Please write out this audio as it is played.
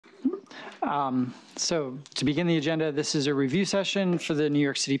So to begin the agenda, this is a review session for the New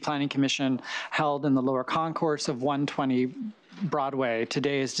York City Planning Commission held in the lower concourse of 120 Broadway.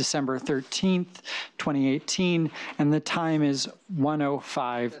 Today is December 13th, 2018, and the time is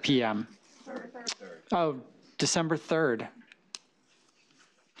 1:05 p.m. Oh, December 3rd.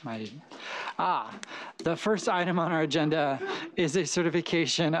 The first item on our agenda is a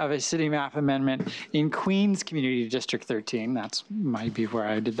certification of a city map amendment in Queens Community District 13. That's might be where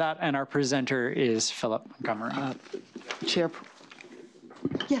I did that. And our presenter is Philip Montgomery. Chair,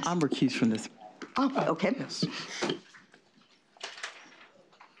 yes. I'm recused from this. Oh, okay. Yes.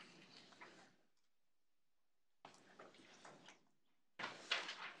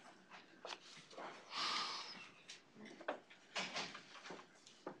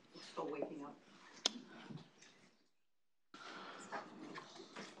 Still waking up.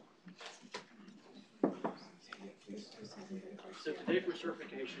 So today for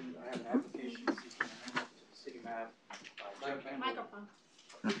certification, I have an application seeking amendment to the city map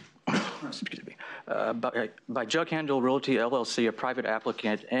by Jug Handle Realty LLC, a private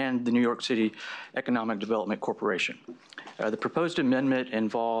applicant, and the New York City Economic Development Corporation. The proposed amendment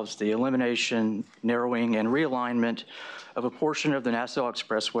involves the elimination, narrowing, and realignment of a portion of the Nassau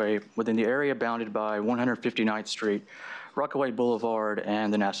Expressway within the area bounded by 159th Street, Rockaway Boulevard,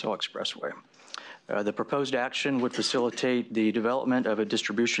 and the Nassau Expressway. The proposed action would facilitate the development of a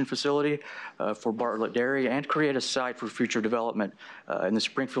distribution facility for Bartlett Dairy and create a site for future development in the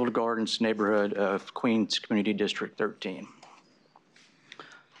Springfield Gardens neighborhood of Queens Community District 13.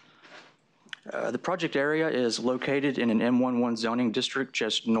 The project area is located in an M11 zoning district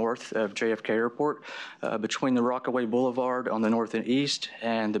just north of JFK Airport, between the Rockaway Boulevard on the north and east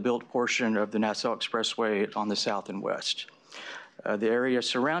and the built portion of the Nassau Expressway on the south and west. The area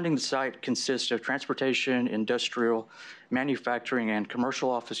surrounding the site consists of transportation, industrial, manufacturing, and commercial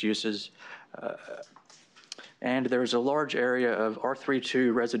office uses. And there's a large area of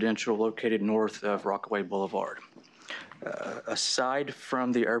R32 residential located north of Rockaway Boulevard. Aside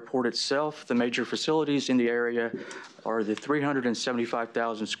from the airport itself, the major facilities in the area are the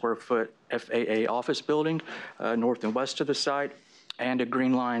 375,000 square foot FAA office building north and west of the site, and a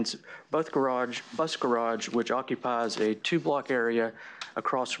Green Lines bus garage, which occupies a 2-block area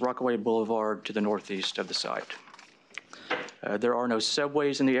across Rockaway Boulevard to the northeast of the site. There are no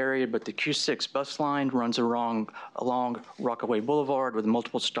subways in the area, but the Q6 bus line runs along Rockaway Boulevard with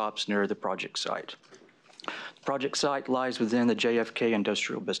multiple stops near the project site. The project site lies within the JFK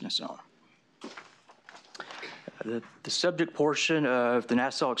Industrial Business Zone. The subject portion of the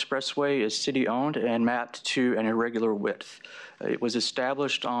Nassau Expressway is city-owned and mapped to an irregular width. It was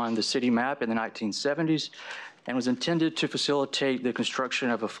established on the city map in the 1970s and was intended to facilitate the construction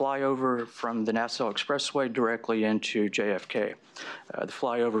of a flyover from the Nassau Expressway directly into JFK. The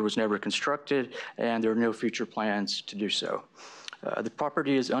flyover was never constructed, and there are no future plans to do so. The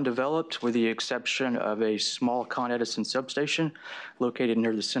property is undeveloped with the exception of a small Con Edison substation located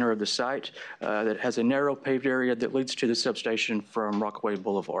near the center of the site that has a narrow paved area that leads to the substation from Rockaway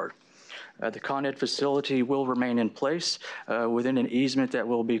Boulevard. The Con Ed facility will remain in place within an easement that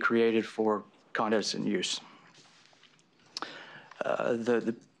will be created for Con Edison use.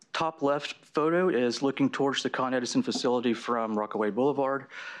 The top left photo is looking towards the Con Edison facility from Rockaway Boulevard.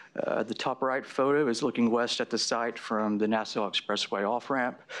 The top right photo is looking west at the site from the Nassau Expressway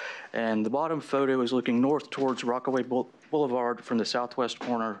off-ramp. And the bottom photo is looking north towards Rockaway Boulevard from the southwest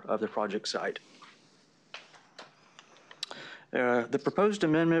corner of the project site. The proposed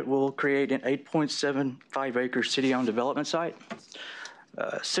amendment will create an 8.75 acre city-owned development site.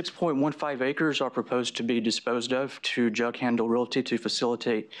 6.15 acres are proposed to be disposed of to Jug Handle Realty to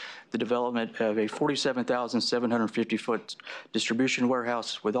facilitate the development of a 47,750 foot distribution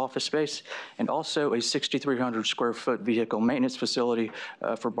warehouse with office space, and also a 6,300 square foot vehicle maintenance facility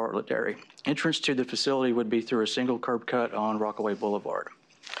for Bartlett Dairy. Entrance to the facility would be through a single curb cut on Rockaway Boulevard.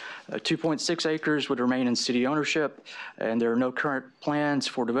 2.6 acres would remain in city ownership, and there are no current plans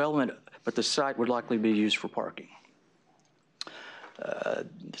for development, but the site would likely be used for parking.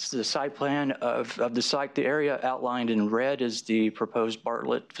 This is the site plan of the site. The area outlined in red is the proposed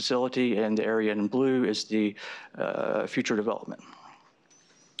Bartlett facility, and the area in blue is the future development.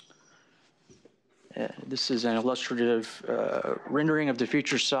 This is an illustrative rendering of the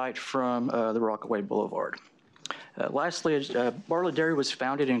future site from the Rockaway Boulevard. Lastly, Bartlett Dairy was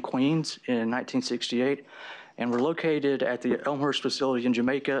founded in Queens in 1968 and were located at the Elmhurst facility in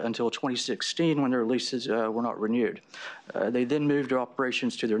Jamaica until 2016 when their leases were not renewed. They then moved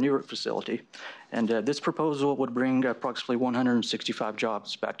operations to their Newark facility, and this proposal would bring approximately 165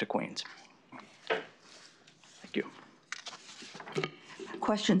 jobs back to Queens. Thank you.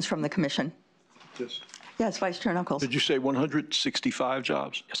 Questions from the commission? Yes. Yes, Vice Chair Knuckles. Did you say 165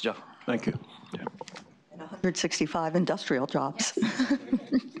 jobs? Yes, Jeff. Thank you. And 165 industrial jobs.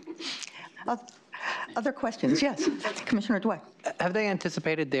 Other questions? Yes, Commissioner Dweck. Have they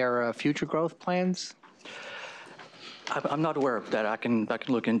anticipated their future growth plans? I'm not aware of that. I can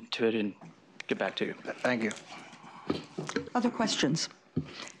look into it and get back to you. Thank you. Other questions?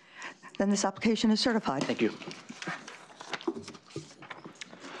 Then this application is certified. Thank you.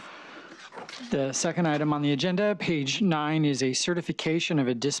 The second item on the agenda, page 9, is a certification of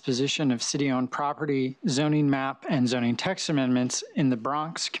a disposition of city-owned property, zoning map, and zoning text amendments in the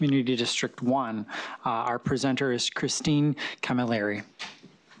Bronx Community District 1. Our presenter is Christine Camilleri.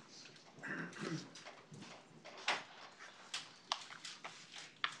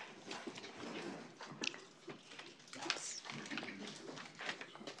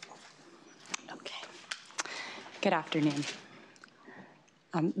 Okay. Good afternoon.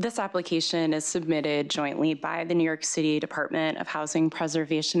 This application is submitted jointly by the New York City Department of Housing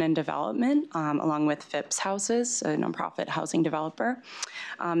Preservation and Development, along with Phipps Houses, a nonprofit housing developer.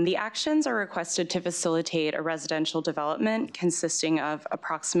 The actions are requested to facilitate a residential development consisting of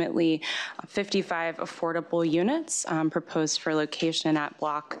approximately 55 affordable units proposed for location at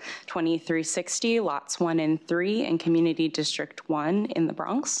Block 2360, Lots 1 and 3 in Community District 1 in the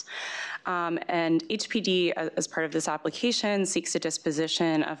Bronx. And HPD, as part of this application, seeks a disposition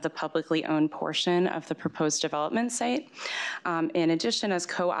of the publicly owned portion of the proposed development site. In addition, as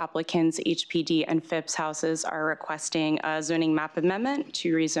co-applicants, HPD and Phipps Houses are requesting a zoning map amendment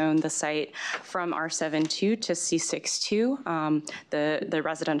to rezone the site from R72 to C62. The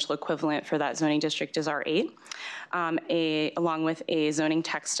residential equivalent for that zoning district is R8. Along with a zoning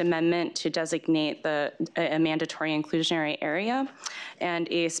text amendment to designate a mandatory inclusionary area, and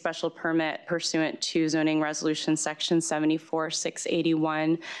a special permit pursuant to zoning resolution section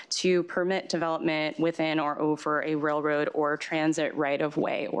 74-681 to permit development within or over a railroad or transit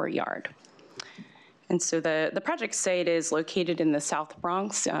right-of-way or yard. And so the project site is located in the South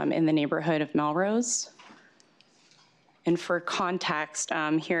Bronx in the neighborhood of Melrose. And for context,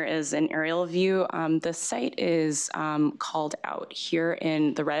 here is an aerial view. The site is called out here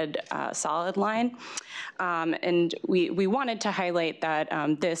in the red solid line. And we wanted to highlight that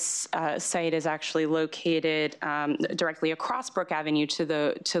this site is actually located directly across Brook Avenue to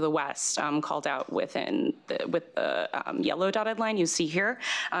the west, called out with the yellow dotted line you see here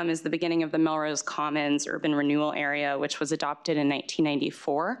is the beginning of the Melrose Commons urban renewal area, which was adopted in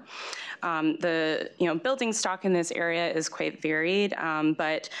 1994. The building stock in this area is quite varied,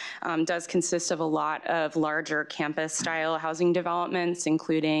 but does consist of a lot of larger campus-style housing developments,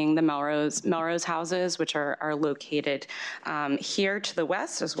 including the Melrose houses, which are located here to the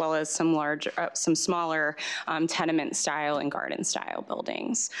west, as well as some smaller tenement-style and garden-style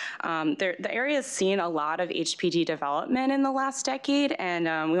buildings. The area has seen a lot of HPD development in the last decade,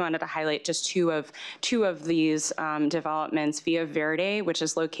 and we wanted to highlight just two of these developments: Via Verde, which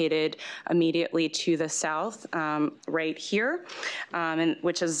is located immediately to the south, right here, and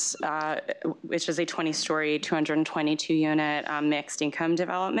which is a 20-story, 222-unit mixed-income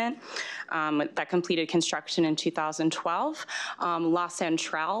development that completed construction in 2012. La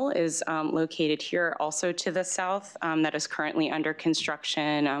Centrale is located here, also to the south, that is currently under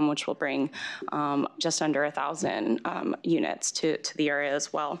construction, which will bring just under 1,000 units to the area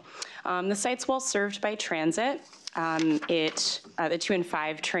as well. The site's well served by transit. The 2 and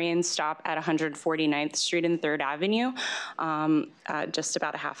 5 trains stop at 149th Street and 3rd Avenue, just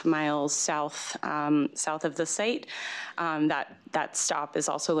about a half a mile south of the site. That stop is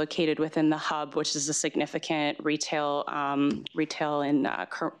also located within the hub, which is a significant retail and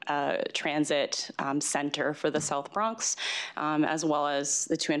transit center for the South Bronx, as well as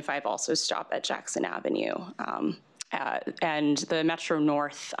the 2 and 5 also stop at Jackson Avenue. And the Metro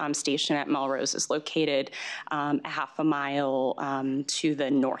North station at Melrose is located a half a mile to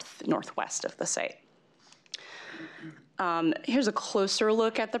the northwest of the site. Here's a closer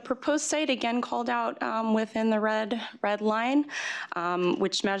look at the proposed site, again called out within the red line,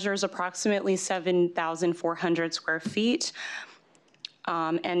 which measures approximately 7,400 square feet.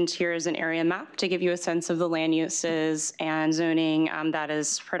 And here is an area map to give you a sense of the land uses and zoning that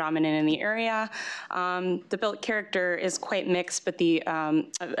is predominant in the area. The built character is quite mixed, but the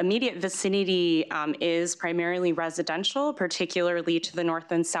immediate vicinity is primarily residential, particularly to the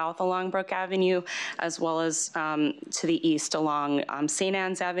north and south along Brook Avenue, as well as to the east along St.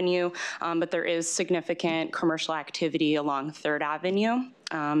 Anne's Avenue. But there is significant commercial activity along 3rd Avenue.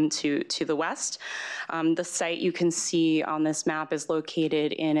 to the west. The site you can see on this map is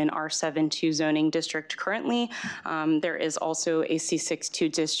located in an R72 zoning district currently. There is also a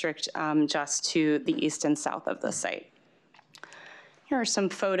C62 district just to the east and south of the site. Here are some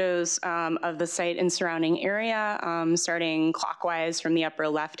photos of the site and surrounding area, starting clockwise from the upper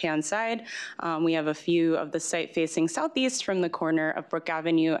left-hand side. We have a view of the site facing southeast from the corner of Brook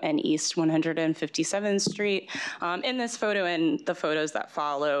Avenue and East 157th Street. In this photo and the photos that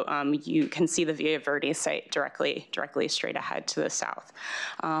follow, you can see the Via Verde site directly straight ahead to the south.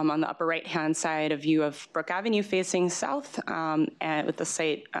 On the upper right-hand side, a view of Brook Avenue facing south, and with the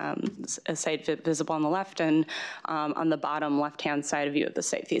site, visible on the left, and on the bottom left-hand side, a view of the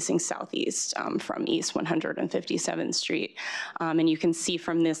site facing southeast from East 157th Street. And you can see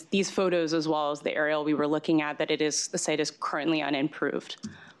from these photos, as well as the aerial we were looking at, that the site is currently unimproved.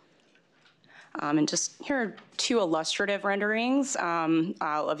 And just here are two illustrative renderings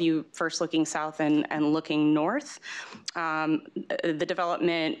of you first looking south and looking north.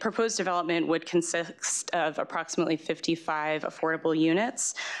 The proposed development would consist of approximately 55 affordable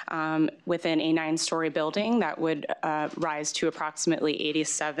units within a 9-story building that would rise to approximately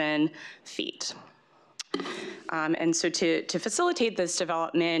 87 feet. And so to facilitate this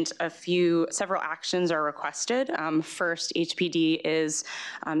development, several actions are requested. First, HPD is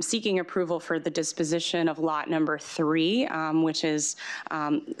seeking approval for the disposition of lot number 3, which is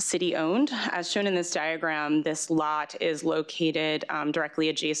city-owned. As shown in this diagram, this lot is located directly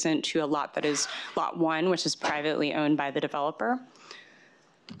adjacent to a lot that is lot 1, which is privately owned by the developer.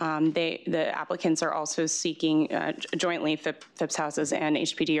 The applicants are also seeking, jointly, Phipps Houses and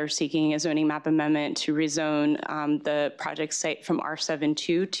HPD are seeking a zoning map amendment to rezone the project site from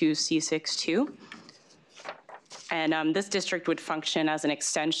R72 to C62. And this district would function as an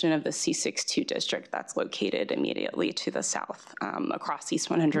extension of the C62 district that's located immediately to the south across East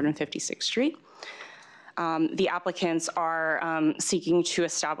 156th Street. The applicants are seeking to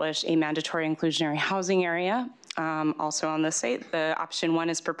establish a mandatory inclusionary housing area. Also on the site, the option 1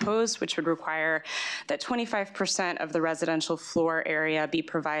 is proposed, which would require that 25% of the residential floor area be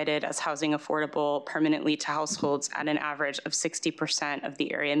provided as housing affordable permanently to households at an average of 60% of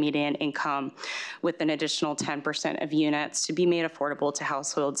the area median income, with an additional 10% of units to be made affordable to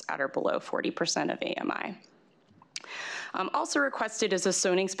households at or below 40% of AMI. Also requested is a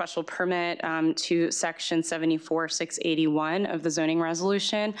zoning special permit to section 74-681 of the zoning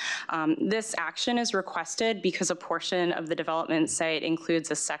resolution. This action is requested because a portion of the development site includes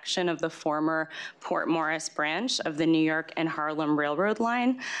a section of the former Port Morris branch of the New York and Harlem Railroad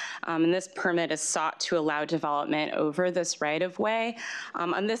line. And this permit is sought to allow development over this right-of-way.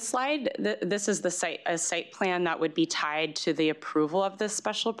 On this slide, this is a site plan that would be tied to the approval of this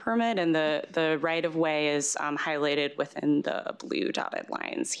special permit, and the right-of-way is highlighted within the blue dotted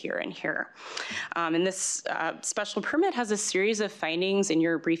lines here and here. And this special permit has a series of findings. In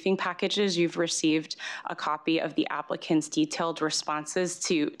your briefing packages, you've received a copy of the applicant's detailed responses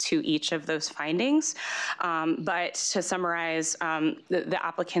to each of those findings. But to summarize, the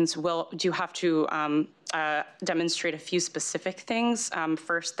applicants do have to demonstrate a few specific things.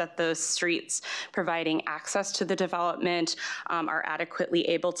 First, that the streets providing access to the development are adequately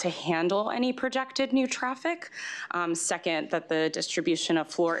able to handle any projected new traffic. Second, that the distribution of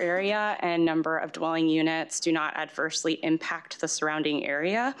floor area and number of dwelling units do not adversely impact the surrounding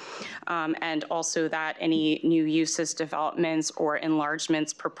area. And also that any new uses, developments, or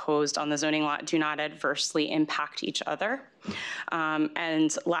enlargements proposed on the zoning lot do not adversely impact each other.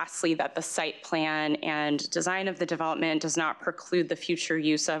 And lastly, that the site plan and design of the development does not preclude the future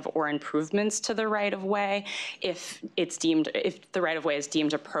use of or improvements to the right-of-way if the right-of-way is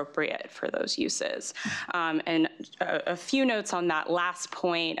deemed appropriate for those uses. And a few notes on that last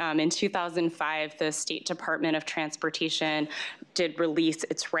point. In 2005, the State Department of Transportation did release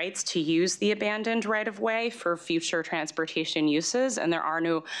its rights to use the abandoned right-of-way for future transportation uses, and there are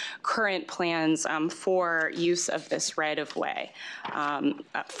no current plans for use of this right-of-way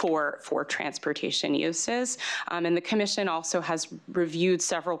for transportation uses. And the Commission also has reviewed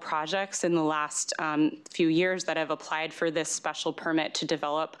several projects in the last few years that have applied for this special permit to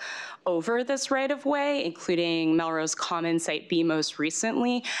develop over this right-of-way, including Melrose Common Site B most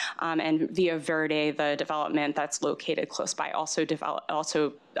recently, and Via Verde, the development that's located close by, also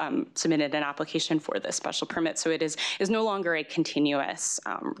submitted an application for this special permit. So it is no longer a continuous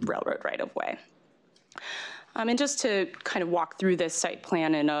railroad right-of-way. And just to kind of walk through this site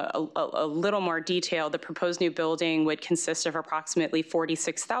plan in a little more detail, the proposed new building would consist of approximately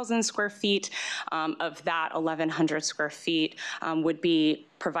 46,000 square feet. Of that, 1,100 square feet would be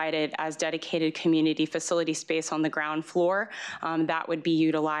provided as dedicated community facility space on the ground floor. That would be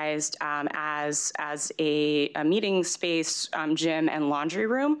utilized as a meeting space, gym, and laundry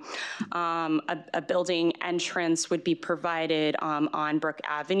room. A building entrance would be provided on Brook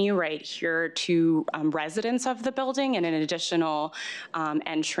Avenue right here to residents of the building, and an additional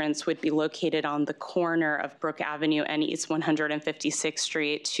entrance would be located on the corner of Brook Avenue and East 156th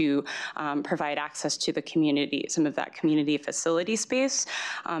Street to provide access to the community, some of that community facility space.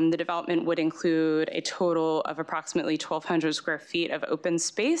 The development would include a total of approximately 1,200 square feet of open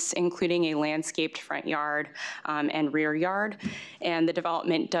space, including a landscaped front yard and rear yard. And the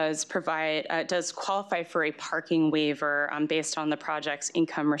development does qualify for a parking waiver based on the project's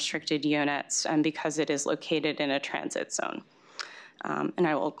income restricted units, and because it is located in a transit zone. And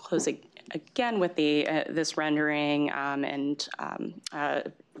I will close again with this rendering and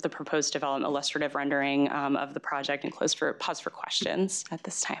the proposed development illustrative rendering of the project, and pause for questions at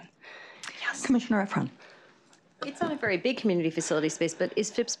this time. Yes. Commissioner Efron. It's not a very big community facility space, but is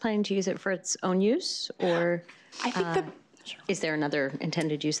FIPS planning to use it for its own use, or I think is there another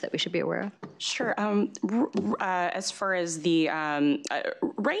intended use that we should be aware of? Sure. As far as the,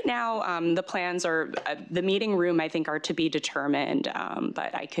 right now, the plans are, the meeting room, I think, are to be determined,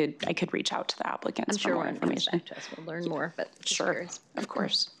 but I could reach out to the applicants for more information. We'll learn more, but sure, curious. Of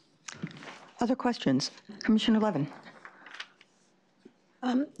course. Other questions? Commissioner Levin.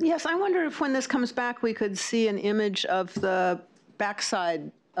 Yes, I wonder if when this comes back, we could see an image of the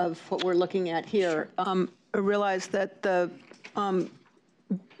backside of what we're looking at here. I realize that the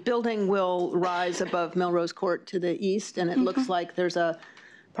building will rise above Melrose Court to the east, and it looks like there's a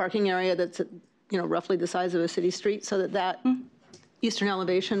parking area that's, roughly the size of a city street, so that eastern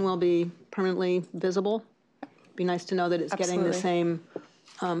elevation will be permanently visible. Be nice to know that it's getting the same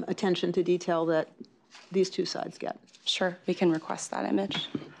attention to detail that these two sides get. Sure, we can request that image.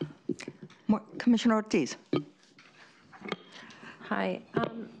 Commissioner Ortiz. Hi.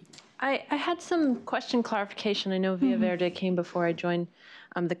 I had some question clarification. I know Via Verde came before I joined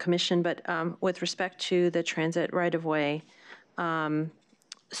the commission, but with respect to the transit right-of-way,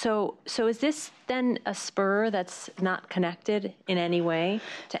 so is this then a spur that's not connected in any way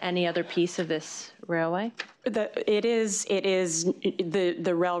to any other piece of this railway? It is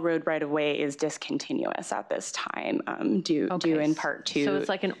the railroad right-of-way is discontinuous at this time, due in part to. So it's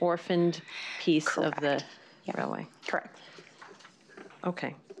like an orphaned piece of the railway. Correct.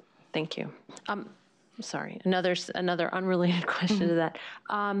 Okay. Thank you. Sorry, another unrelated question to that.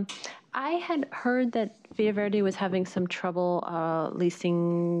 I had heard that Via Verde was having some trouble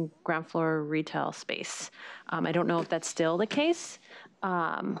leasing ground floor retail space. I don't know if that's still the case,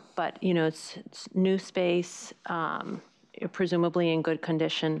 but it's new space, presumably in good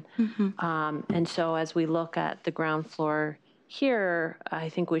condition. And so as we look at the ground floor here, I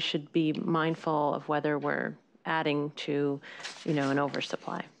think we should be mindful of whether we're adding to, an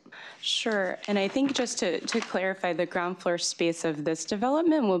oversupply. Sure, and I think just to clarify, the ground floor space of this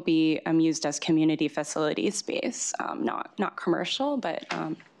development will be used as community facility space, not commercial, but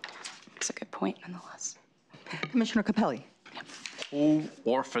it's a good point nonetheless. Commissioner Capelli. Who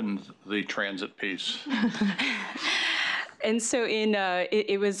orphaned the transit piece? And so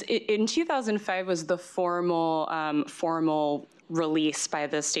in 2005 was the formal release by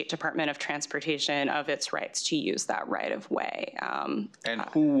the State Department of Transportation of its rights to use that right of way. And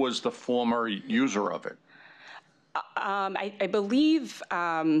who was the former user of it? I believe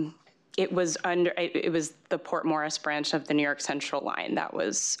it was the Port Morris branch of the New York Central line. That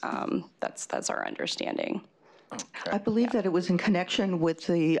was that's our understanding. Okay. I believe that it was in connection with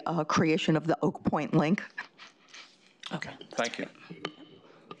the creation of the Oak Point link. Okay, thank you.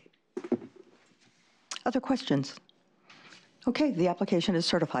 Other questions? Okay, the application is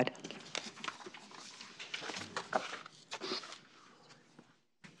certified.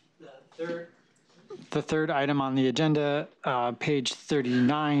 The third item on the agenda, page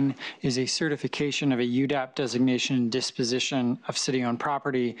 39, is a certification of a UDAP designation and disposition of city-owned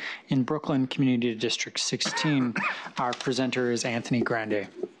property in Brooklyn Community District 16. Our presenter is Anthony Grande.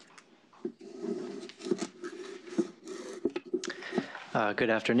 Good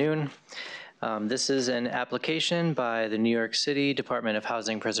afternoon. This is an application by the New York City Department of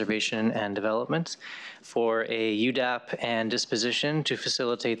Housing Preservation and Development for a UDAP and disposition to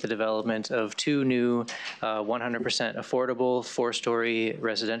facilitate the development of two new 100% affordable 4-story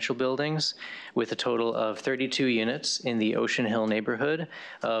residential buildings with a total of 32 units in the Ocean Hill neighborhood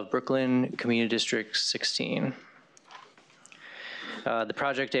of Brooklyn Community District 16. The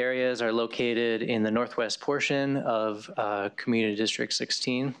project areas are located in the northwest portion of Community District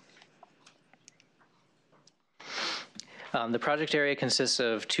 16. The project area consists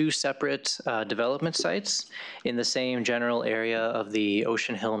of 2 separate development sites in the same general area of the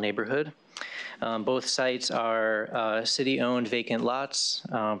Ocean Hill neighborhood. Both sites are city-owned vacant lots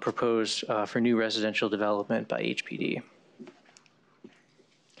proposed for new residential development by HPD.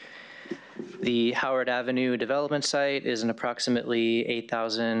 The Howard Avenue development site is an approximately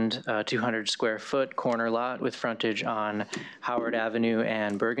 8,200 square foot corner lot with frontage on Howard Avenue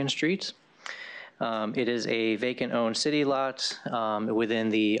and Bergen Street. It is a vacant-owned city lot within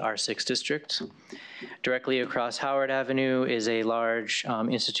the R6 district. Directly across Howard Avenue is a large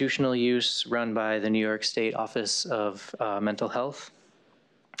institutional use run by the New York State Office of Mental Health.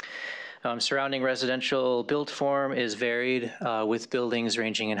 Surrounding residential built form is varied with buildings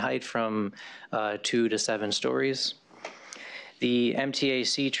ranging in height from 2 to 7 stories. The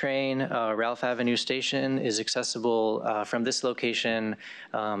MTA train, Ralph Avenue Station, is accessible from this location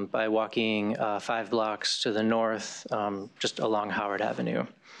by walking 5 blocks to the north, just along Howard Avenue.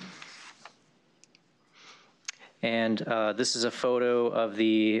 And this is a photo of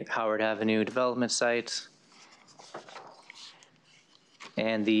the Howard Avenue development site.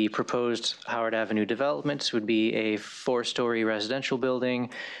 And the proposed Howard Avenue developments would be a 4-story residential building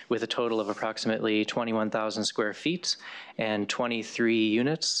with a total of approximately 21,000 square feet and 23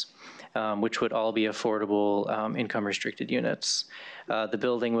 units, which would all be affordable income-restricted units. The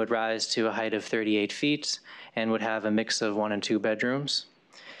building would rise to a height of 38 feet and would have a mix of 1 and 2 bedrooms.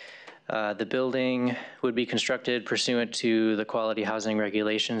 The building would be constructed pursuant to the quality housing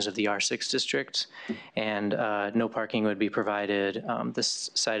regulations of the R6 district, and no parking would be provided.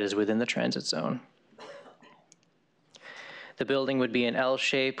 This site is within the transit zone. The building would be an L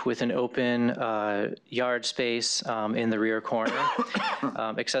shape with an open yard space in the rear corner,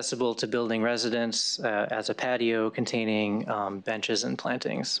 accessible to building residents as a patio containing benches and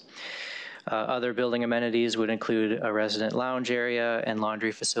plantings. Other building amenities would include a resident lounge area and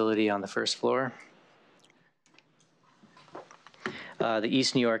laundry facility on the 1st floor. The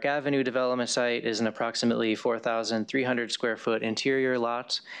East New York Avenue development site is an approximately 4,300 square foot interior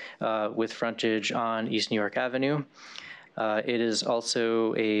lot with frontage on East New York Avenue. It is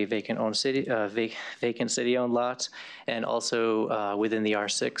also a vacant city-owned lot and also within the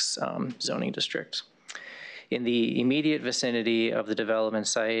R6 zoning district. In the immediate vicinity of the development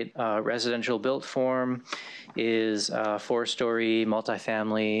site, residential built form is 4-story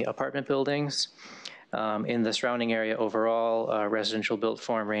multifamily apartment buildings. In the surrounding area overall, residential built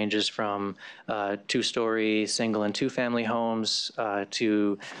form ranges from 2-story single and 2-family homes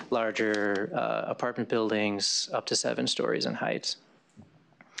to larger apartment buildings up to 7 stories in height.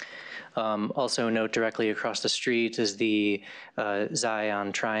 Also note directly across the street is the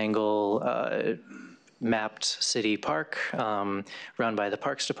Zion Triangle mapped city park run by the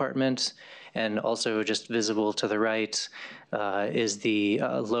Parks Department, and also just visible to the right is the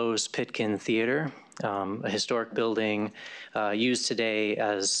Lowe's Pitkin Theater, a historic building used today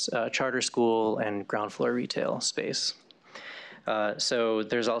as a charter school and ground floor retail space. So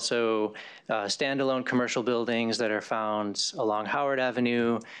there's also standalone commercial buildings that are found along Howard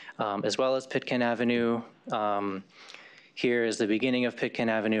Avenue, as well as Pitkin Avenue. Here is the beginning of Pitkin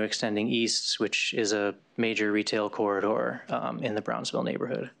Avenue extending east, which is a major retail corridor in the Brownsville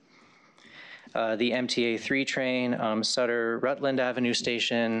neighborhood. The MTA 3 train, Sutter-Rutland Avenue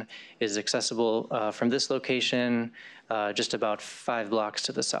station, is accessible from this location just about 5 blocks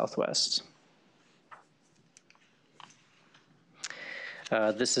to the southwest.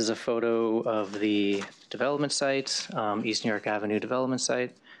 This is a photo of the development site, East New York Avenue development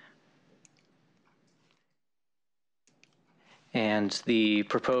site. And the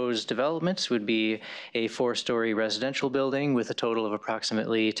proposed developments would be a 4-story residential building with a total of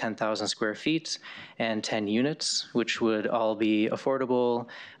approximately 10,000 square feet and 10 units, which would all be affordable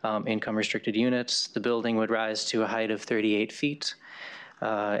income-restricted units. The building would rise to a height of 38 feet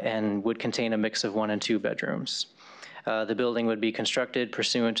and would contain a mix of 1 and 2 bedrooms. The building would be constructed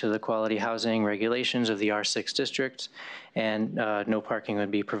pursuant to the quality housing regulations of the R6 district, and no parking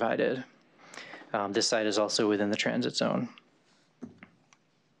would be provided. This site is also within the transit zone.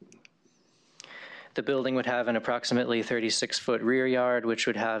 The building would have an approximately 36-foot rear yard, which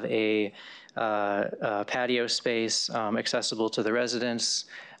would have a patio space accessible to the residents,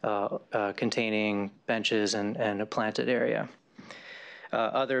 containing benches and a planted area.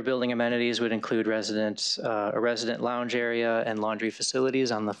 Other building amenities would include a resident lounge area and laundry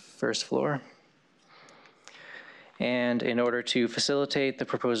facilities on the 1st floor. And in order to facilitate the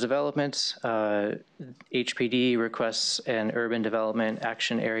proposed development, HPD requests an urban development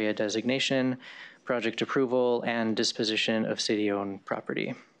action area designation, project approval, and disposition of city-owned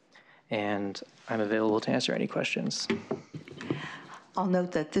property. and I'm available to answer any questions. I'll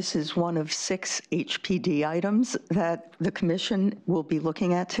note that this is one of 6 HPD items that the commission will be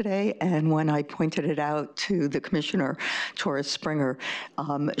looking at today, and when I pointed it out to the commissioner, Torres Springer,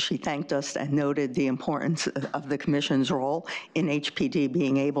 she thanked us and noted the importance of the commission's role in HPD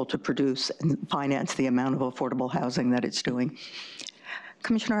being able to produce and finance the amount of affordable housing that it's doing.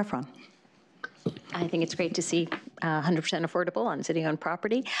 Commissioner Efron. I think it's great to see 100% affordable on city-owned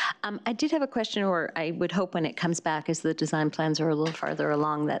property. I did have a question, or I would hope when it comes back as the design plans are a little farther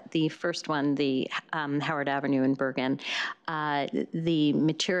along, that the first one, the Howard Avenue in Bergen, the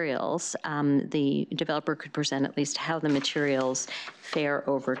materials, the developer could present at least how the materials fare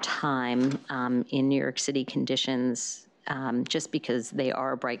over time in New York City conditions, just because they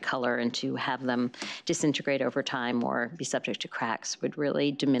are a bright color, and to have them disintegrate over time or be subject to cracks would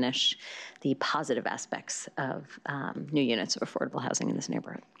really diminish the positive aspects of new units of affordable housing in this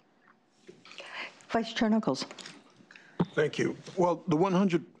neighborhood. Vice Chair Nichols. Thank you. Well, the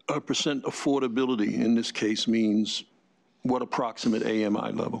 100% affordability in this case means what approximate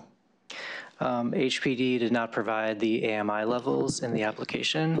AMI level? HPD did not provide the AMI levels in the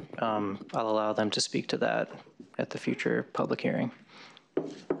application. I'll allow them to speak to that at the future public hearing.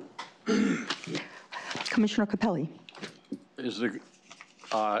 Commissioner Capelli.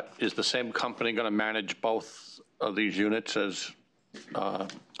 Is the same company going to manage both of these units as a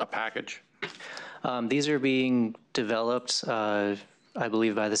package? These are being developed, I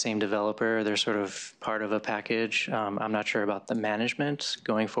believe, by the same developer. They're sort of part of a package. I'm not sure about the management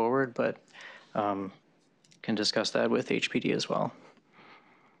going forward, but can discuss that with HPD as well.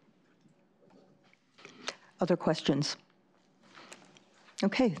 Other questions?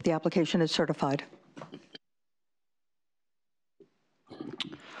 Okay, the application is certified.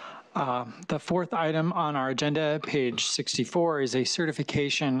 The fourth item on our agenda, page 64, is a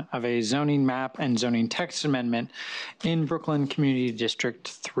certification of a zoning map and zoning text amendment in Brooklyn Community District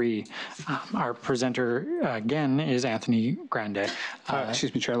 3. Our presenter, again, is Anthony Grande.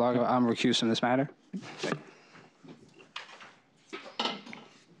 Excuse me, Chair Lago, I'm recused in this matter.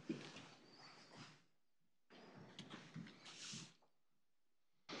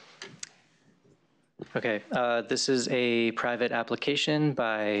 Okay, this is a private application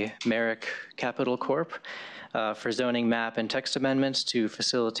by Merrick Capital Corp. For zoning map and text amendments to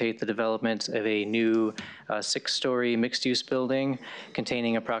facilitate the development of a new 6-story mixed-use building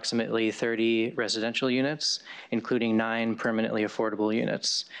containing approximately 30 residential units, including 9 permanently affordable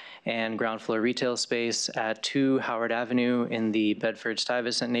units, and ground floor retail space at 2 Howard Avenue in the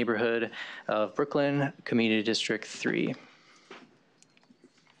Bedford-Stuyvesant neighborhood of Brooklyn, Community District 3.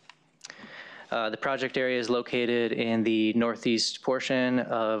 The project area is located in the northeast portion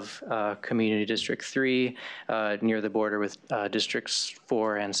of Community District 3, near the border with Districts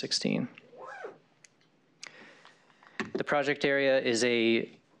 4 and 16. The project area is a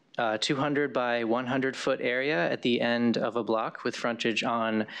 200 by 100 foot area at the end of a block with frontage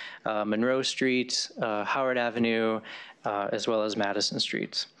on Monroe Street, Howard Avenue, as well as Madison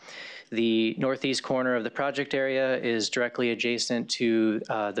Street. The northeast corner of the project area is directly adjacent to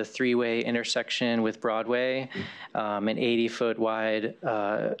the 3-way intersection with Broadway, an 80-foot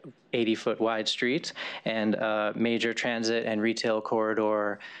wide street, and a major transit and retail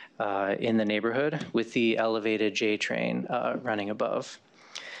corridor in the neighborhood with the elevated J train running above.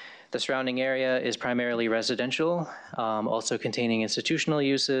 The surrounding area is primarily residential, also containing institutional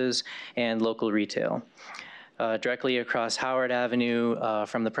uses and local retail. Directly across Howard Avenue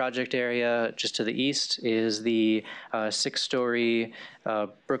from the project area, just to the east, is the 6-story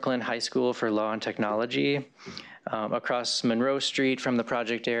Brooklyn High School for Law and Technology. Across Monroe Street from the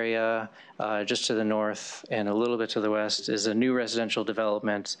project area, just to the north and a little bit to the west, is a new residential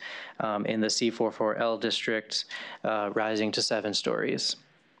development in the C44L district, rising to 7 stories.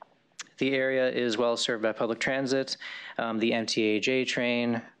 The area is well served by public transit. The MTA J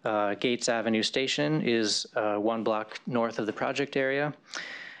train, Gates Avenue Station is 1 block north of the project area,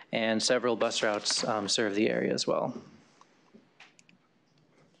 and several bus routes serve the area as well.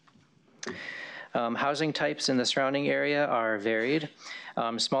 Housing types in the surrounding area are varied.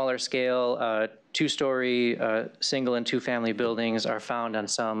 Smaller scale, 2-story single and 2-family buildings are found on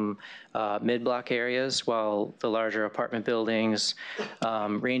some mid-block areas, while the larger apartment buildings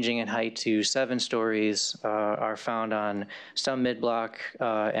ranging in height to 7 stories are found on some mid-block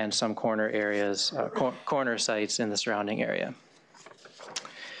and some corner areas, corner sites in the surrounding area.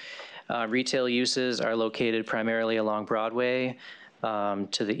 Retail uses are located primarily along Broadway,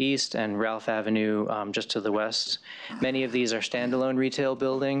 to the east, and Ralph Avenue just to the west. Many of these are standalone retail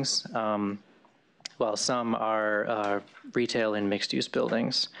buildings, while some are retail and mixed-use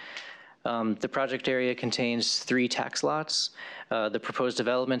buildings. The project area contains 3 tax lots. The proposed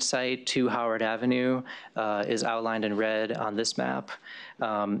development site, 2 Howard Avenue, is outlined in red on this map.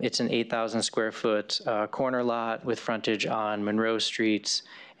 It's an 8,000 square foot corner lot with frontage on Monroe Street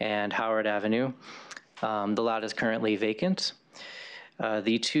and Howard Avenue. The lot is currently vacant.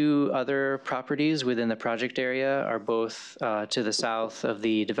 The 2 other properties within the project area are both to the south of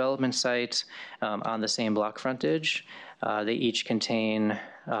the development site on the same block frontage. They each contain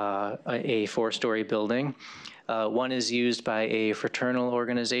a 4-story building. One is used by a fraternal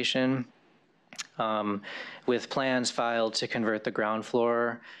organization with plans filed to convert the ground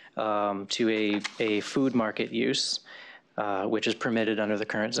floor to a food market use, which is permitted under the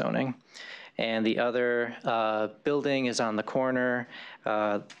current zoning. And the other building is on the corner,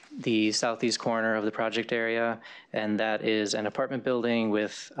 the southeast corner of the project area, and that is an apartment building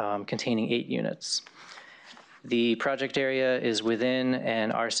with containing 8 units. The project area is within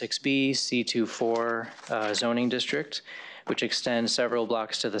an R6B C24 zoning district, which extends several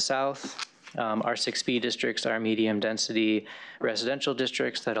blocks to the south. R6B districts are medium density residential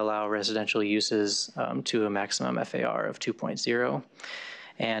districts that allow residential uses to a maximum FAR of 2.0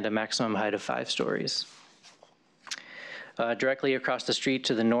 and a maximum height of 5 stories. Directly across the street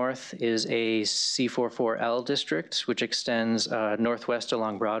to the north is a C44L district, which extends northwest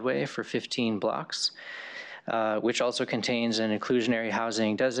along Broadway for 15 blocks. Which also contains an inclusionary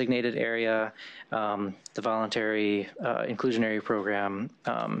housing designated area, the voluntary inclusionary program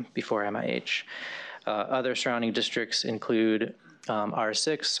before MIH. Other surrounding districts include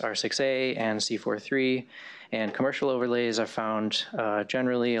R6, R6A, and C43, and commercial overlays are found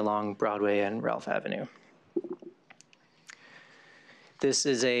generally along Broadway and Ralph Avenue. This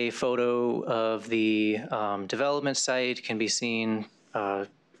is a photo of the development site. It can be seen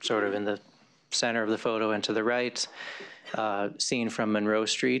sort of in the center of the photo and to the right, seen from Monroe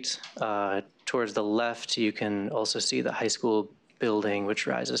Street. Towards the left, you can also see the high school building, which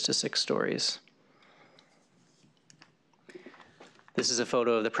rises to 6 stories. This is a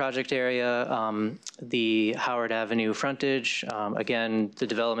photo of the project area, the Howard Avenue frontage. Again, the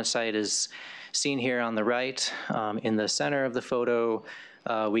development site is seen here on the right. In the center of the photo,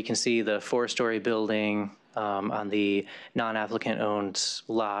 we can see the 4-story building on the non-applicant owned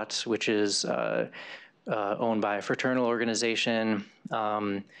lot, which is owned by a fraternal organization.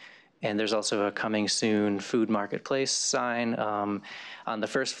 And there's also a coming soon food marketplace sign. On the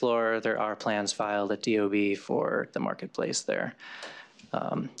first floor, there are plans filed at DOB for the marketplace there.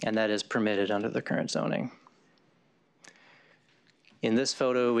 And that is permitted under the current zoning. In this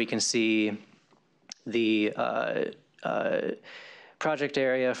photo, we can see the project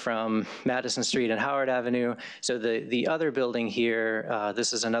area from Madison Street and Howard Avenue. So the other building here,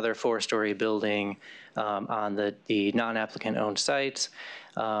 this is another 4-story building on the non-applicant owned site.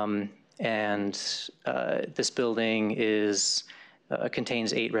 And this building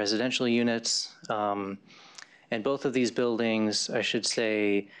contains 8 residential units. And both of these buildings, I should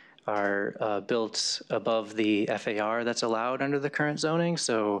say, are built above the FAR that's allowed under the current zoning.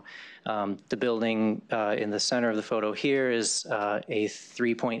 So the building in the center of the photo here is a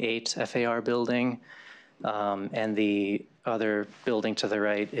 3.8 FAR building, and the other building to the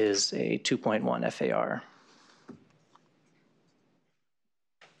right is a 2.1 FAR.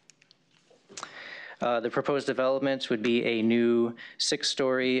 The proposed development would be a new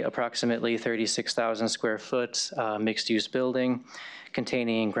 6-story, approximately 36,000 square foot mixed-use building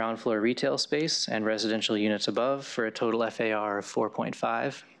containing ground floor retail space and residential units above for a total FAR of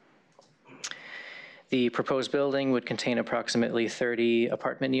 4.5. The proposed building would contain approximately 30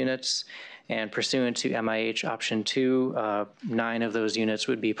 apartment units, and pursuant to MIH option 2, 9 of those units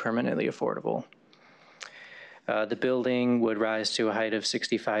would be permanently affordable. The building would rise to a height of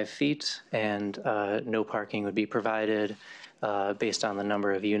 65 feet, and no parking would be provided based on the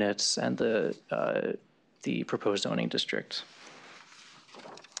number of units and the proposed zoning district.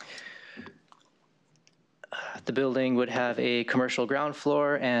 The building would have a commercial ground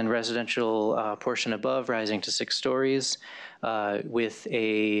floor and residential portion above, rising to 6 stories, with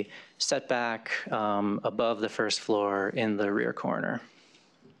a setback above the first floor in the rear corner.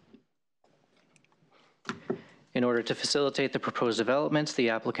 In order to facilitate the proposed developments, the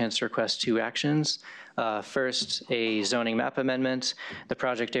applicants request 2 actions. First, a zoning map amendment. The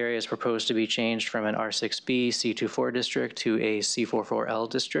project area is proposed to be changed from an R6B C24 district to a C44L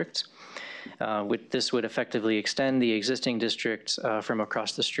district. This would effectively extend the existing district from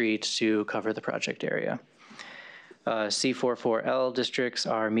across the street to cover the project area. C44L districts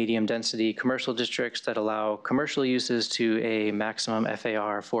are medium density commercial districts that allow commercial uses to a maximum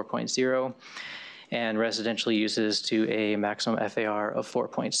FAR 4.0. and residential uses to a maximum FAR of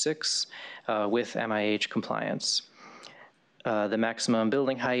 4.6 with MIH compliance. The maximum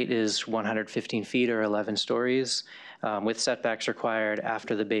building height is 115 feet or 11 stories, with setbacks required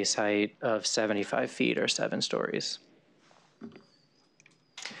after the base height of 75 feet or 7 stories.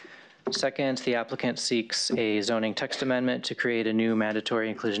 Second, the applicant seeks a zoning text amendment to create a new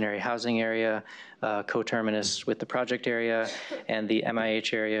mandatory inclusionary housing area coterminous with the project area, and the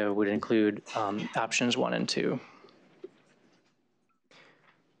MIH area would include options 1 and 2.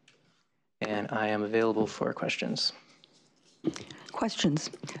 And I am available for questions. Questions?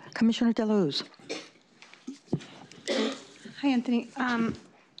 Commissioner Deleuze. Hi, Anthony.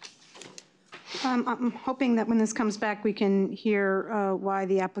 I'm hoping that when this comes back, we can hear why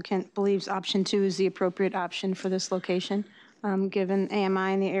the applicant believes option 2 is the appropriate option for this location, given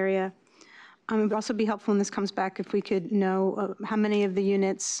AMI in the area. It would also be helpful when this comes back if we could know how many of the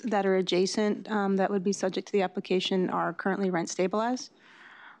units that are adjacent that would be subject to the application are currently rent stabilized,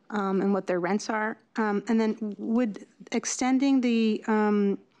 and what their rents are. And then would extending the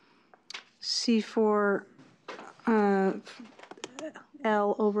C4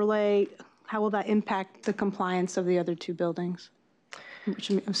 L overlay, how will that impact the compliance of the other 2 buildings? Which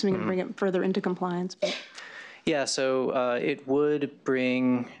I'm assuming it'll bring it further into compliance. But. Yeah, so it would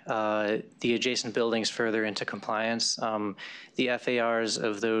bring the adjacent buildings further into compliance. The FARs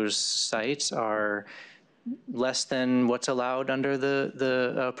of those sites are less than what's allowed under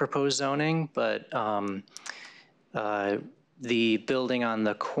the proposed zoning, but the building on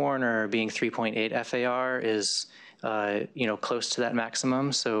the corner being 3.8 FAR is close to that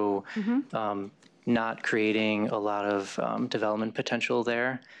maximum, so not creating a lot of development potential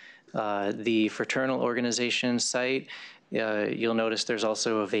there. The fraternal organization site, you'll notice there's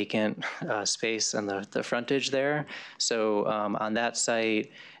also a vacant space on the frontage there. So on that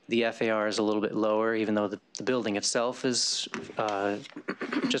site, the FAR is a little bit lower, even though the building itself is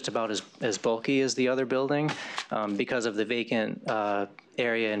just about as bulky as the other building. Because of the vacant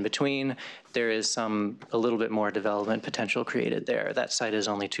area in between, there is a little bit more development potential created there. That site is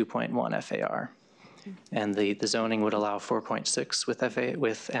only 2.1 FAR. And the zoning would allow 4.6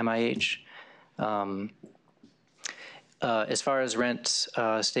 with MIH. As far as rent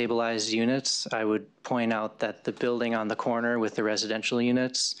stabilized units, I would point out that the building on the corner with the residential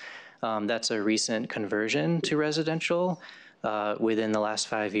units, that's a recent conversion to residential within the last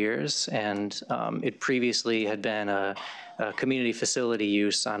 5 years. And it previously had been a community facility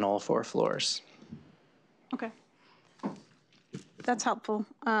use on all 4 floors. Okay. That's helpful.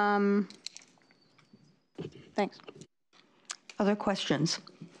 Thanks. Other questions?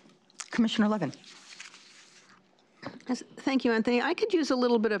 Commissioner Levin. Yes, thank you, Anthony. I could use a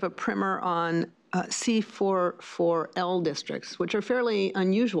little bit of a primer on C44L districts, which are fairly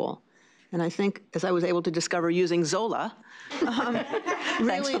unusual. And I think, as I was able to discover using Zola,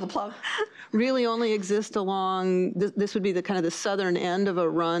 Thanks for the plug. Really only exist along, this would be the kind of the southern end of a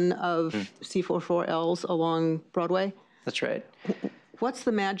run of C44Ls along Broadway. That's right. What's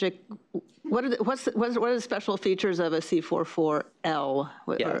the magic? What are the special features of a C44L?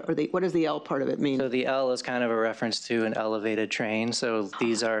 What does the L part of it mean? So the L is kind of a reference to an elevated train. So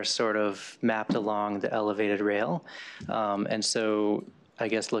these are sort of mapped along the elevated rail. And so I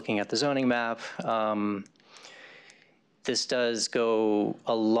guess looking at the zoning map, this does go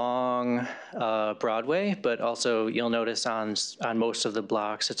along Broadway, but also you'll notice on most of the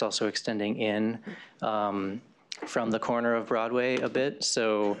blocks, it's also extending in from the corner of Broadway a bit.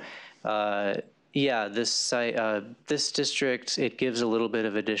 So yeah, this site, this district, it gives a little bit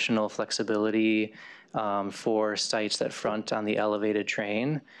of additional flexibility for sites that front on the elevated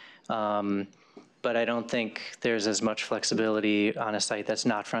train. But I don't think there's as much flexibility on a site that's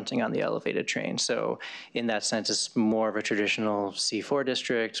not fronting on the elevated train. So in that sense, it's more of a traditional C4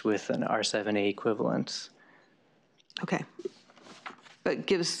 district with an R7A equivalent. Okay. But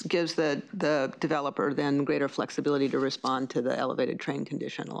gives the developer then greater flexibility to respond to the elevated train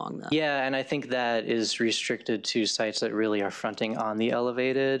condition along the... Yeah, and I think that is restricted to sites that really are fronting on the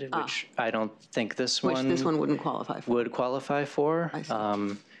elevated, which I don't think this one... Which this one wouldn't qualify for. Would qualify for. I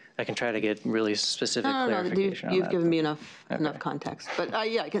see. I can try to get really specific clarification on that. You've given me enough context. But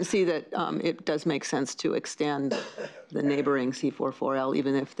yeah, I can see that it does make sense to extend the neighboring C44L,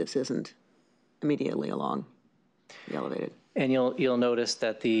 even if this isn't immediately along the elevated. And you'll notice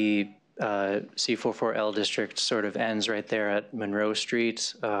that the C44L district sort of ends right there at Monroe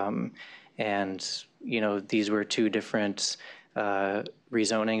Street. And, these were 2 different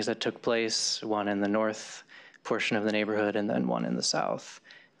rezonings that took place, one in the north portion of the neighborhood and then one in the south,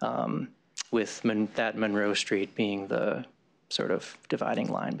 with that Monroe Street being the sort of dividing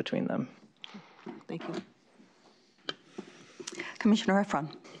line between them. Thank you. Commissioner Efron.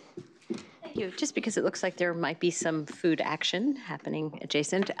 Thank you. Just because it looks like there might be some food action happening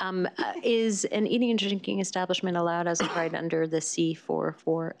adjacent, is an eating and drinking establishment allowed as of right under the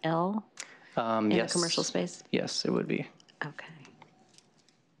C44L in a commercial space? Yes, it would be. Okay.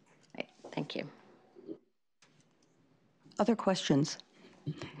 Right. Thank you. Other questions?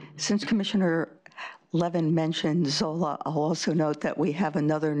 Since Commissioner Levin mentioned Zola, I'll also note that we have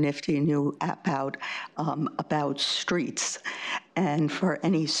another nifty new app out about streets. And for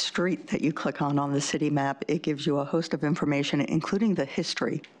any street that you click on the city map, it gives you a host of information, including the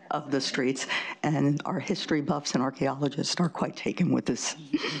history of the streets. And our history buffs and archaeologists are quite taken with this.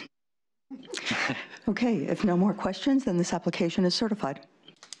 Okay, if no more questions, then this application is certified.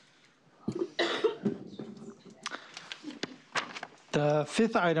 The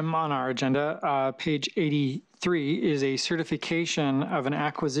fifth item on our agenda, page 83, is a certification of an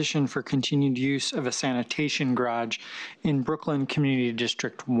acquisition for continued use of a sanitation garage in Brooklyn Community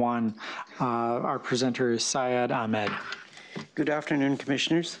District 1. Our presenter is Syed Ahmed. Good afternoon,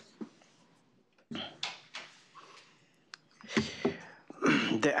 Commissioners.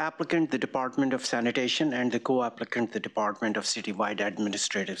 The applicant, the Department of Sanitation, and the co-applicant, the Department of Citywide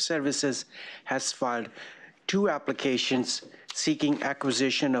Administrative Services, has filed 2 applications seeking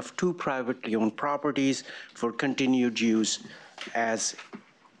acquisition of 2 privately owned properties for continued use as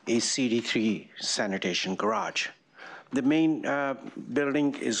a CD3 sanitation garage. The main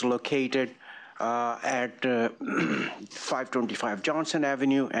building is located at 525 Johnson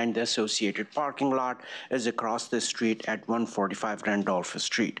Avenue, and the associated parking lot is across the street at 145 Randolph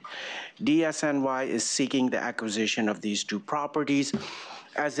Street. DSNY is seeking the acquisition of these 2 properties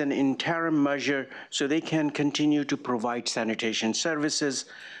as an interim measure so they can continue to provide sanitation services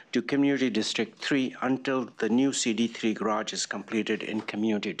to Community District 3 until the new CD3 garage is completed in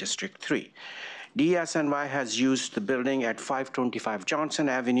Community District 3. DSNY has used the building at 525 Johnson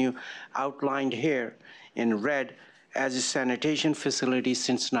Avenue, outlined here in red, as a sanitation facility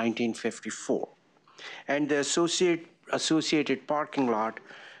since 1954. And the associated parking lot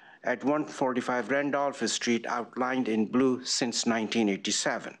at 145 Randolph Street, outlined in blue, since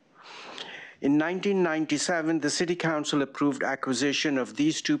 1987. In 1997, the City Council approved acquisition of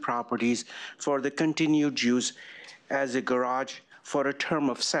these 2 properties for the continued use as a garage for a term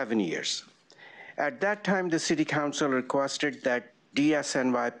of 7 years. At that time, the City Council requested that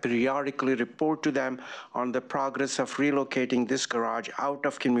DSNY periodically report to them on the progress of relocating this garage out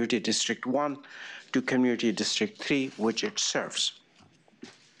of Community District 1 to Community District 3, which it serves.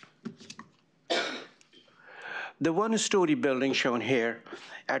 The 1-story building shown here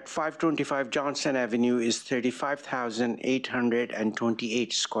at 525 Johnson Avenue is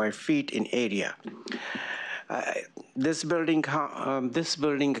 35,828 square feet in area. This building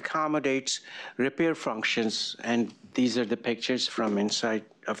accommodates repair functions, and these are the pictures from inside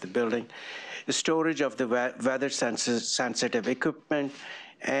of the building, the storage of the weather-sensitive equipment,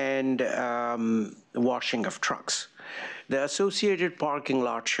 and washing of trucks. The associated parking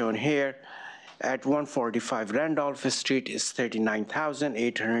lot shown here at 145 Randolph Street is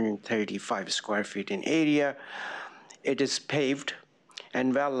 39,835 square feet in area. It is paved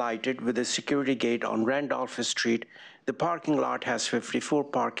and well lighted with a security gate on Randolph Street. The parking lot has 54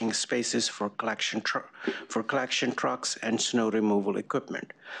 parking spaces for collection trucks and snow removal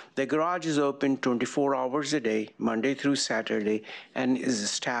equipment. The garage is open 24 hours a day, Monday through Saturday, and is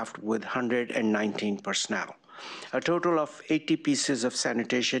staffed with 119 personnel. A total of 80 pieces of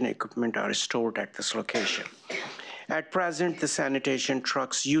sanitation equipment are stored at this location. At present, the sanitation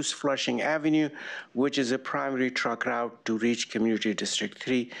trucks use Flushing Avenue, which is a primary truck route to reach Community District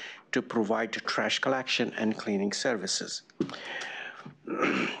 3 to provide trash collection and cleaning services.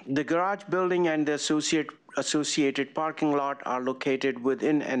 The garage building and the associated parking lot are located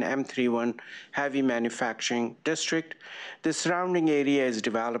within an M31 heavy manufacturing district. The surrounding area is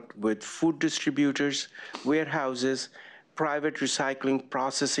developed with food distributors, warehouses, private recycling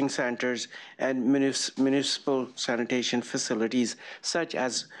processing centers, and municipal sanitation facilities such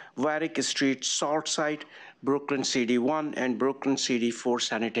as Varick Street Salt Site, Brooklyn CD1, and Brooklyn CD4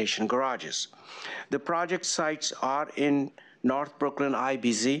 sanitation garages. The project sites are in North Brooklyn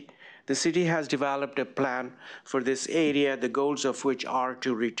IBZ. The city has developed a plan for this area, the goals of which are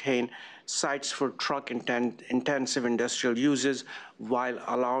to retain sites for truck-intensive industrial uses while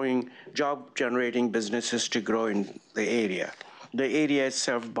allowing job-generating businesses to grow in the area. The area is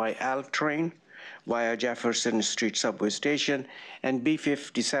served by L train via Jefferson Street subway station, and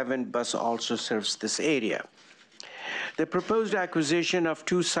B57 bus also serves this area. The proposed acquisition of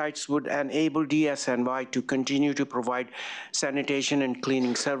 2 sites would enable DSNY to continue to provide sanitation and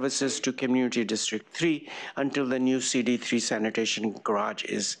cleaning services to Community District 3 until the new CD3 sanitation garage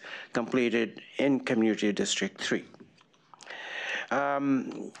is completed in Community District 3.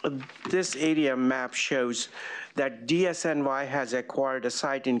 This area map shows that DSNY has acquired a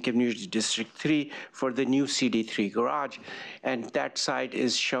site in Community District 3 for the new CD3 garage, and that site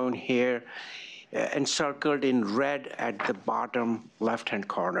is shown here encircled in red at the bottom left-hand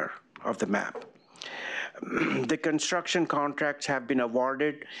corner of the map. The construction contracts have been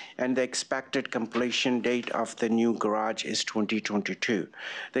awarded, and the expected completion date of the new garage is 2022.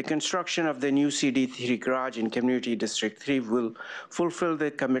 The construction of the new CD3 garage in Community District 3 will fulfill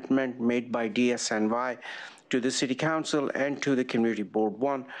the commitment made by DSNY to the City Council and to the Community Board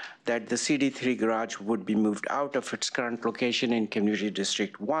 1 that the CD3 garage would be moved out of its current location in Community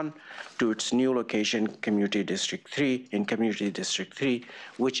District 1 to its new location, Community District 3, in Community District 3,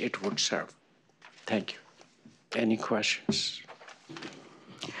 which it would serve. Thank you. Any questions?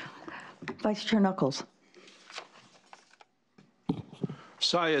 Vice Chair Knuckles.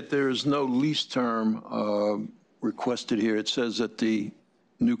 Syed, there is no lease term requested here. It says that the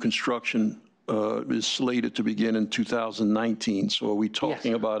new construction is slated to begin in 2019. So are we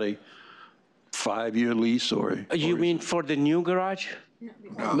talking about a 5-year lease or? You mean for the new garage?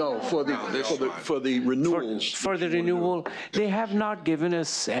 No, for the renewals. For the renewal, they have not given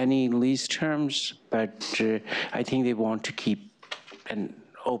us any lease terms, but I think they want to keep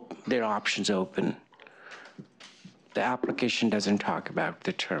their options open. The application doesn't talk about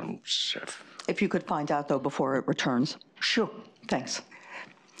the terms. If you could find out, though, before it returns. Sure. Thanks.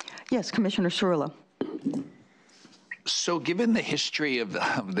 Yes, Commissioner Cerullo. So given the history of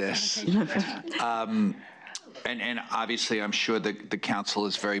this, and obviously I'm sure the council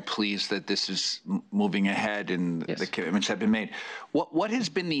is very pleased that this is moving ahead and the commitments have been made. What has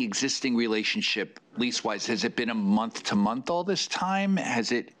been the existing relationship lease-wise? Has it been a month-to-month all this time?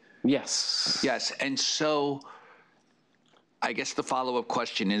 Has it? Yes. Yes, and so I guess the follow-up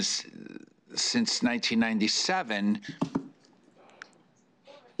question is, since 1997,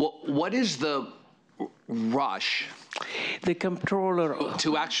 what is the rush the comptroller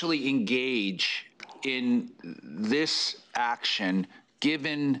to actually engage in this action,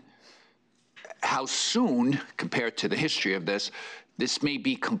 given how soon, compared to the history of this may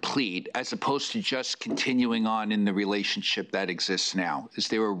be complete, as opposed to just continuing on in the relationship that exists now? Is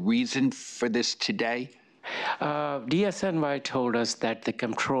there a reason for this today? DSNY told us that the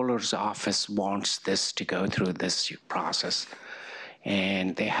comptroller's office wants this to go through this process,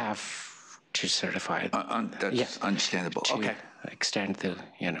 and they have to certify it. That's understandable. Okay. Extend the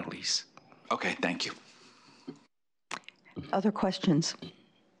lease. Okay, thank you. Other questions?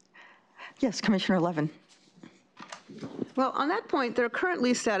 Yes, Commissioner Levin. Well, on that point, their current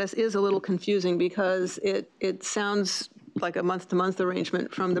lease status is a little confusing because it sounds like a month-to-month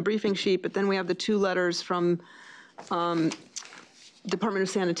arrangement from the briefing sheet, but then we have the 2 letters from Department of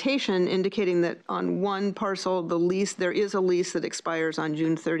Sanitation indicating that on one parcel, there is a lease that expires on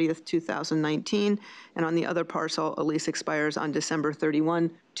June 30th, 2019, and on the other parcel, a lease expires on December 31,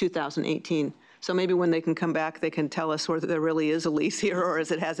 2018. So maybe when they can come back, they can tell us whether there really is a lease here or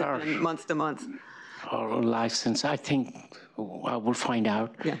as it hasn't been month to month. Or license, I think we'll find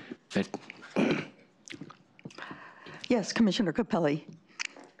out. Yeah. But Yes, Commissioner Capelli.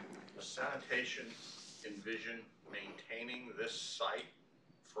 Does sanitation envision maintaining this site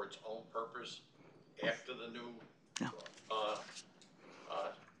for its own purpose after the new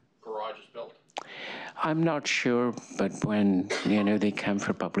garage is built? I'm not sure, but when they come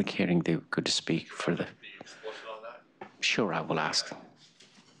for public hearing, they could speak for the. Be explicit on that? Sure, I will ask.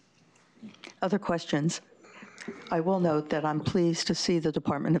 Other questions? I will note that I'm pleased to see the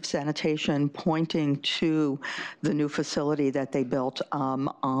Department of Sanitation pointing to the new facility that they built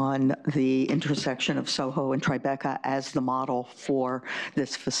on the intersection of Soho and Tribeca as the model for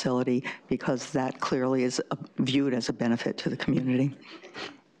this facility, because that clearly is viewed as a benefit to the community.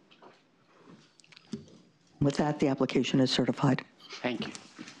 With that, the application is certified. Thank you.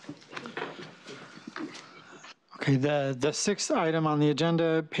 Okay, the 6th item on the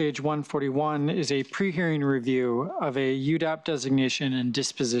agenda, page 141, is a pre-hearing review of a UDAP designation and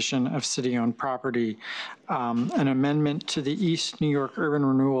disposition of city-owned property, an amendment to the East New York Urban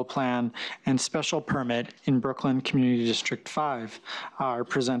Renewal Plan and special permit in Brooklyn Community District 5. Our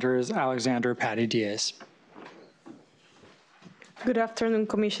presenter is Alexander Patty Diaz. Good afternoon,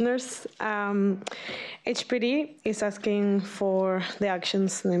 Commissioners. HPD is asking for the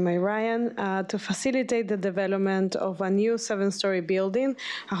actions named by Ryan to facilitate the development of a new 7-story building,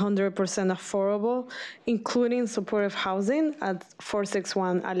 100% affordable, including supportive housing at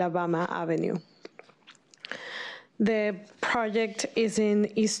 461 Alabama Avenue. The project is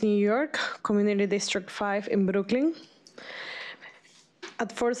in East New York, Community District 5 in Brooklyn,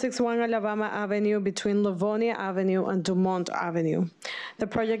 at 461 Alabama Avenue between Livonia Avenue and Dumont Avenue. The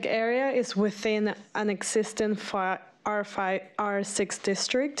project area is within an existing R6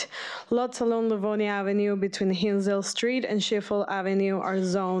 district. Lots along Livonia Avenue between Hinsdale Street and Sheffield Avenue are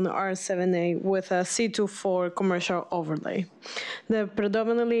zoned R7A with a C24 commercial overlay. The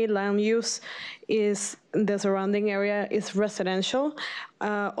predominantly land use is the surrounding area is residential.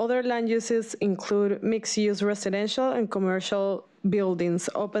 Other land uses include mixed-use residential and commercial buildings,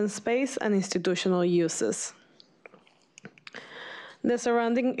 open space, and institutional uses. The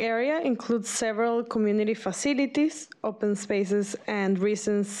surrounding area includes several community facilities, open spaces, and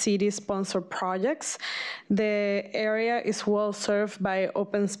recent city-sponsored projects. The area is well served by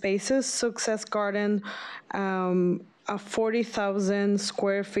open spaces, Success Garden, a 40,000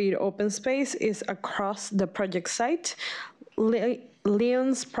 square feet open space is across the project site.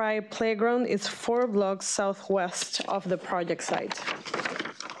 Leon's Pride Playground is 4 blocks southwest of the project site.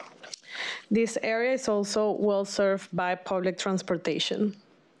 This area is also well served by public transportation.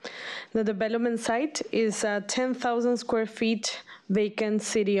 The development site is 10,000 square feet vacant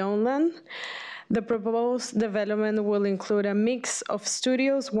city-owned land. The proposed development will include a mix of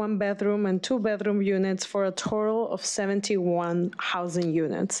studios, 1-bedroom and 2-bedroom units for a total of 71 housing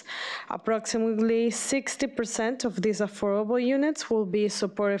units. Approximately 60% of these affordable units will be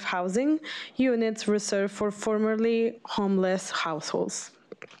supportive housing units reserved for formerly homeless households.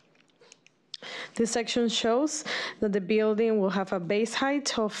 This section shows that the building will have a base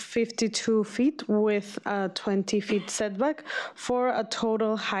height of 52 feet with a 20 feet setback for a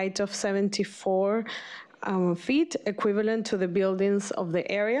total height of 74 feet, equivalent to the buildings of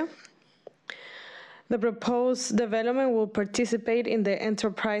the area. The proposed development will participate in the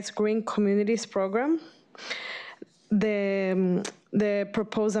Enterprise Green Communities program. The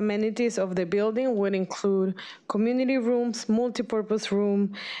proposed amenities of the building would include community rooms, multipurpose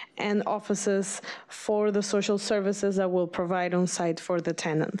room, and offices for the social services that will provide on site for the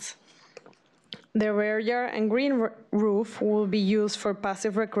tenants. The rear yard and green roof will be used for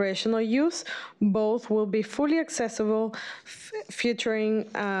passive recreational use. Both will be fully accessible, featuring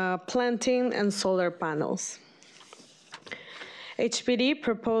planting and solar panels. HPD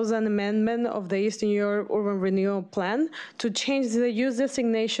proposed an amendment of the East New York Urban Renewal Plan to change the use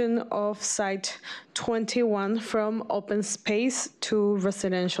designation of Site 21 from open space to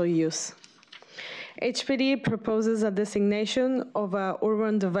residential use. HPD proposes a designation of an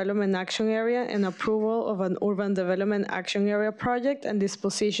Urban Development Action Area and approval of an Urban Development Action Area project and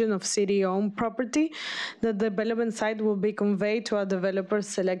disposition of city-owned property. The development site will be conveyed to a developer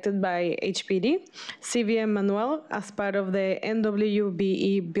selected by HPD, CVM Manuel, as part of the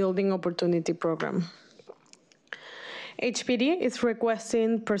NWBE Building Opportunity Program. HPD is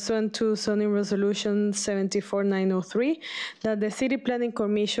requesting, pursuant to zoning resolution 74903, that the City Planning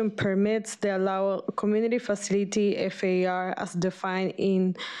Commission permits the allowed community facility FAR as defined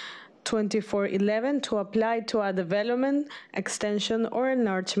in 2411 to apply to a development, extension, or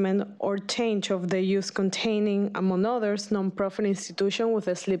enlargement or change of the use containing, among others, nonprofit institution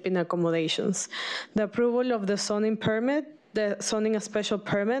with sleeping accommodations. The approval of the zoning permit, the zoning special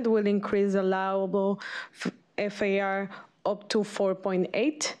permit, will increase the allowable FAR up to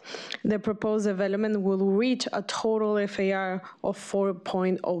 4.8. The proposed development will reach a total FAR of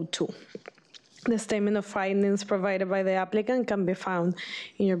 4.02. The statement of findings provided by the applicant can be found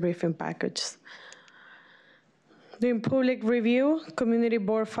in your briefing package. During public review, Community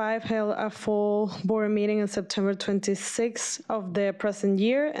Board 5 held a full board meeting on September 26th of the present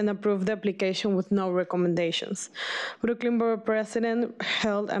year and approved the application with no recommendations. Brooklyn Borough President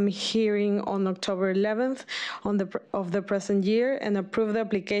held a hearing on October 11th of the present year and approved the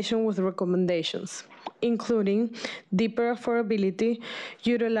application with recommendations, including deeper affordability,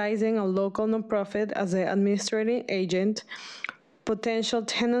 utilizing a local nonprofit as the administrative agent, potential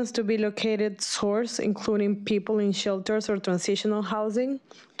tenants to be located source, including people in shelters or transitional housing,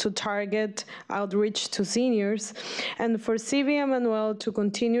 to target outreach to seniors, and for CVM Manuel to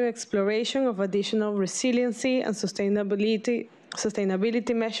continue exploration of additional resiliency and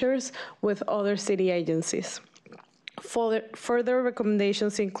sustainability measures with other city agencies. Further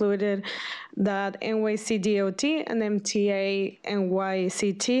recommendations included that NYC-DOT and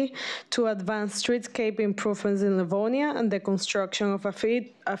MTA-NYCT to advance streetscape improvements in Livonia and the construction of a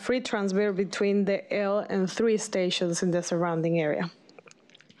free transfer between the L and 3 stations in the surrounding area.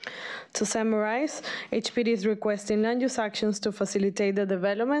 To summarize, HPD is requesting land use actions to facilitate the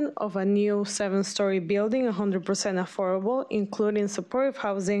development of a new 7-story building, 100% affordable, including supportive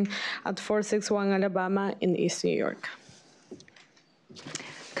housing at 461 Alabama in East New York.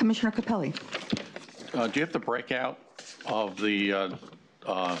 Commissioner Capelli. Do you have the breakout of the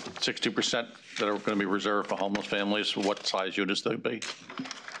 60% that are going to be reserved for homeless families? What size units they'll be?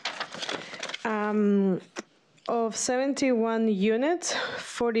 Of 71 units,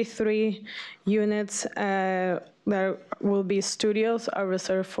 43 units that will be studios are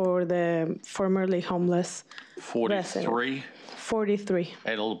reserved for the formerly homeless 43? residents. 43.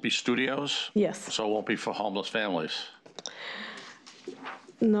 And it'll be studios? Yes. So it won't be for homeless families?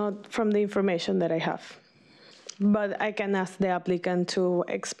 Not from the information that I have. But I can ask the applicant to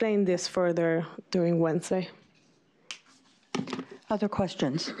explain this further during Wednesday. Other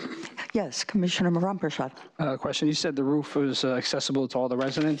questions? Yes, Commissioner Moran-Bershad. Question, you said the roof was accessible to all the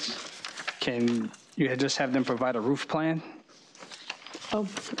residents. Can you just have them provide a roof plan? Oh,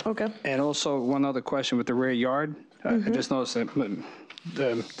 okay. And also one other question with the rear yard. I just noticed that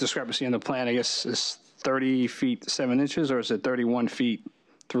the discrepancy in the plan, I guess, is 30 feet 7 inches, or is it 31 feet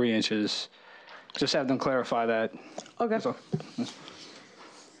 3 inches? Just have them clarify that. Okay.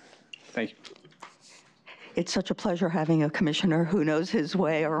 Thank you. It's such a pleasure having a commissioner who knows his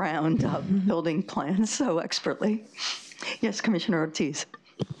way around building plans so expertly. Yes, Commissioner Ortiz.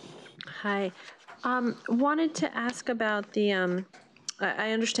 Hi. Wanted to ask about the,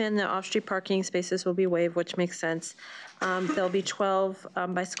 I understand the off-street parking spaces will be waived, which makes sense. There'll be 12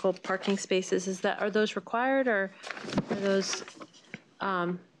 bicycle parking spaces. Are those required, or are those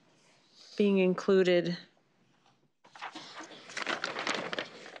being included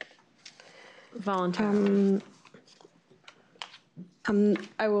voluntarily?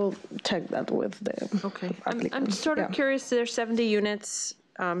 I will check that with the applicant. I'm sort of curious. There's 70 units,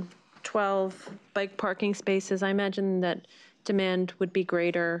 12 bike parking spaces. I imagine that demand would be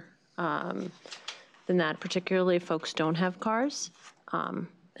greater than that, particularly if folks don't have cars.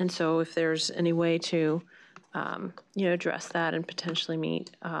 And so if there's any way to, address that and potentially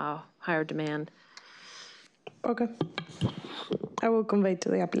meet higher demand. Okay. I will convey to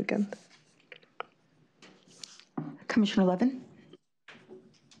the applicant. Commissioner Levin?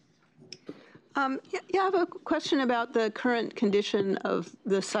 I have a question about the current condition of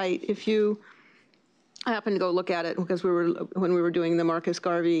the site. I happened to go look at it because when we were doing the Marcus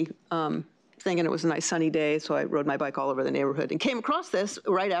Garvey thing, and it was a nice sunny day, so I rode my bike all over the neighborhood and came across this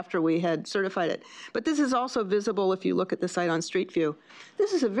right after we had certified it. But this is also visible if you look at the site on Street View.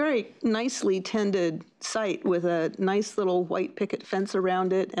 This is a very nicely tended site with a nice little white picket fence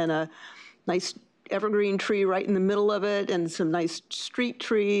around it and a nice evergreen tree right in the middle of it, and some nice street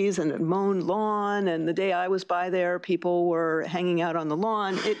trees and a mown lawn. And the day I was by there, people were hanging out on the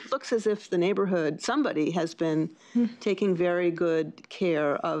lawn. It looks as if the neighborhood, somebody has been taking very good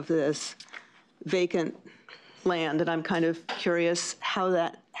care of this vacant land. And I'm kind of curious how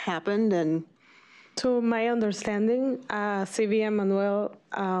that happened. And to my understanding, CVM Manuel,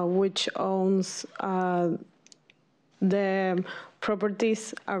 which owns the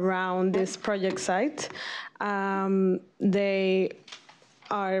properties around this project site, they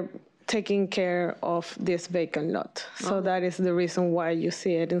are taking care of this vacant lot. So that is the reason why you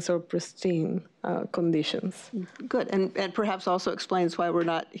see it in so pristine conditions. Good, and perhaps also explains why we're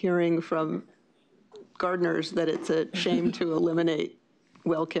not hearing from gardeners that it's a shame to eliminate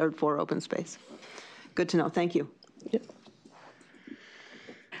well-cared-for open space. Good to know, thank you. Yep.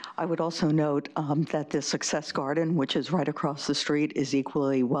 I would also note that the Success Garden, which is right across the street, is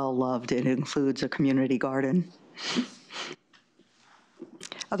equally well-loved. It includes a community garden.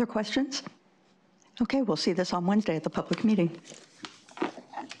 Other questions? Okay, we'll see this on Wednesday at the public meeting.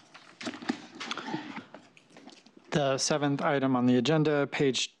 The 7th item on the agenda,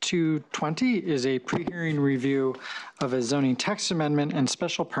 page 220, is a pre-hearing review of a zoning text amendment and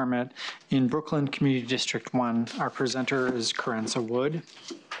special permit in Brooklyn Community District 1. Our presenter is Carenza Wood.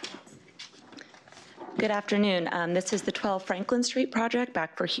 Good afternoon. This is the 12 Franklin Street project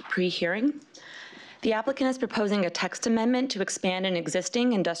back for pre-hearing. The applicant is proposing a text amendment to expand an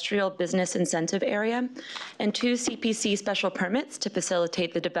existing industrial business incentive area and 2 CPC special permits to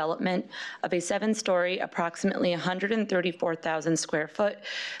facilitate the development of a 7-story, approximately 134,000 square foot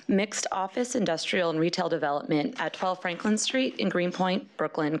mixed office, industrial, and retail development at 12 Franklin Street in Greenpoint,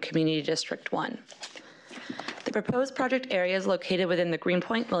 Brooklyn, Community District 1. The proposed project area is located within the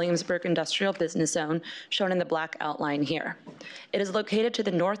Greenpoint-Williamsburg Industrial Business Zone, shown in the black outline here. It is located to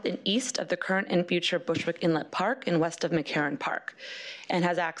the north and east of the current and future Bushwick Inlet Park and west of McCarran Park, and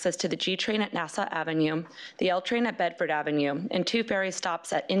has access to the G train at Nassau Avenue, the L train at Bedford Avenue, and 2 ferry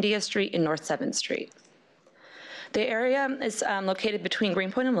stops at India Street and North 7th Street. The area is located between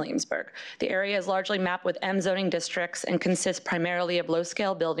Greenpoint and Williamsburg. The area is largely mapped with M zoning districts and consists primarily of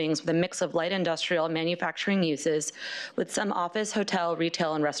low-scale buildings with a mix of light industrial and manufacturing uses, with some office, hotel,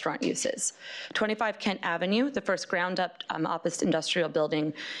 retail, and restaurant uses. 25 Kent Avenue, the first ground-up office industrial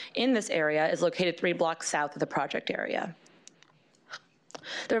building in this area, is located 3 blocks south of the project area.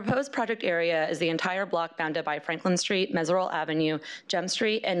 The proposed project area is the entire block bounded by Franklin Street, Meserole Avenue, Gem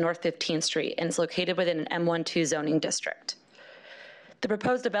Street, and North 15th Street, and is located within an M12 zoning district. The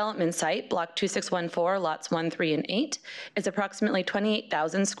proposed development site, Block 2614, lots 1, 3, and 8, is approximately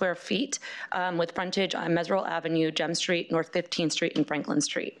 28,000 square feet with frontage on Meserole Avenue, Gem Street, North 15th Street, and Franklin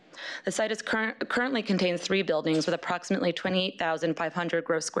Street. The site is currently contains 3 buildings with approximately 28,500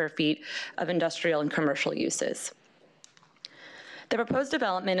 gross square feet of industrial and commercial uses. The proposed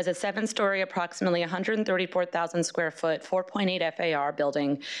development is a 7-story, approximately 134,000 square foot, 4.8 FAR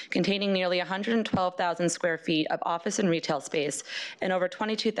building containing nearly 112,000 square feet of office and retail space and over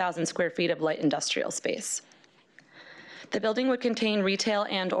 22,000 square feet of light industrial space. The building would contain retail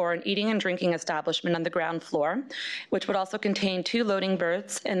and/or an eating and drinking establishment on the ground floor, which would also contain 2 loading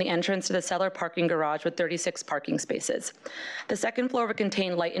berths and the entrance to the cellar parking garage with 36 parking spaces. The second floor would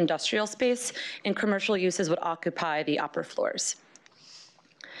contain light industrial space, and commercial uses would occupy the upper floors.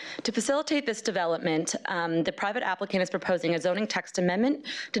 To facilitate this development, the private applicant is proposing a zoning text amendment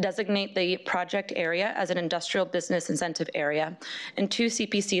to designate the project area as an industrial business incentive area and 2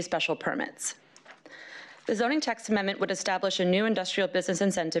 CPC special permits. The zoning text amendment would establish a new industrial business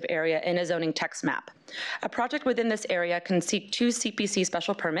incentive area in a zoning text map. A project within this area can seek 2 CPC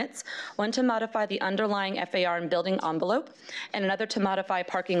special permits, one to modify the underlying FAR and building envelope, and another to modify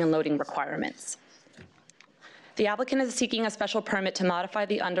parking and loading requirements. The applicant is seeking a special permit to modify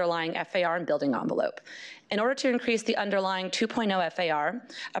the underlying FAR and building envelope. In order to increase the underlying 2.0 FAR,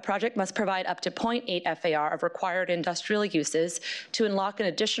 a project must provide up to 0.8 FAR of required industrial uses to unlock an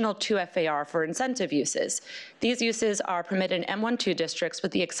additional 2 FAR for incentive uses. These uses are permitted in M12 districts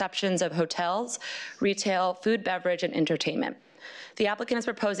with the exceptions of hotels, retail, food, beverage, and entertainment. The applicant is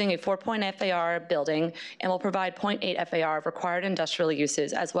proposing a 4.0 FAR building and will provide 0.8 FAR of required industrial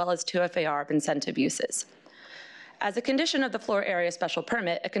uses as well as 2 FAR of incentive uses. As a condition of the floor area special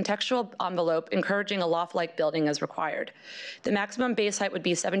permit, a contextual envelope encouraging a loft-like building is required. The maximum base height would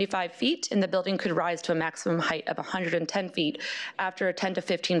be 75 feet, and the building could rise to a maximum height of 110 feet after a 10 to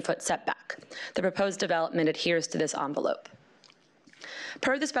 15-foot setback. The proposed development adheres to this envelope.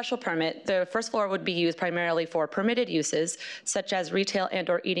 Per the special permit, the first floor would be used primarily for permitted uses, such as retail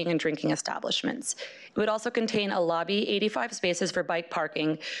and/or eating and drinking establishments. It would also contain a lobby, 85 spaces for bike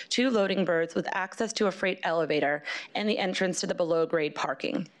parking, 2 loading berths with access to a freight elevator, and the entrance to the below-grade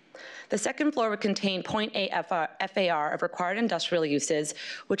parking. The second floor would contain 0.8 FAR of required industrial uses,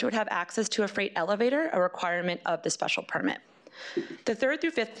 which would have access to a freight elevator, a requirement of the special permit. The 3rd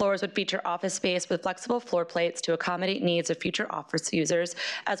through 5th floors would feature office space with flexible floor plates to accommodate needs of future office users,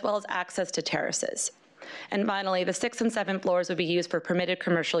 as well as access to terraces. And finally, the 6th and 7th floors would be used for permitted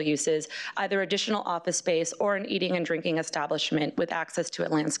commercial uses, either additional office space or an eating and drinking establishment with access to a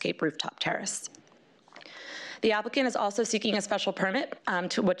landscape rooftop terrace. The applicant is also seeking a special permit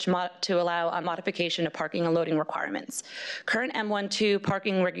to allow a modification of parking and loading requirements. Current M12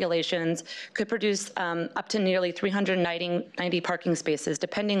 parking regulations could produce up to nearly 390 parking spaces,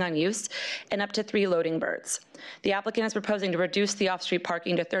 depending on use, and up to 3 loading berths. The applicant is proposing to reduce the off-street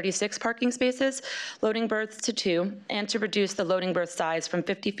parking to 36 parking spaces, loading berths to 2, and to reduce the loading berth size from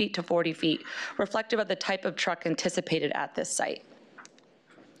 50 feet to 40 feet, reflective of the type of truck anticipated at this site.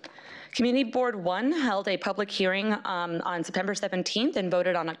 Community Board 1 held a public hearing on September 17th and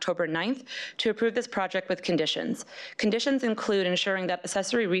voted on October 9th to approve this project with conditions. Conditions include ensuring that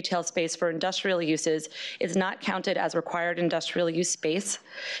accessory retail space for industrial uses is not counted as required industrial use space,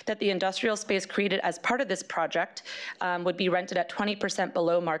 that the industrial space created as part of this project would be rented at 20%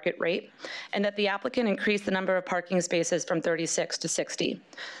 below market rate, and that the applicant increase the number of parking spaces from 36 to 60.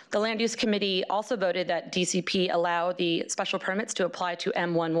 The Land Use Committee also voted that DCP allow the special permits to apply to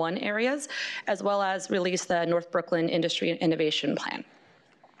M11 areas, as well as release the North Brooklyn Industry and Innovation Plan.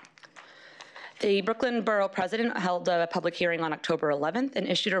 The Brooklyn Borough President held a public hearing on October 11th and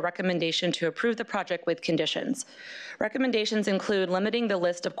issued a recommendation to approve the project with conditions. Recommendations include limiting the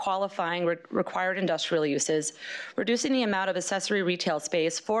list of qualifying required industrial uses, reducing the amount of accessory retail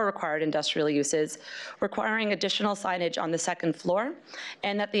space for required industrial uses, requiring additional signage on the second floor,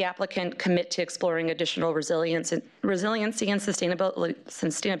 and that the applicant commit to exploring additional resiliency and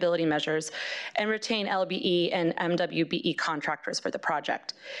sustainability measures and retain LBE and MWBE contractors for the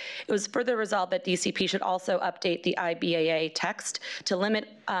project. It was further resolved that DCP should also update the IBAA text to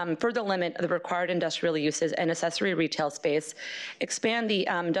further limit the required industrial uses and accessory retail space, expand the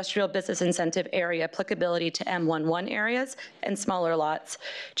industrial business incentive area applicability to M11 areas and smaller lots,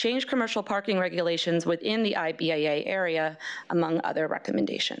 change commercial parking regulations within the IBAA area, among other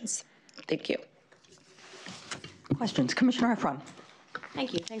recommendations. Thank you. Questions? Commissioner Efron.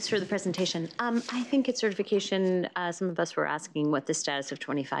 Thank you. Thanks for the presentation. I think at certification, some of us were asking what the status of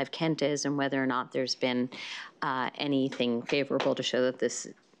 25 Kent is and whether or not there's been anything favorable to show that this,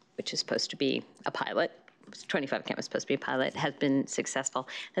 which is supposed to be a pilot, 25 Kent was supposed to be a pilot, has been successful.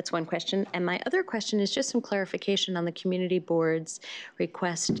 That's one question. And my other question is just some clarification on the community board's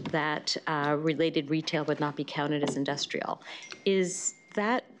request that related retail would not be counted as industrial. Is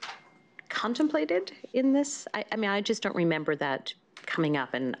that contemplated in this? I mean, I just don't remember that coming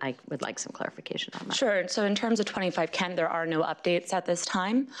up, and I would like some clarification on that. Sure. So in terms of 25 Kent, there are no updates at this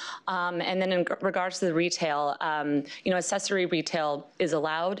time. And then in regards to the retail, accessory retail is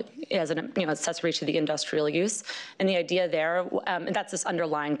allowed as an accessory to the industrial use. And the idea there, and that's this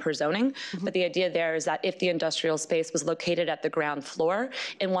underlying per zoning, but the idea there is that if the industrial space was located at the ground floor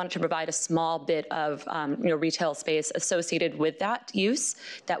and wanted to provide a small bit of retail space associated with that use,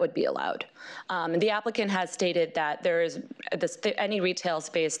 that would be allowed. The applicant has stated that there is any retail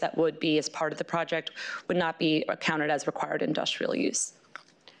space that would be as part of the project would not be counted as required industrial use.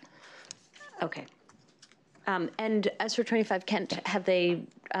 Okay. And as for 25 Kent, have they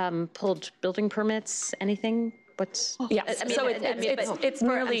pulled building permits, anything? What's? Yes, so it's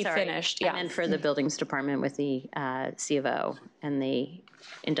nearly finished. Yeah. I meant for the buildings department with the C of O and the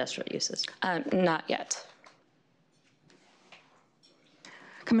industrial uses. Not yet.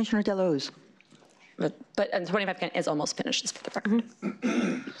 Commissioner Delos. But 25 Kent is almost finished, just for the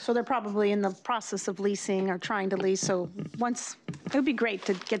record. So they're probably in the process of leasing or trying to lease. So once, it would be great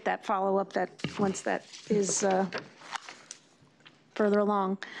to get that follow-up once that is further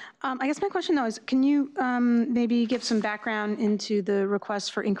along. I guess my question, though, is can you maybe give some background into the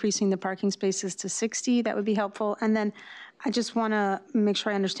request for increasing the parking spaces to 60? That would be helpful. And then I just want to make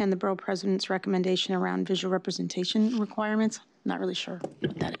sure I understand the borough president's recommendation around visual representation requirements. I'm not really sure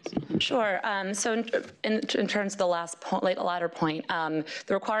what that is. Sure. So in terms of the latter point, the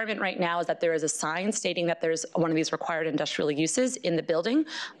requirement right now is that there is a sign stating that there's one of these required industrial uses in the building,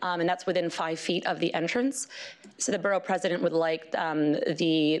 and that's within 5 feet of the entrance. So the borough president would like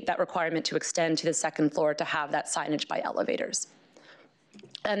that requirement to extend to the second floor to have that signage by elevators.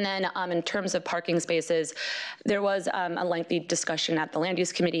 And then in terms of parking spaces, there was a lengthy discussion at the Land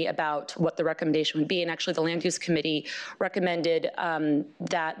Use Committee about what the recommendation would be. And actually the Land Use Committee recommended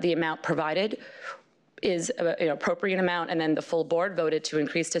that the amount provided is an appropriate amount, and then the full board voted to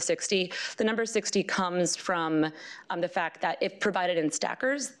increase to 60. The number 60 comes from the fact that if provided in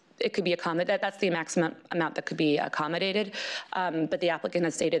stackers, it could be accommodated. That's the maximum amount that could be accommodated. But the applicant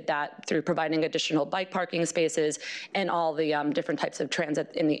has stated that through providing additional bike parking spaces and all the different types of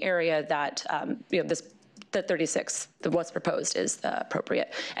transit in the area that the 36, what's proposed is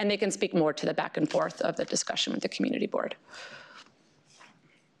appropriate. And they can speak more to the back and forth of the discussion with the community board.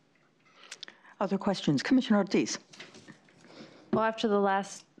 Other questions? Commissioner Ortiz. Well, after the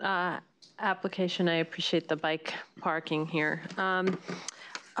last application, I appreciate the bike parking here.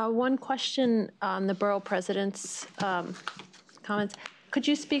 One question on the borough president's comments. Could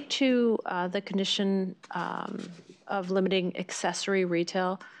you speak to the condition of limiting accessory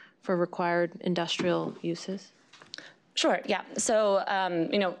retail for required industrial uses? Sure, yeah. So,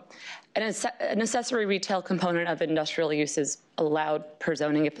 an accessory retail component of industrial use is allowed per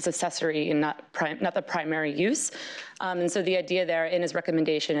zoning if it's accessory and not the primary use. And so the idea there in his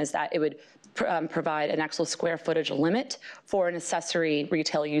recommendation is that it would provide an actual square footage limit for an accessory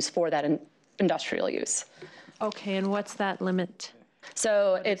retail use for that industrial use. Okay, and what's that limit?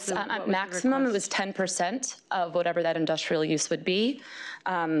 So it's at maximum, it was 10% of whatever that industrial use would be,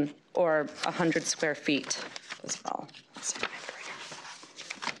 or 100 square feet as well.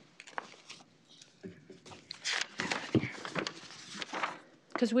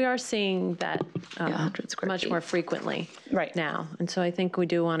 Because we are seeing that much more frequently now. And so I think we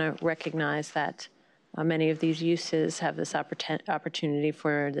do want to recognize that many of these uses have this opportunity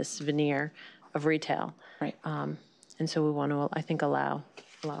for this veneer of retail. Right. And so we want to, I think, allow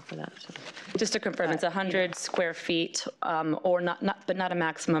for that. So. Just to confirm, it's 100 square feet, or but not a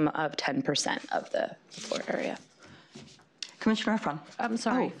maximum of 10% of the floor area. Commissioner Efron. I'm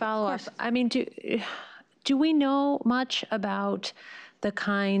sorry, follow up. I mean, do we know much about the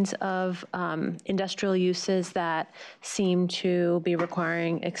kinds of industrial uses that seem to be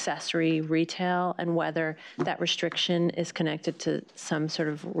requiring accessory retail, and whether that restriction is connected to some sort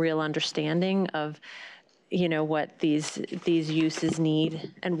of real understanding of, you know, what these uses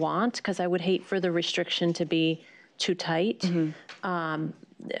need and want? Because I would hate for the restriction to be too tight.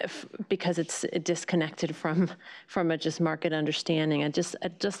 Because it's disconnected from a just market understanding. I'd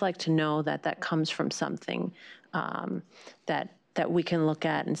just like to know that comes from something that we can look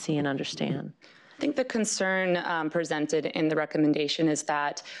at and see and understand. I think the concern presented in the recommendation is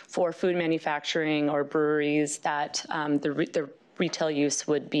that for food manufacturing or breweries, that the retail use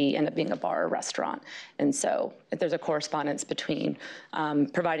would end up being a bar or restaurant. And so if there's a correspondence between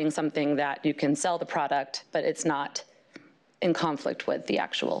providing something that you can sell the product, but it's not in conflict with the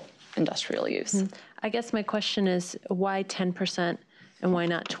actual industrial use. I guess my question is, why 10% and why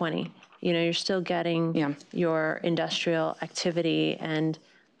not 20? You know, you're still getting your industrial activity, and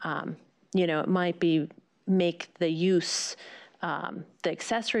you know, it might make the use, the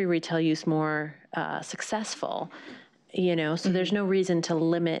accessory retail use more successful. You know, so there's no reason to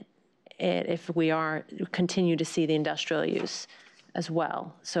limit it if we continue to see the industrial use as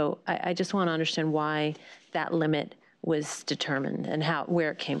well. So I just want to understand why that limit was determined and where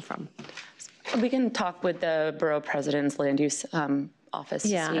it came from. We can talk with the borough president's land use office.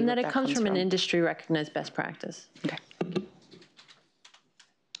 Yeah, and that it comes from an industry recognized best practice. Okay.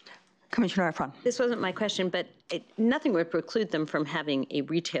 Commissioner Efron. This wasn't my question, but nothing would preclude them from having a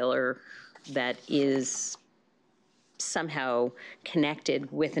retailer that is somehow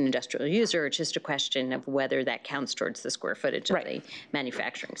connected with an industrial user. It's just a question of whether that counts towards the square footage of the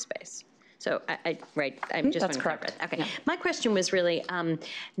manufacturing space. So, I'm just... That's correct. Okay. Yeah. My question was really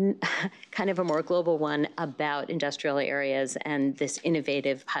kind of a more global one about industrial areas and this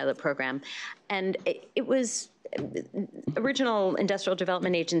innovative pilot program. And it was original Industrial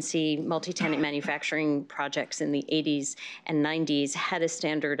Development Agency multi-tenant manufacturing projects in the 80s and 90s had a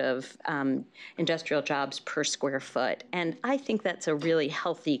standard of industrial jobs per square foot. And I think that's a really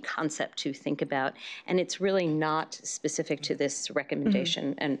healthy concept to think about. And it's really not specific to this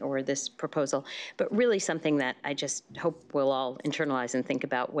recommendation or this proposal, but really something that I just hope we'll all internalize and think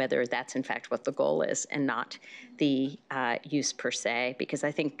about whether that's in fact what the goal is and not the use per se, because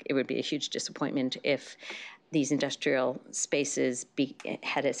I think it would be a huge disappointment if these industrial spaces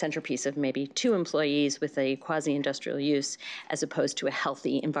had a centerpiece of maybe 2 employees with a quasi-industrial use, as opposed to a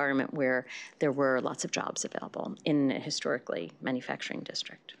healthy environment where there were lots of jobs available in a historically manufacturing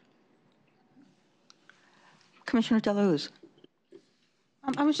district. Commissioner Delahoo's.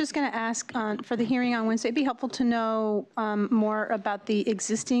 I was just going to ask for the hearing on Wednesday, it'd be helpful to know more about the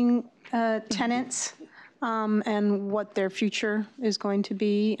existing tenants and what their future is going to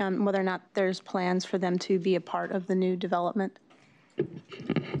be, whether or not there's plans for them to be a part of the new development.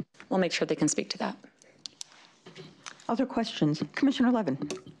 We'll make sure they can speak to that. Other questions? Commissioner Levin.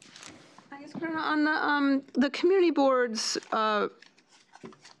 I guess on the community board's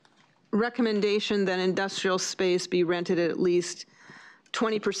recommendation that industrial space be rented at least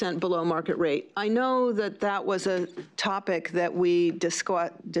 20% below market rate. I know that that was a topic that we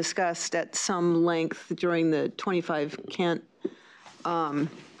discussed at some length during the 25 Kent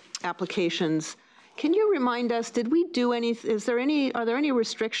applications. Can you remind us, did we do any, are there any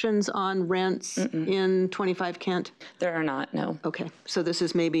restrictions on rents in 25 Kent? There are not, no. Okay, so this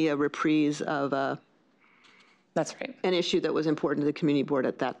is maybe a reprise of that's right, an issue that was important to the community board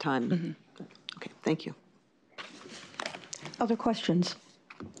at that time. Okay, thank you. Other questions?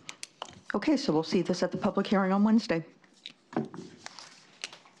 Okay, so we'll see this at the public hearing on Wednesday.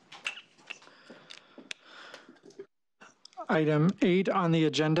 Item 8 on the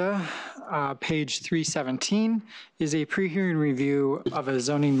agenda, page 317, is a pre-hearing review of a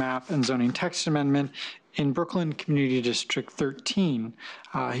zoning map and zoning text amendment in Brooklyn Community District 13.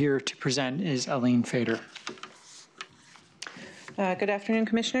 Here to present is Aline Fader. Good afternoon,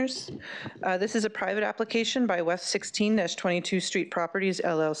 Commissioners. This is a private application by West 16-22 Street Properties,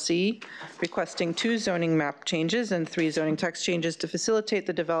 LLC, requesting 2 zoning map changes and 3 zoning text changes to facilitate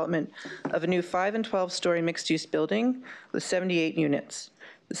the development of a new 5- and 12-story mixed-use building with 78 units.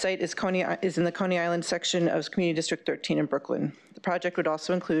 The site is in the Coney Island section of Community District 13 in Brooklyn. The project would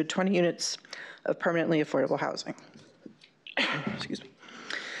also include 20 units of permanently affordable housing. Excuse me.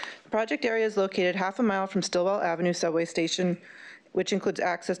 The project area is located half a mile from Stillwell Avenue subway station which includes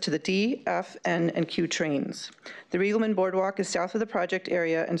access to the D, F, N, and Q trains. The Riegelman Boardwalk is south of the project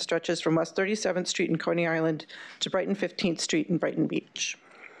area and stretches from West 37th Street in Coney Island to Brighton 15th Street in Brighton Beach.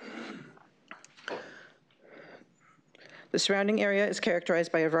 The surrounding area is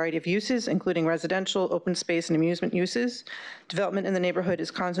characterized by a variety of uses, including residential, open space, and amusement uses. Development in the neighborhood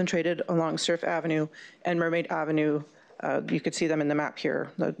is concentrated along Surf Avenue and Mermaid Avenue. You could see them in the map here,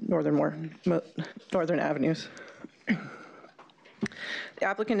 the northern avenues. The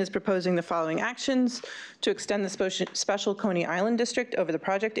applicant is proposing the following actions: to extend the special Coney Island district over the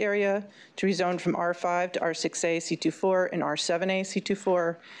project area, to rezone from R5 to R6A C24 and R7A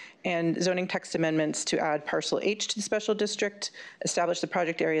C24, and zoning text amendments to add parcel H to the special district, establish the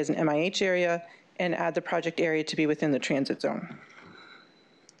project area as an MIH area, and add the project area to be within the transit zone.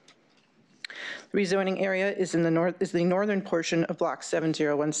 The rezoning area is in the northern portion of block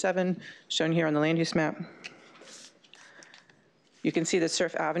 7017, shown here on the land use map. You can see the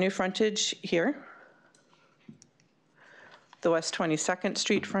Surf Avenue frontage here, the West 22nd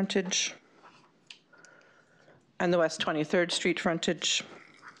Street frontage, and the West 23rd Street frontage.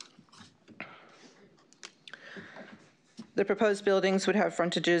 The proposed buildings would have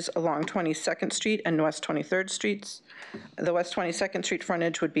frontages along 22nd Street and West 23rd Streets. The West 22nd Street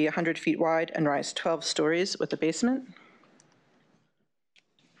frontage would be 100 feet wide and rise 12 stories with a basement.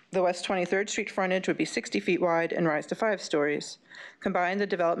 The West 23rd Street frontage would be 60 feet wide and rise to 5 stories. Combined, the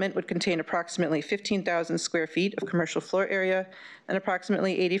development would contain approximately 15,000 square feet of commercial floor area and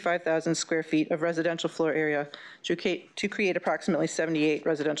approximately 85,000 square feet of residential floor area to create approximately 78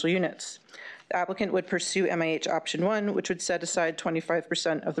 residential units. The applicant would pursue MIH option 1, which would set aside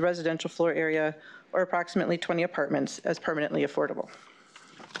 25% of the residential floor area, or approximately 20 apartments, as permanently affordable.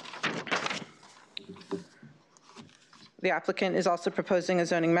 The applicant is also proposing a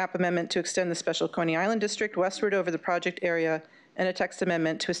zoning map amendment to extend the special Coney Island district westward over the project area and a text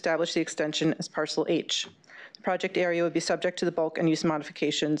amendment to establish the extension as parcel H. The project area would be subject to the bulk and use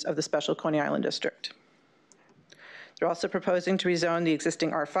modifications of the special Coney Island district. They're also proposing to rezone the existing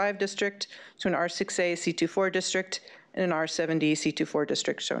R5 district to an R6A C24 district and an R7D C24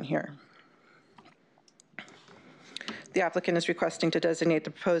 district, shown here. The applicant is requesting to designate the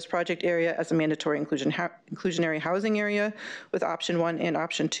proposed project area as a mandatory inclusionary housing area with option 1 and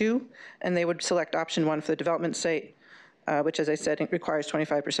option 2, and they would select option 1 for the development site, which, as I said, requires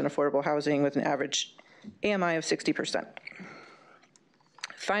 25% affordable housing with an average AMI of 60%.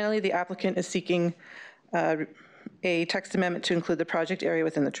 Finally, the applicant is seeking a text amendment to include the project area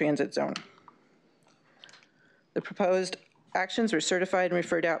within the transit zone. The proposed actions were certified and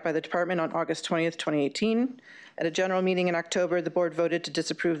referred out by the department on August 20th, 2018. At a general meeting in October, the board voted to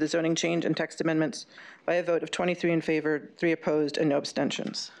disapprove the zoning change and text amendments by a vote of 23 in favor, 3 opposed, and no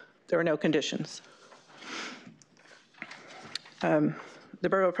abstentions. There were no conditions. The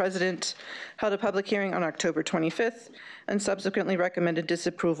borough president held a public hearing on October 25th and subsequently recommended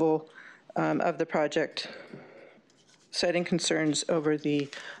disapproval of the project, citing concerns over the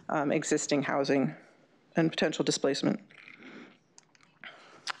existing housing and potential displacement.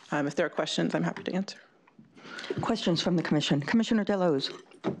 If there are questions, I'm happy to answer. Questions from the commission. Commissioner Delos.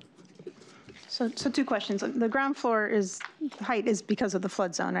 So 2 questions. The ground floor height is because of the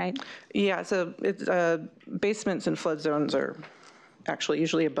flood zone, right? Yeah, so basements and flood zones are actually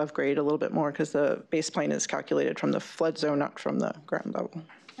usually above grade a little bit more because the base plane is calculated from the flood zone, not from the ground level.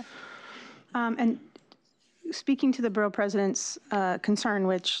 And speaking to the borough president's concern,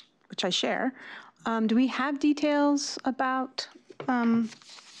 which I share, do we have details about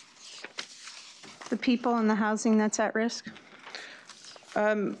the people and the housing that's at risk?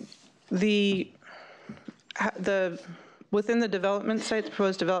 Within the development site, the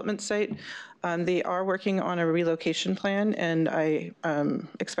proposed development site, they are working on a relocation plan, and I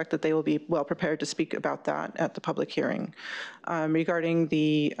expect that they will be well prepared to speak about that at the public hearing. Regarding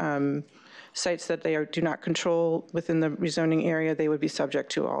the sites that they do not control within the rezoning area, they would be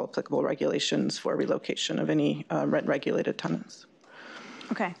subject to all applicable regulations for relocation of any rent-regulated tenants.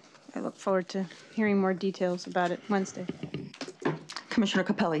 Okay. I look forward to hearing more details about it Wednesday. Commissioner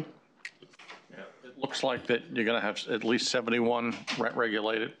Capelli. Yeah, it looks like that you're going to have at least 71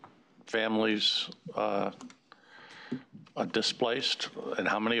 rent-regulated families displaced. And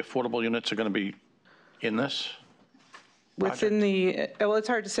how many affordable units are going to be in this project? Within the, well, it's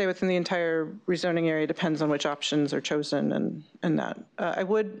hard to say within the entire rezoning area. Depends on which options are chosen and that. I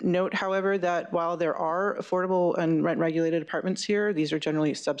would note, however, that while there are affordable and rent-regulated apartments here, these are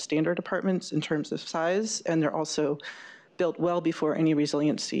generally substandard apartments in terms of size, and they're also built well before any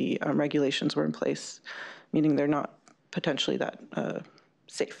resiliency regulations were in place, meaning they're not potentially that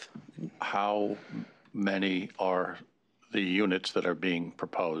safe. How many are the units that are being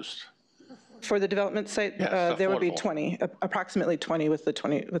proposed? For the development site, Yes, there would be affordable. 20, approximately 20 with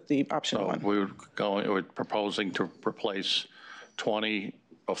the option So one. we're proposing to replace 20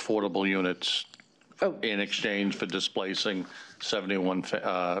 affordable units in exchange for displacing 71,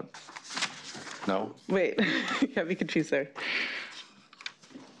 no? Wait, you got me confused there.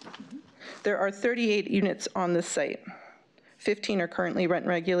 There are 38 units on this site. 15 are currently rent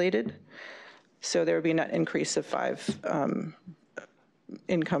regulated, so there would be a net increase of 5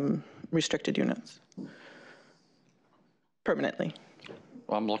 income restricted units permanently.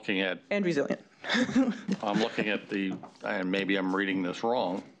 I'm looking at, and resilient. I'm looking at the, and maybe I'm reading this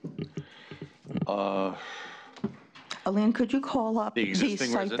wrong. Elaine, could you call up The the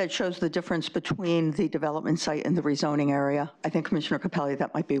existing site that shows the difference between the development site and the rezoning area? I think, Commissioner Capelli,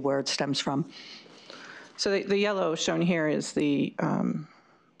 that might be where it stems from. So the yellow shown here is the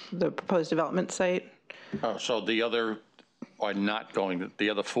proposed development site. Oh, so the other are not going, the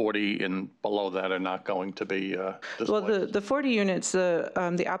other 40 and below that are not going to be displaced? Well, the 40 units,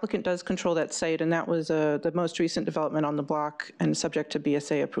 the applicant does control that site, and that was the most recent development on the block and subject to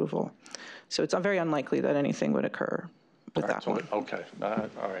BSA approval. So it's very unlikely that anything would occur with that one. Okay,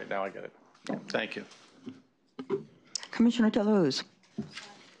 all right, now I get it. Thank you. Commissioner Deleuze.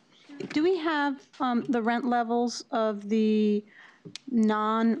 Do we have the rent levels of the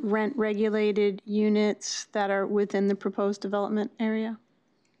non-rent regulated units that are within the proposed development area?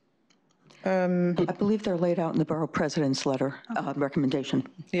 I believe they're laid out in the Borough President's letter recommendation.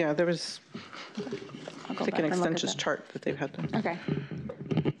 Yeah, there was, I think, an extensions chart that they've had done. Okay.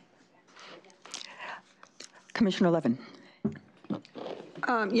 Commissioner Levin.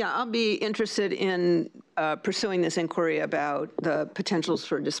 Yeah, I'll be interested in pursuing this inquiry about the potentials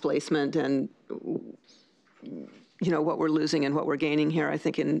for displacement and, what we're losing and what we're gaining here. I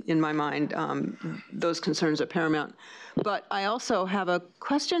think in my mind, those concerns are paramount. But I also have a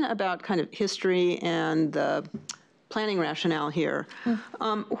question about kind of history and the planning rationale here.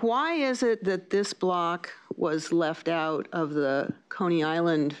 Why is it that this block was left out of the Coney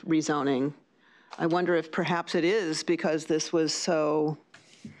Island rezoning? I wonder if perhaps it is because this was so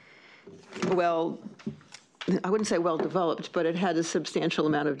well, I wouldn't say well-developed, but it had a substantial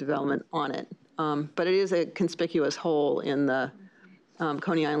amount of development on it. But it is a conspicuous hole in the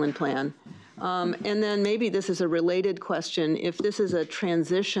Coney Island plan. And then maybe this is a related question. If this is a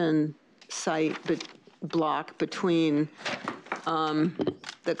transition site block between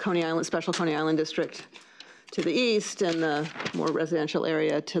the Coney Island, Special Coney Island District to the east and the more residential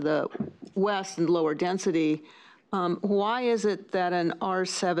area to the west and lower density, why is it that an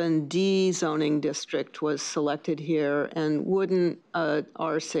R7D zoning district was selected here, and wouldn't a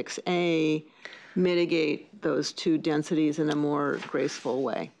R6A mitigate those two densities in a more graceful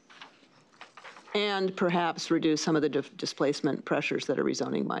way? And perhaps reduce some of the displacement pressures that a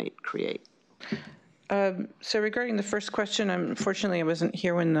rezoning might create. So regarding the first question, unfortunately, I wasn't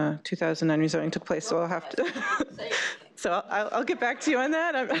here when the 2009 rezoning took place, so I'll have to. So I'll get back to you on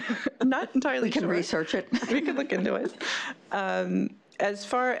that. I'm not entirely sure. We can research it. We can look into it. As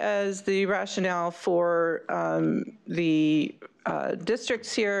far as the rationale for the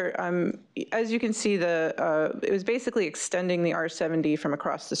districts here, as you can see, it was basically extending the R70 from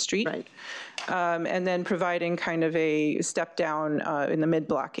across the street, right. And then providing kind of a step down in the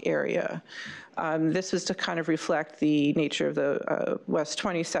mid-block area. This was to kind of reflect the nature of the West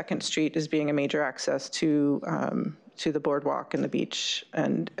 22nd Street as being a major access to the boardwalk and the beach,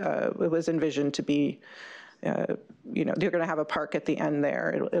 and it was envisioned to be, they're going to have a park at the end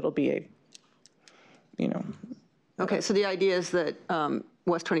there. It'll be a, Okay, so the idea is that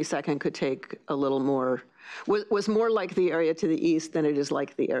West 22nd could take a little more, was more like the area to the east than it is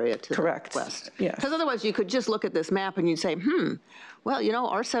like the area to the west. Yeah. Because otherwise you could just look at this map and you'd say, well,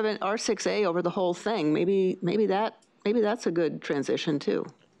 R6A over the whole thing, maybe that's a good transition too.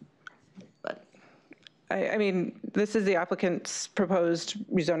 But I mean, this is the applicant's proposed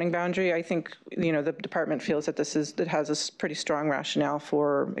rezoning boundary. I think, the department feels that it has a pretty strong rationale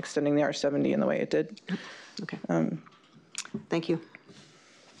for extending the R70 in the way it did. Okay. Thank you.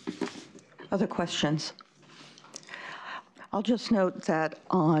 Other questions? I'll just note that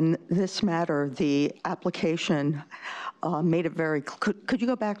on this matter, the application made it very, could you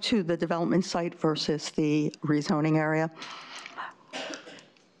go back to the development site versus the rezoning area?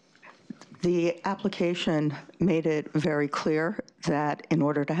 The application made it very clear that in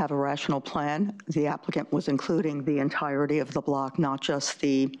order to have a rational plan, the applicant was including the entirety of the block, not just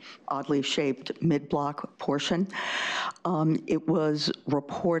the oddly shaped mid-block portion. It was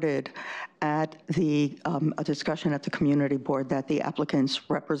reported at a discussion at the community board that the applicant's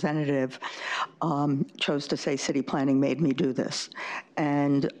representative chose to say city planning made me do this.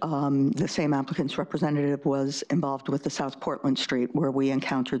 And the same applicant's representative was involved with the South Portland Street where we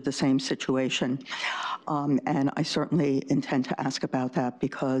encountered the same situation. And I certainly intend to ask about that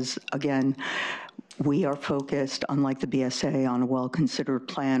because, again, we are focused, unlike the BSA, on a well-considered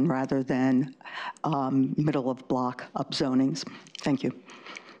plan rather than middle-of-block upzonings. Thank you.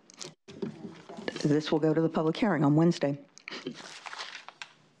 This will go to the public hearing on Wednesday.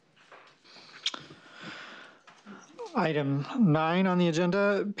 Item 9 on the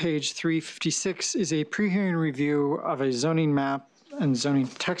agenda, page 356, is a pre-hearing review of a zoning map and zoning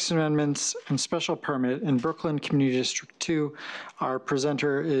text amendments and special permit in Brooklyn Community District 2. Our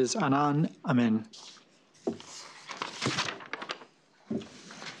presenter is Anan Amin.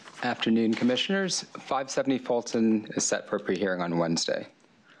 Afternoon, Commissioners. 570 Fulton is set for a pre-hearing on Wednesday.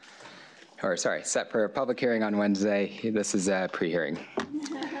 Or sorry, set for a public hearing on Wednesday. This is a pre-hearing.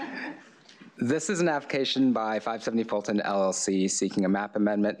 This is an application by 570 Fulton LLC seeking a map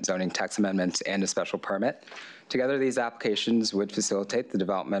amendment, zoning text amendments, and a special permit. Together, these applications would facilitate the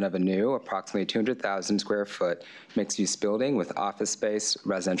development of a new, approximately 200,000 square foot mixed-use building with office space,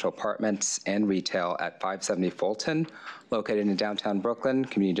 residential apartments, and retail at 570 Fulton, located in downtown Brooklyn,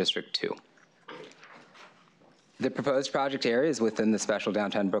 Community District 2. The proposed project area is within the special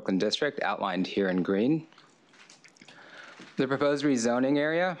downtown Brooklyn district outlined here in green. The proposed rezoning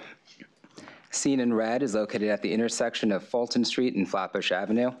area, seen in red, is located at the intersection of Fulton Street and Flatbush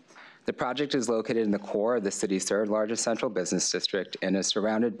Avenue. The project is located in the core of the city's third largest central business district and is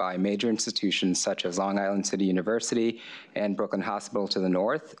surrounded by major institutions such as Long Island City University and Brooklyn Hospital to the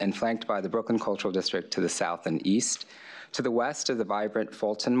north, and flanked by the Brooklyn Cultural District to the south and east. To the west is the vibrant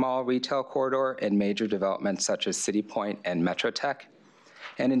Fulton Mall retail corridor and major developments such as City Point and Metrotech.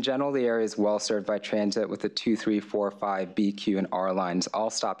 And in general, the area is well served by transit with the 2, 3, 4, 5, B, Q, and R lines all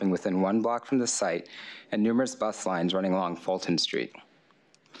stopping within 1 block from the site and numerous bus lines running along Fulton Street.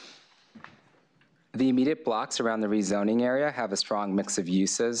 The immediate blocks around the rezoning area have a strong mix of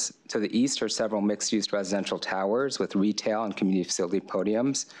uses. To the east are several mixed-use residential towers with retail and community facility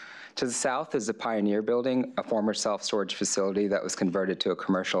podiums. To the south is the Pioneer Building, a former self-storage facility that was converted to a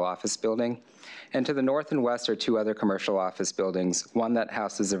commercial office building. And to the north and west are 2 other commercial office buildings, one that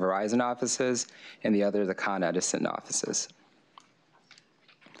houses the Verizon offices and the other the Con Edison offices.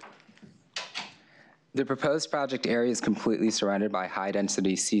 The proposed project area is completely surrounded by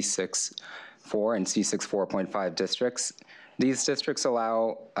high-density C6-4 and C6-4.5 districts. These districts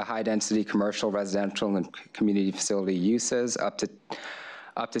allow a high-density commercial, residential, and community facility uses up to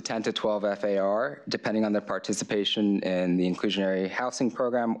 10 to 12 FAR, depending on their participation in the inclusionary housing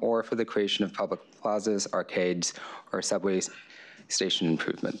program or for the creation of public plazas, arcades, or subway station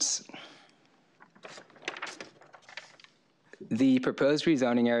improvements. The proposed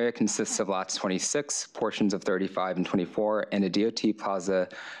rezoning area consists of lots 26, portions of 35 and 24, and a DOT plaza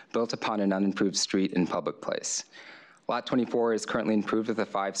built upon an unimproved street and public place. Lot 24 is currently improved with a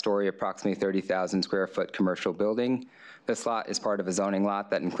 5-story, approximately 30,000 square foot commercial building. This lot is part of a zoning lot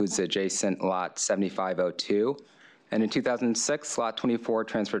that includes the adjacent lot 7502. And in 2006, lot 24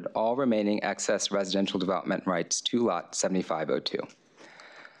 transferred all remaining excess residential development rights to lot 7502.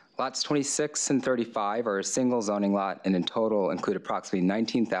 Lots 26 and 35 are a single zoning lot and in total include approximately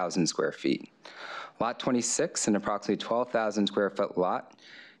 19,000 square feet. Lot 26, an approximately 12,000 square foot lot,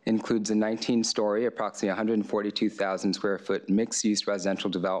 includes a 19-story, approximately 142,000 square foot mixed-use residential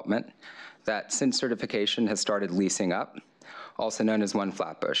development that since certification has started leasing up, also known as One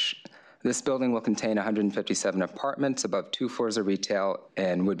Flatbush. This building will contain 157 apartments above 2 floors of retail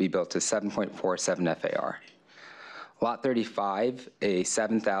and would be built to 7.47 FAR. Lot 35, a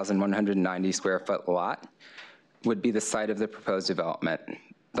 7,190 square foot lot, would be the site of the proposed development.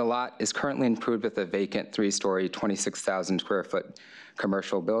 The lot is currently improved with a vacant 3-story, 26,000 square foot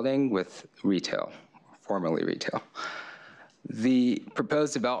commercial building with retail, formerly retail. The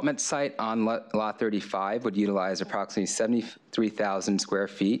proposed development site on lot 35 would utilize approximately 73,000 square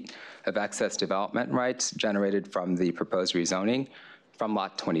feet of excess development rights generated from the proposed rezoning from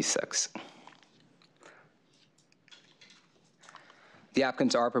lot 26. The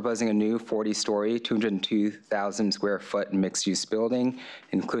applicants are proposing a new 40-story, 202,000 square foot mixed-use building,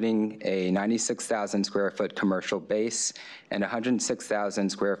 including a 96,000 square foot commercial base and 106,000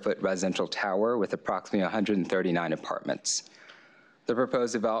 square foot residential tower with approximately 139 apartments. The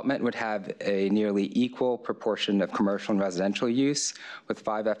proposed development would have a nearly equal proportion of commercial and residential use, with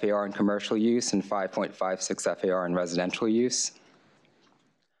 5 FAR in commercial use and 5.56 FAR in residential use.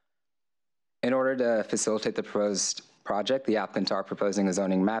 In order to facilitate the proposed project, the applicants are proposing a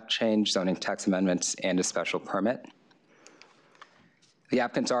zoning map change, zoning text amendments, and a special permit. The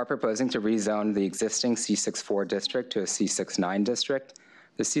applicants are proposing to rezone the existing C64 district to a C69 district.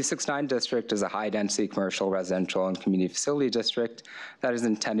 The C69 district is a high-density commercial, residential, and community facility district that is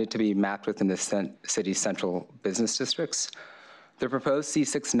intended to be mapped within the city's central business districts. The proposed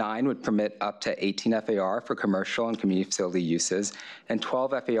C69 would permit up to 18 FAR for commercial and community facility uses and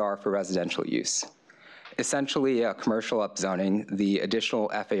 12 FAR for residential use. Essentially a commercial upzoning, the additional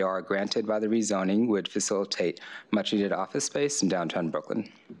FAR granted by the rezoning would facilitate much-needed office space in downtown Brooklyn.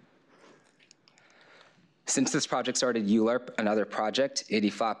 Since this project started ULURP, another project, 80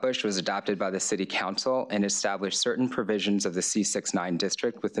 Flatbush, was adopted by the City Council and established certain provisions of the C69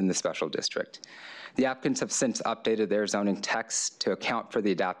 district within the special district. The applicants have since updated their zoning text to account for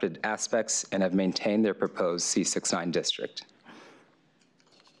the adopted aspects and have maintained their proposed C69 district.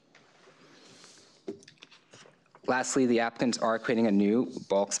 Lastly, the applicants are creating a new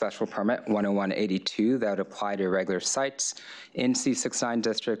bulk special permit 10182 that would apply to irregular sites in C69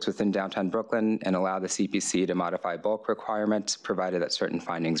 districts within downtown Brooklyn and allow the CPC to modify bulk requirements provided that certain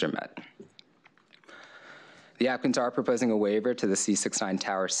findings are met. The applicants are proposing a waiver to the C69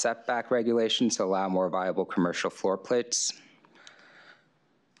 tower setback regulations to allow more viable commercial floor plates.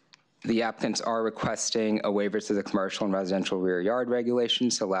 The applicants are requesting a waiver to the commercial and residential rear yard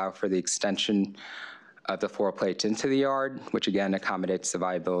regulations to allow for the extension of the floor plates into the yard, which again accommodates the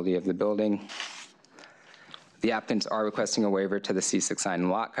viability of the building. The applicants are requesting a waiver to the C69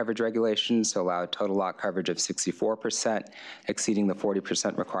 lot coverage regulations to allow total lot coverage of 64%, exceeding the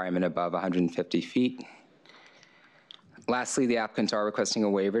 40% requirement above 150 feet. Lastly, the applicants are requesting a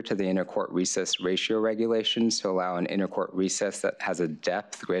waiver to the inner court recess ratio regulations to allow an inner court recess that has a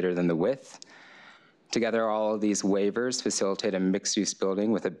depth greater than the width. Together, all of these waivers facilitate a mixed-use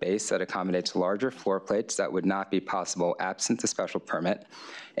building with a base that accommodates larger floor plates that would not be possible absent the special permit,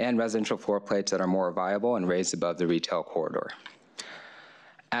 and residential floor plates that are more viable and raised above the retail corridor.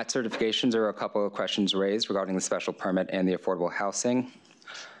 At certifications, there are a couple of questions raised regarding the special permit and the affordable housing.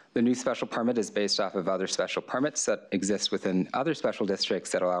 The new special permit is based off of other special permits that exist within other special districts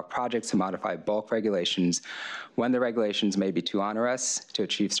that allow projects to modify bulk regulations when the regulations may be too onerous to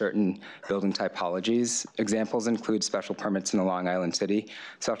achieve certain building typologies. Examples include special permits in the Long Island City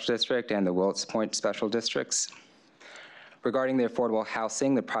Special District and the Willits Point Special Districts. Regarding the affordable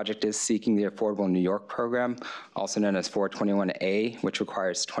housing, the project is seeking the Affordable New York program, also known as 421A, which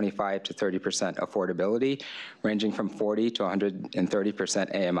requires 25 to 30% affordability, ranging from 40 to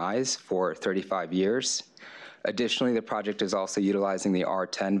 130% AMIs for 35 years. Additionally, the project is also utilizing the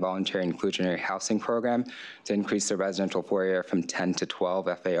R10 Voluntary Inclusionary Housing Program to increase the residential floor area from 10 to 12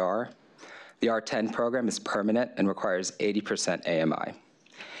 FAR. The R10 program is permanent and requires 80% AMI.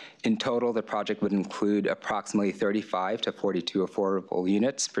 In total, the project would include approximately 35 to 42 affordable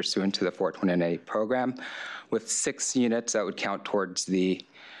units pursuant to the 421A program, with 6 units that would count towards the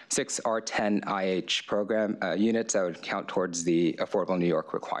 6 R10 IH program units that would count towards the Affordable New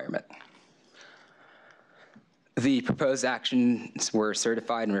York requirement. The proposed actions were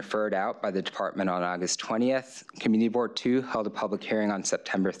certified and referred out by the department on August 20th. Community Board 2 held a public hearing on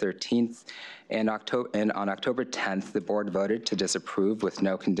September 13th, and on October 10th, the board voted to disapprove with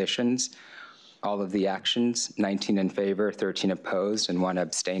no conditions all of the actions, 19 in favor, 13 opposed, and 1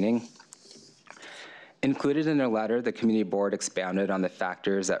 abstaining. Included in their letter, the community board expounded on the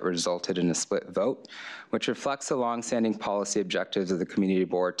factors that resulted in a split vote, which reflects the longstanding policy objectives of the community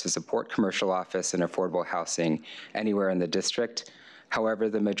board to support commercial office and affordable housing anywhere in the district. However,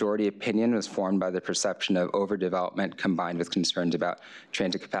 the majority opinion was formed by the perception of overdevelopment combined with concerns about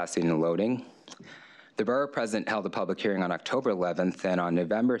transit capacity and loading. The borough president held a public hearing on October 11th, and on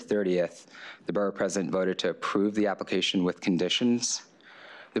November 30th, the borough president voted to approve the application with conditions.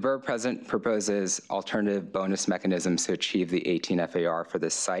 The borough president proposes alternative bonus mechanisms to achieve the 18 FAR for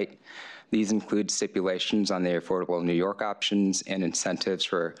this site. These include stipulations on the Affordable New York options and incentives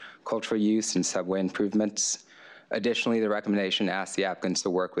for cultural use and subway improvements. Additionally, the recommendation asks the applicants to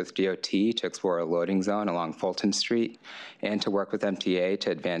work with DOT to explore a loading zone along Fulton Street and to work with MTA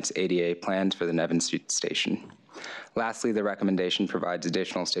to advance ADA plans for the Nevin Street station. Lastly, the recommendation provides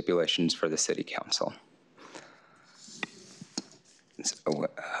additional stipulations for the City Council. So,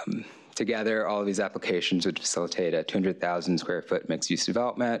 together, all of these applications would facilitate a 200,000 square foot mixed use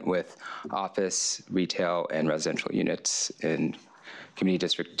development with office, retail, and residential units in Community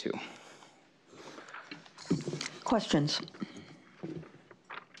District 2. Questions?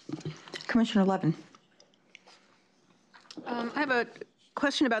 Commissioner Levin. I have a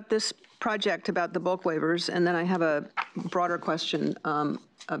question about this project, about the bulk waivers, and then I have a broader question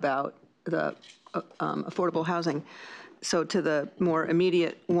about the affordable housing. So to the more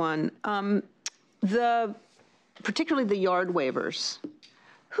immediate one, particularly the yard waivers.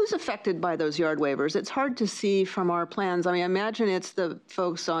 Who's affected by those yard waivers? It's hard to see from our plans. I mean, I imagine it's the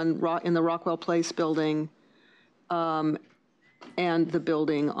folks in the Rockwell Place building and the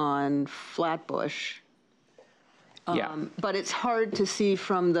building on Flatbush. But it's hard to see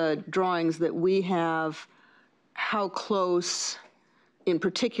from the drawings that we have how close, in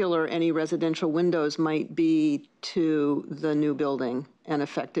particular, any residential windows might be to the new building and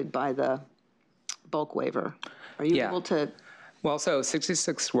affected by the bulk waiver. Are you able to? Well, so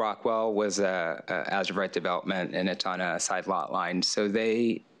 66 Rockwell was a as-of-right development, and it's on a side lot line. So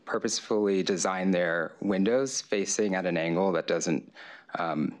they purposefully designed their windows facing at an angle that doesn't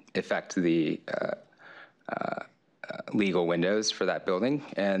affect the legal windows for that building.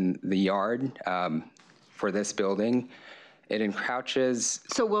 And the yard for this building, it encroaches.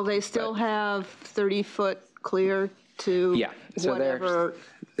 So will they still have 30-foot clear to so whatever?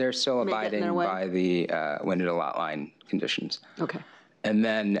 They're still abiding by the window to lot line conditions. Okay. And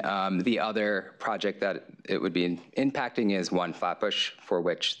then the other project that it would be impacting is one Flatbush, for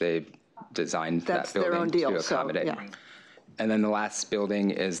which they've designed that building their own deal, to accommodate. So, yeah. And then the last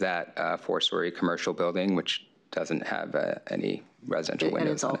building is that 4-story commercial building, which doesn't have any residential windows.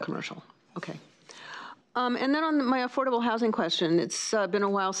 And it's all commercial. Okay. And then on my affordable housing question, it's been a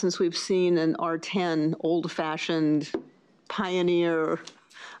while since we've seen an R10 old-fashioned pioneer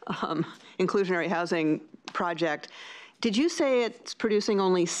inclusionary housing project. Did you say it's producing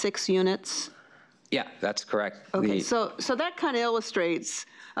only 6 units? Yeah, that's correct. Okay, so that kind of illustrates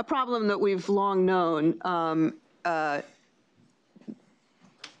a problem that we've long known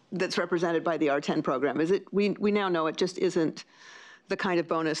that's represented by the R10 program. Is it? We now know it just isn't the kind of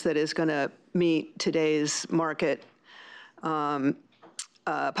bonus that is going to meet today's market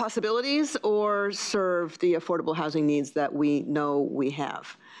possibilities or serve the affordable housing needs that we know we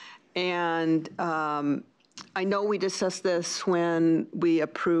have. And I know we discussed this when we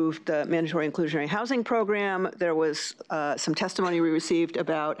approved the mandatory inclusionary housing program. There was some testimony we received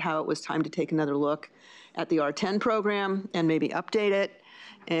about how it was time to take another look at the R10 program and maybe update it.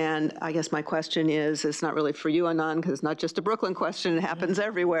 And I guess my question is, it's not really for you, Anand, because it's not just a Brooklyn question, it happens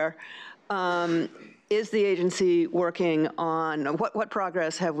everywhere. Is the agency working on, what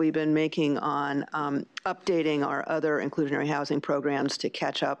progress have we been making on updating our other inclusionary housing programs to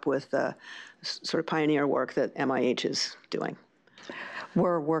catch up with the sort of pioneer work that MIH is doing?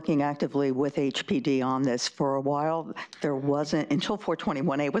 We're working actively with HPD on this. For a while, there wasn't, until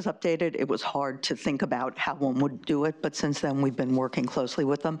 421A was updated, it was hard to think about how one would do it, but since then we've been working closely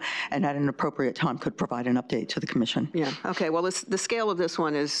with them and at an appropriate time could provide an update to the commission. Yeah, okay, well, the scale of this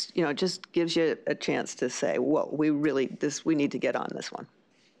one is, just gives you a chance to say, whoa, we need to get on this one.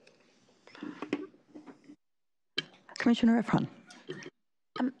 Commissioner Efron.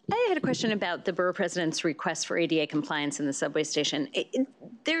 I had a question about the borough president's request for ADA compliance in the subway station.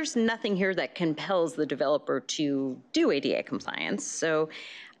 There's nothing here that compels the developer to do ADA compliance. So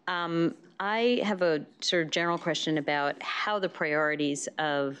I have a sort of general question about how the priorities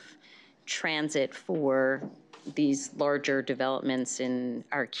of transit for these larger developments in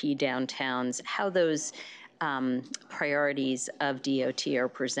our key downtowns, how those priorities of DOT are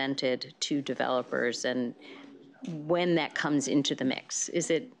presented to developers and when that comes into the mix. Is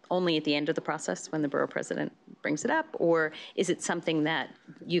it only at the end of the process when the borough president brings it up, or is it something that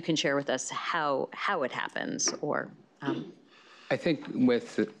you can share with us how it happens? Or I think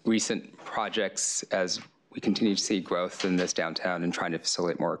with recent projects, as we continue to see growth in this downtown and trying to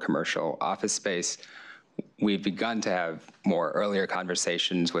facilitate more commercial office space, we've begun to have more earlier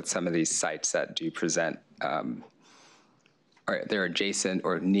conversations with some of these sites that do present they're adjacent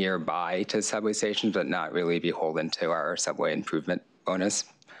or nearby to subway stations, but not really beholden to our subway improvement bonus.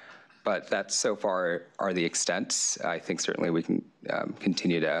 But that so far are the extents. I think certainly we can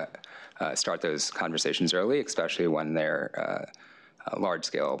continue to start those conversations early, especially when they're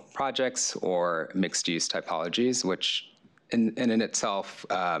large-scale projects or mixed-use typologies, which in itself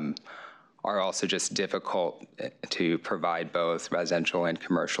are also just difficult to provide both residential and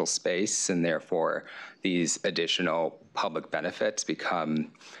commercial space, and therefore these additional public benefits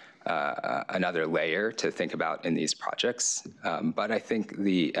become another layer to think about in these projects. But I think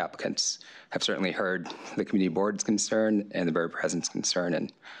the applicants have certainly heard the community board's concern and the borough president's concern,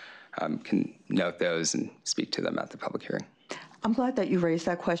 and can note those and speak to them at the public hearing. I'm glad that you raised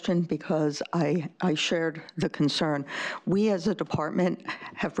that question because I shared the concern. We as a department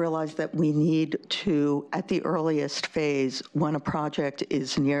have realized that we need to, at the earliest phase, when a project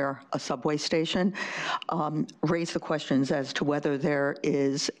is near a subway station, raise the questions as to whether there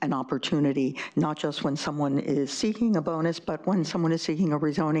is an opportunity, not just when someone is seeking a bonus, but when someone is seeking a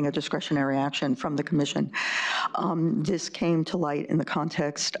rezoning, a discretionary action from the commission. This came to light in the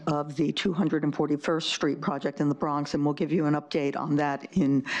context of the 241st Street project in the Bronx, and we'll give you an update on that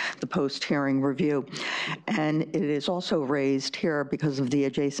in the post-hearing review. And it is also raised here because of the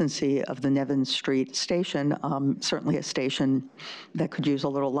adjacency of the Nevins Street station, certainly a station that could use a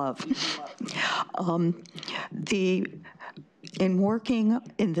little love. In working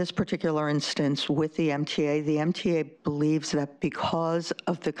in this particular instance with the MTA believes that because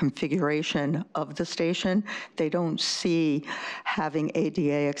of the configuration of the station, they don't see having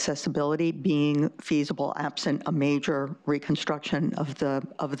ADA accessibility being feasible absent a major reconstruction of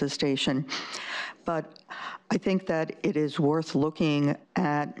the station. But I think that it is worth looking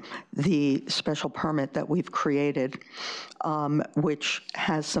at the special permit that we've created, which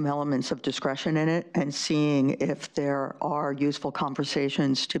has some elements of discretion in it, and seeing if there are useful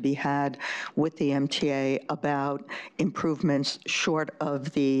conversations to be had with the MTA about improvements short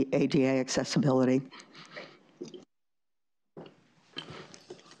of the ADA accessibility.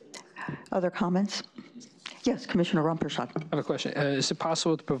 Other comments? Yes, Commissioner Rumpershot. I have a question. Is it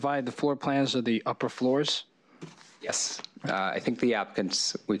possible to provide the floor plans of the upper floors? Yes. I think the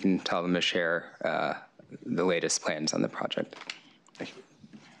applicants, we can tell them to share the latest plans on the project. Thank you.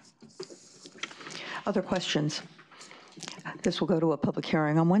 Other questions? This will go to a public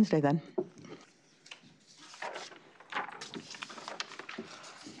hearing on Wednesday then.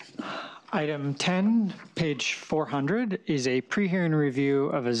 Item 10, page 400, is a pre-hearing review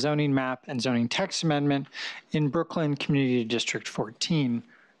of a zoning map and zoning text amendment in Brooklyn Community District 14.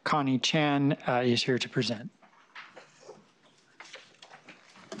 Connie Chan is here to present.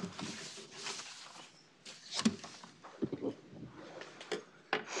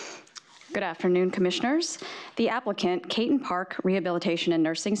 Good afternoon, Commissioners. The applicant, Caton Park Rehabilitation and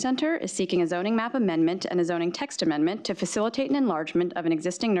Nursing Center, is seeking a zoning map amendment and a zoning text amendment to facilitate an enlargement of an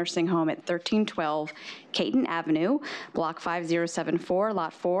existing nursing home at 1312 Caton Avenue, Block 5074,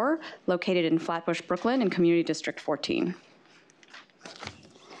 Lot 4, located in Flatbush, Brooklyn, in Community District 14.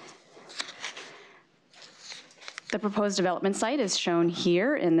 The proposed development site is shown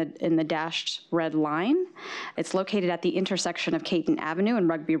here in the dashed red line. It's located at the intersection of Caton Avenue and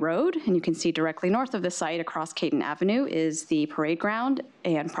Rugby Road, and you can see directly north of the site across Caton Avenue is the parade ground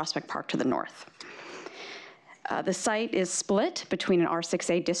and Prospect Park to the north. The site is split between an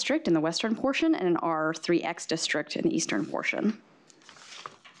R6A district in the western portion and an R3X district in the eastern portion.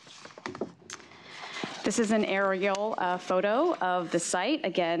 This is an aerial photo of the site.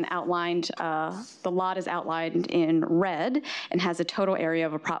 Again, outlined, the lot is outlined in red and has a total area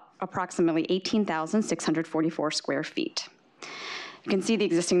of approximately 18,644 square feet. You can see the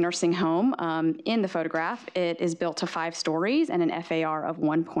existing nursing home in the photograph. It is built to 5 stories and an FAR of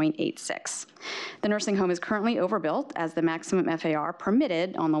 1.86. The nursing home is currently overbuilt as the maximum FAR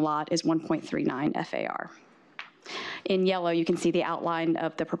permitted on the lot is 1.39 FAR. In yellow, you can see the outline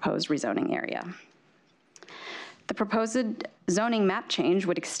of the proposed rezoning area. The proposed zoning map change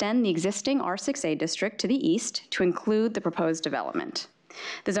would extend the existing R6A district to the east to include the proposed development.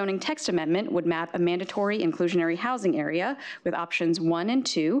 The zoning text amendment would map a mandatory inclusionary housing area with options 1 and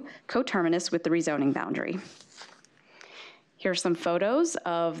 2 coterminous with the rezoning boundary. Here are some photos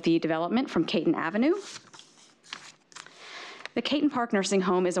of the development from Caton Avenue. The Caton Park Nursing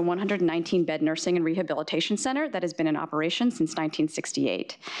Home is a 119-bed nursing and rehabilitation center that has been in operation since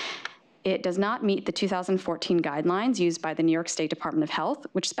 1968. It does not meet the 2014 guidelines used by the New York State Department of Health,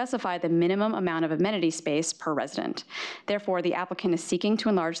 which specify the minimum amount of amenity space per resident. Therefore, the applicant is seeking to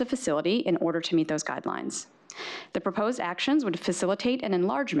enlarge the facility in order to meet those guidelines. The proposed actions would facilitate an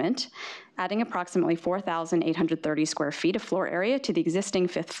enlargement, adding approximately 4,830 square feet of floor area to the existing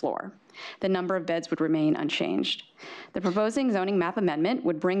 5th floor. The number of beds would remain unchanged. The proposing zoning map amendment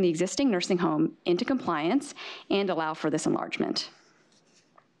would bring the existing nursing home into compliance and allow for this enlargement.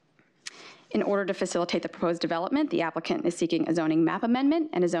 In order to facilitate the proposed development, the applicant is seeking a zoning map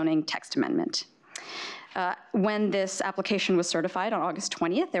amendment and a zoning text amendment. When this application was certified on August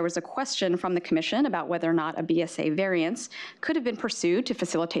 20th, there was a question from the Commission about whether or not a BSA variance could have been pursued to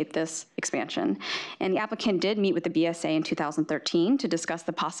facilitate this expansion. And the applicant did meet with the BSA in 2013 to discuss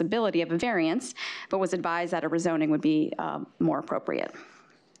the possibility of a variance, but was advised that a rezoning would be more appropriate.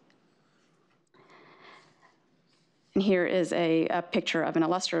 And here is a picture of an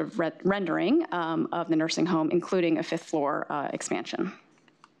illustrative rendering of the nursing home, including a 5th floor expansion.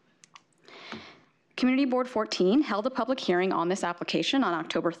 Community Board 14 held a public hearing on this application on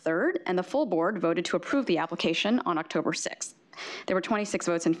October 3rd, and the full board voted to approve the application on October 6th. There were 26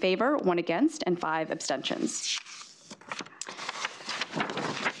 votes in favor, 1 against, and 5 abstentions.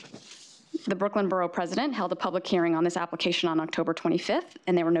 The Brooklyn Borough President held a public hearing on this application on October 25th,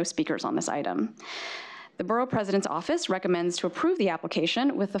 and there were no speakers on this item. The Borough President's Office recommends to approve the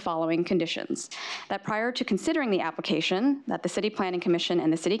application with the following conditions: that prior to considering the application, that the City Planning Commission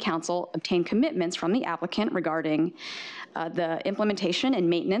and the City Council obtain commitments from the applicant regarding the implementation and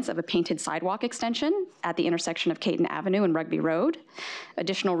maintenance of a painted sidewalk extension at the intersection of Caton Avenue and Rugby Road,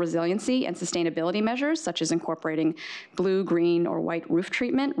 additional resiliency and sustainability measures such as incorporating blue, green, or white roof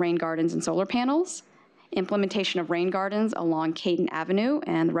treatment, rain gardens, and solar panels, implementation of rain gardens along Caton Avenue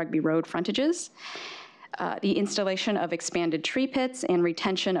and the Rugby Road frontages, the installation of expanded tree pits and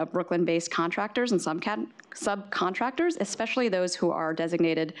retention of Brooklyn-based contractors and subcontractors, especially those who are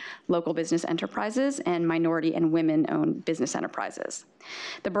designated local business enterprises and minority and women-owned business enterprises.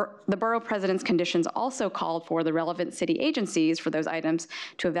 The Borough President's conditions also called for the relevant city agencies for those items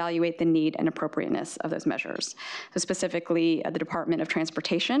to evaluate the need and appropriateness of those measures. So specifically, the Department of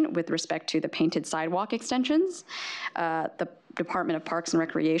Transportation with respect to the painted sidewalk extensions, the Department of Parks and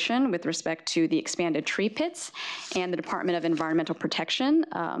Recreation with respect to the expanded tree pits, and the Department of Environmental Protection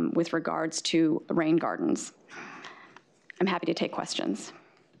with regards to rain gardens. I'm happy to take questions.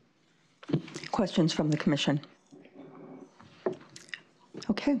 Questions from the commission?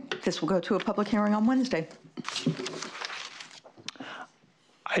 Okay, this will go to a public hearing on Wednesday.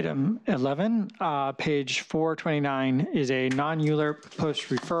 Item 11, page 429, is a non-ULURP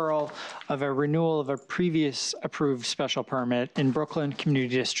post-referral of a renewal of a previous approved special permit in Brooklyn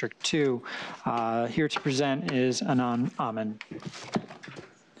Community District 2. Here to present is Anand Aman.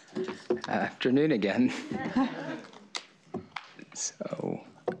 Afternoon again. So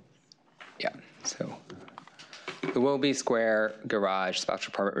the Willoughby Square Garage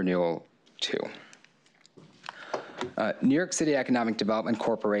Special Permit Renewal 2. New York City Economic Development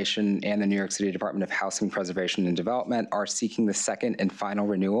Corporation and the New York City Department of Housing Preservation and Development are seeking the second and final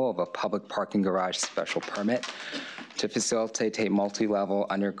renewal of a public parking garage special permit to facilitate a multi-level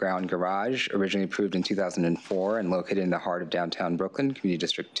underground garage originally approved in 2004 and located in the heart of downtown Brooklyn, Community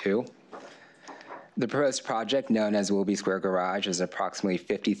District 2. The proposed project, known as Willoughby Square Garage, is an approximately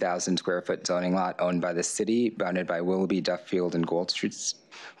 50,000 square foot zoning lot owned by the city, bounded by Willoughby, Duffield, and Gold Streets,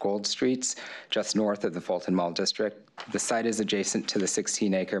 just north of the Fulton Mall District. The site is adjacent to the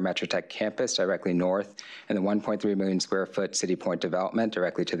 16-acre Metrotech campus directly north and the 1.3 million square foot City Point development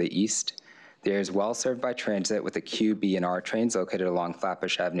directly to the east. The area is well served by transit with the Q, B, and R trains located along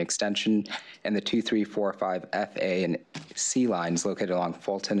Flatbush Avenue Extension and the 2, 3, 4, 5 F, A, and C lines located along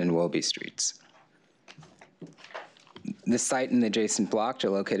Fulton and Willoughby Streets. This site and the adjacent block are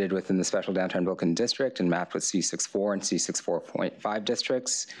located within the Special Downtown Brooklyn District and mapped with C64 and C64.5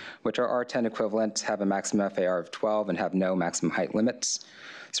 districts, which are R10 equivalents, have a maximum FAR of 12, and have no maximum height limits.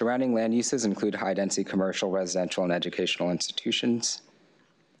 Surrounding land uses include high-density commercial, residential, and educational institutions.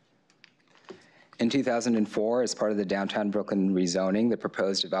 In 2004, as part of the Downtown Brooklyn rezoning, the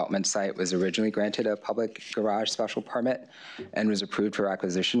proposed development site was originally granted a public garage special permit and was approved for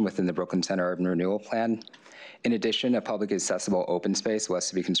acquisition within the Brooklyn Center Urban Renewal Plan. In addition, a public accessible open space was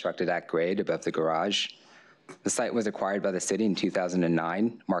to be constructed at grade above the garage. The site was acquired by the city in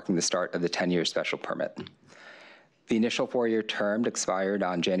 2009, marking the start of the 10-year special permit. The initial 4-year term expired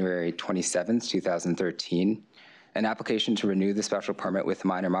on January 27, 2013. An application to renew the special permit with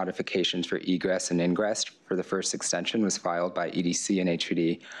minor modifications for egress and ingress for the first extension was filed by EDC and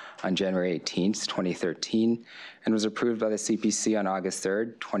HUD on January 18, 2013, and was approved by the CPC on August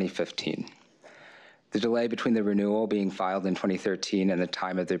 3, 2015. The delay between the renewal being filed in 2013 and the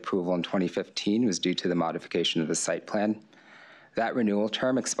time of the approval in 2015 was due to the modification of the site plan. That renewal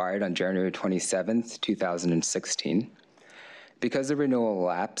term expired on January 27, 2016. Because the renewal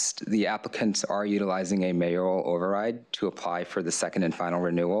lapsed, the applicants are utilizing a mayoral override to apply for the second and final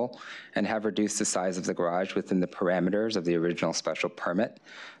renewal and have reduced the size of the garage within the parameters of the original special permit,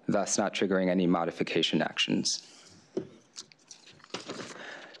 thus not triggering any modification actions.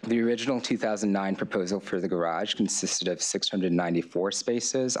 The original 2009 proposal for the garage consisted of 694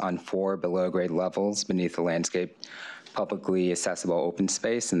 spaces on 4 below-grade levels beneath the landscape publicly accessible open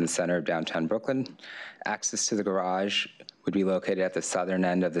space in the center of downtown Brooklyn. Access to the garage would be located at the southern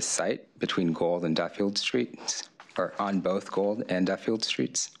end of the site between Gold and Duffield Streets, or on both Gold and Duffield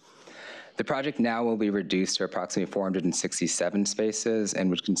Streets. The project now will be reduced to approximately 467 spaces and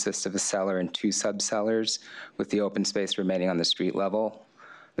would consist of a cellar and 2 subcellars, with the open space remaining on the street level.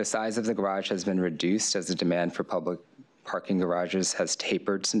 The size of the garage has been reduced as the demand for public parking garages has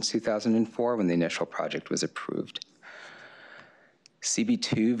tapered since 2004 when the initial project was approved.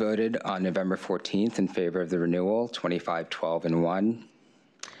 CB2 voted on November 14th in favor of the renewal, 2512 and 1.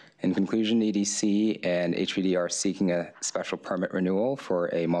 In conclusion, EDC and HPD are seeking a special permit renewal for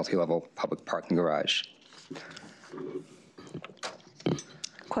a multi-level public parking garage.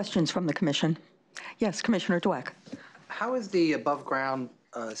 Questions from the commission? Yes, Commissioner Dweck. How is the above-ground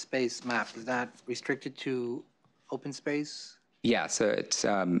space map? Is that restricted to open space? Yeah, so it's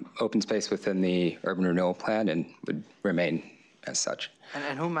open space within the urban renewal plan and would remain as such.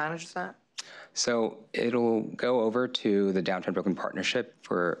 And who manages that? So it'll go over to the Downtown Brooklyn Partnership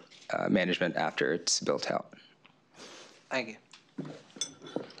for management after it's built out. Thank you.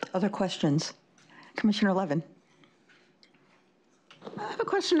 Other questions? Commissioner Levin. I have a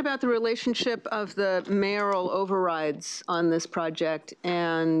question about the relationship of the mayoral overrides on this project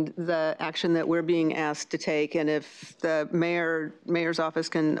and the action that we're being asked to take. And if the mayor's office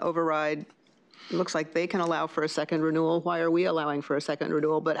can override, it looks like they can allow for a second renewal. Why are we allowing for a second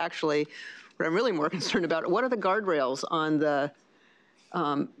renewal? But actually, what I'm really more concerned about, what are the guardrails on the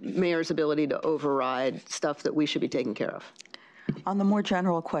mayor's ability to override stuff that we should be taking care of? On the more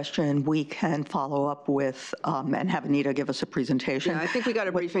general question, we can follow up with and have Anita give us a presentation. Yeah, I think we got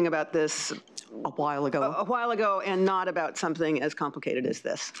a briefing about this a while ago. A while ago, and not about something as complicated as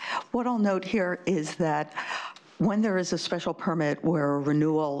this. What I'll note here is that when there is a special permit where a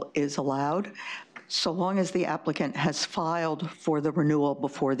renewal is allowed, so long as the applicant has filed for the renewal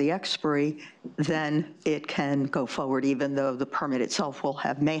before the expiry, then it can go forward, even though the permit itself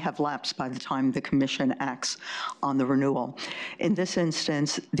may have lapsed by the time the commission acts on the renewal. In this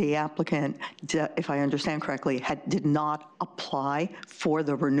instance, the applicant, if I understand correctly, did not apply for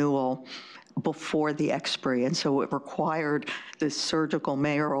the renewal before the expiry, and so it required this surgical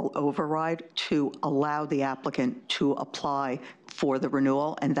mayoral override to allow the applicant to apply for the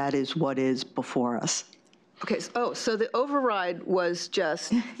renewal, and that is what is before us. Okay, so the override was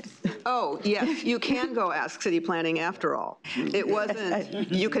just, yes, you can go ask city planning after all. It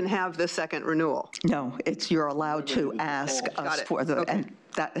wasn't, you can have the second renewal. No, it's you're allowed to ask us for the, okay. And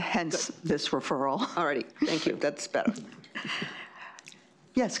that hence this referral. All righty, thank you, that's better.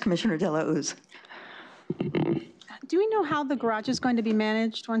 Yes, Commissioner De La Uz. Do we know how the garage is going to be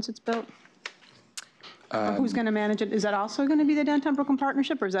managed once it's built? Or who's going to manage it? Is that also going to be the Downtown Brooklyn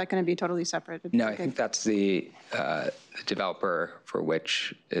Partnership, or is that going to be totally separate? No, I think that's the developer for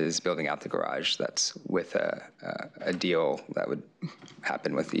which is building out the garage. That's with a deal that would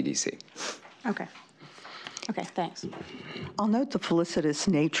happen with EDC. Okay. Okay, thanks. I'll note the felicitous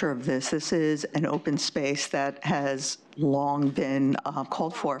nature of this. This is an open space that has long been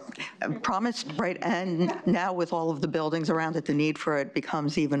called for, promised, right, and now with all of the buildings around it, the need for it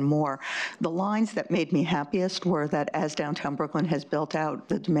becomes even more. The lines that made me happiest were that as Downtown Brooklyn has built out,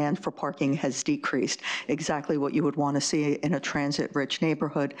 the demand for parking has decreased, exactly what you would want to see in a transit-rich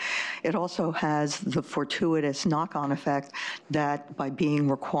neighborhood. It also has the fortuitous knock-on effect that by being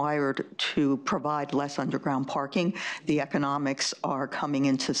required to provide less underground parking, the economics are coming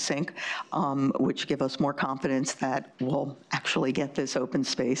into sync, which give us more confidence that we'll actually get this open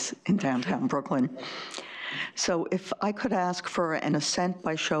space in downtown Brooklyn. So if I could ask for an assent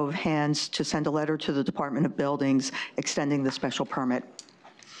by show of hands to send a letter to the Department of Buildings extending the special permit.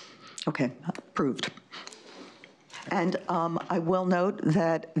 Okay, approved. And I will note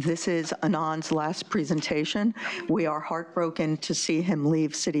that this is Anand's last presentation. We are heartbroken to see him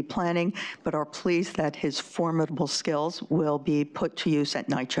leave city planning, but are pleased that his formidable skills will be put to use at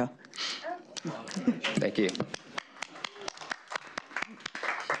NYCHA. Thank you.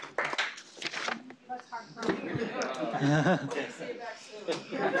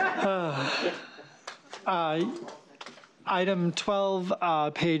 Item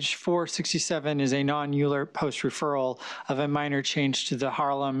 12, page 467, is a non-ULURP post-referral of a minor change to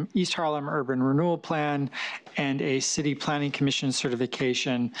the East Harlem Urban Renewal Plan and a City Planning Commission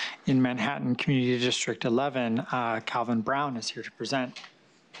certification in Manhattan Community District 11. Calvin Brown is here to present.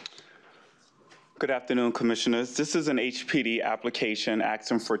 Good afternoon, Commissioners. This is an HPD application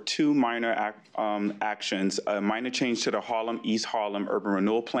asking for two minor actions, a minor change to the East Harlem Urban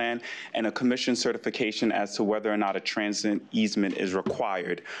Renewal Plan and a commission certification as to whether or not a transit easement is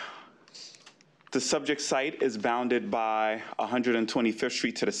required. The subject site is bounded by 125th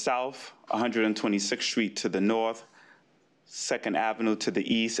Street to the south, 126th Street to the north, 2nd Avenue to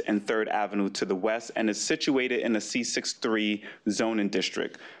the east, and 3rd Avenue to the west, and is situated in the C63 zoning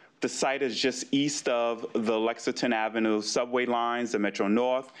district. The site is just east of the Lexington Avenue subway lines, the Metro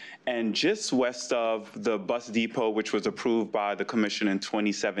North, and just west of the bus depot, which was approved by the commission in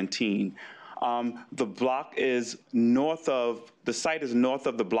 2017. The block is north of, the site is north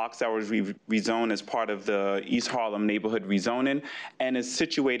of the blocks that was rezoned as part of the East Harlem neighborhood rezoning, and is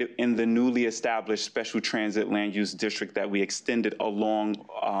situated in the newly established special transit land use district that we extended along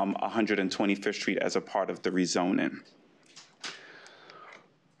 125th Street as a part of the rezoning.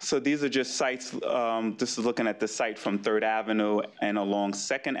 So these are just sites, this is looking at the site from 3rd Avenue and along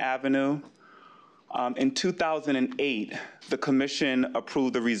 2nd Avenue. In 2008, the commission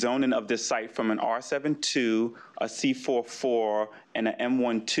approved the rezoning of this site from an R7-2, a C4-4, and an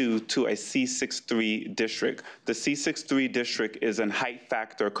M1-2 to a C6-3 district. The C6-3 district is a height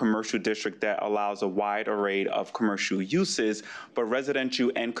factor commercial district that allows a wide array of commercial uses, but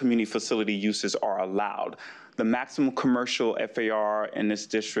residential and community facility uses are allowed. The maximum commercial FAR in this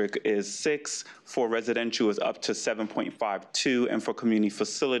district is 6, for residential is up to 7.52, and for community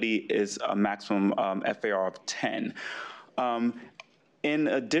facility is a maximum FAR of 10. In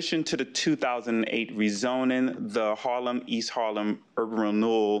addition to the 2008 rezoning, the East Harlem Urban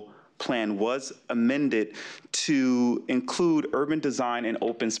Renewal Plan was amended to include urban design and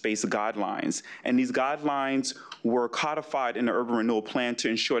open space guidelines. And these guidelines were codified in the Urban Renewal Plan to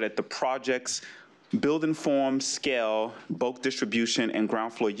ensure that the project's building form, scale, bulk distribution, and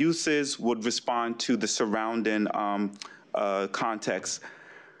ground floor uses would respond to the surrounding context.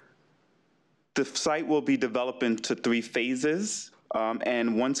 The site will be developed into 3 phases,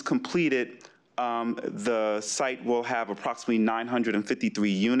 and once completed, the site will have approximately 953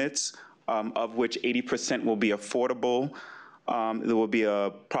 units, of which 80% will be affordable. There will be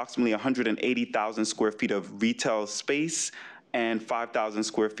approximately 180,000 square feet of retail space and 5,000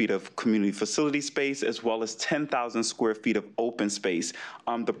 square feet of community facility space, as well as 10,000 square feet of open space.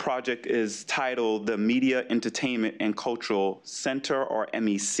 The project is titled the Media, Entertainment, and Cultural Center, or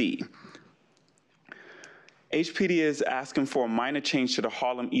MEC. HPD is asking for a minor change to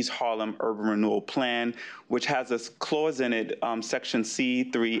the East Harlem Urban Renewal Plan, which has a clause in it, section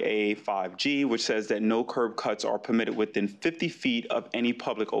C3A5G, which says that no curb cuts are permitted within 50 feet of any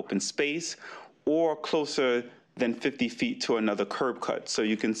public open space or closer than 50 feet to another curb cut. So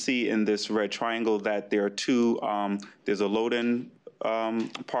you can see in this red triangle that there are 2, there's a load-in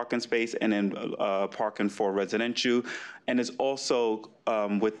parking space and then parking for residential, and it's also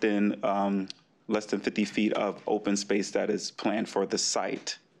within less than 50 feet of open space that is planned for the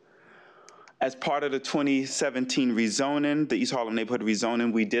site. As part of the 2017 rezoning, the East Harlem neighborhood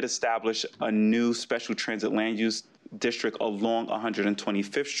rezoning, we did establish a new special transit land use district along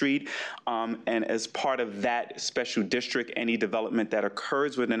 125th Street. And as part of that special district, any development that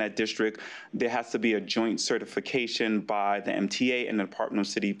occurs within that district, there has to be a joint certification by the MTA and the Department of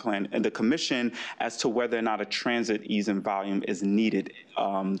City Plan and the Commission as to whether or not a transit ease and volume is needed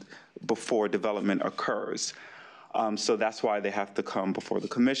before development occurs. So that's why they have to come before the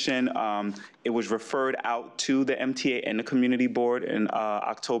commission. It was referred out to the MTA and the community board in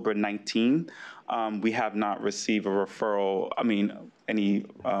October 19. We have not received a referral, any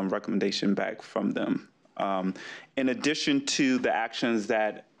recommendation back from them. In addition to the actions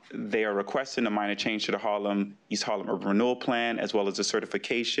that they are requesting, a minor change to the East Harlem Urban Renewal Plan, as well as the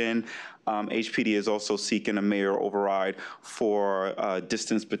certification. HPD is also seeking a mayor override for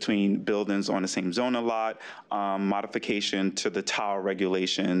distance between buildings on the same zoning lot, modification to the tower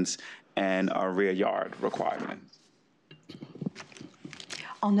regulations, and a rear yard requirement.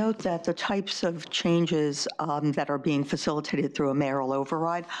 I'll note that the types of changes that are being facilitated through a mayoral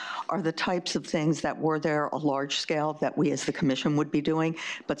override are the types of things that were there a large scale that we as the commission would be doing.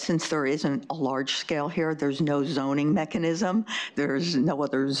 But since there isn't a large scale here, there's no zoning mechanism. There's no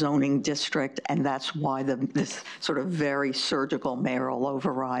other zoning district. And that's why this sort of very surgical mayoral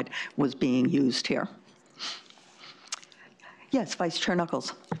override was being used here. Yes, Vice Chair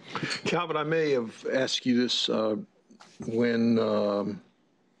Knuckles. Calvin, I may have asked you this when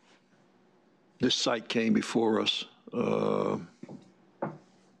this site came before us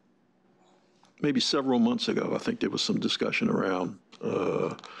maybe several months ago. I think there was some discussion around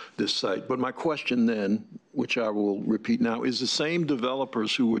this site. But my question then, which I will repeat now, is the same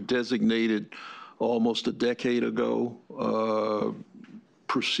developers who were designated almost a decade ago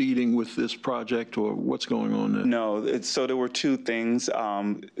proceeding with this project, or what's going on there? No, so there were 2 things.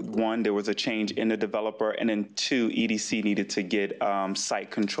 One, there was a change in the developer, and then 2, EDC needed to get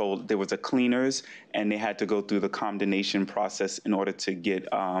site control. There was a cleaners, and they had to go through the condemnation process in order to get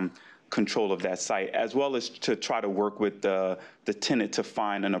control of that site, as well as to try to work with the tenant to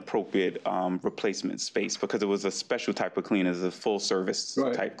find an appropriate replacement space, because it was a special type of cleaner, it's a full service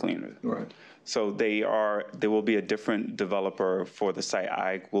type cleaner. Right. So there will be a different developer for the site.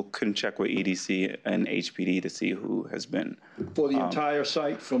 I couldn't check with EDC and HPD to see who has been. For the entire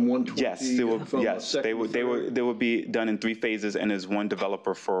site from 120? Yes, they will be done in 3 phases, and there's one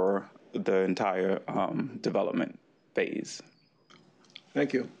developer for the entire development phase.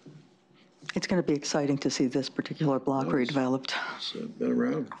 Thank you. It's going to be exciting to see this particular block redeveloped. It's been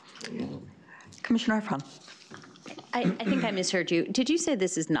around. Commissioner Arfon. I think I misheard you. Did you say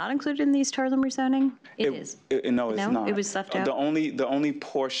this is not included in the East Harlem rezoning? It is. No, it's not. It was left out? The only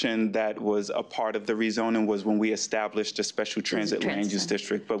portion that was a part of the rezoning was when we established the special transit land use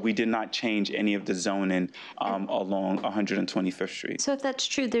district, but we did not change any of the zoning along 125th Street. So if that's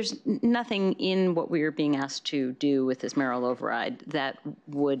true, there's nothing in what we are being asked to do with this mayoral override that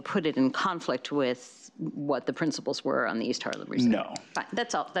would put it in conflict with what the principles were on the East Harlem rezoning? No. Fine.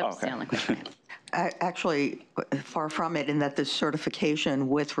 That's all. That was the only question I had. Actually, far from it, in that this certification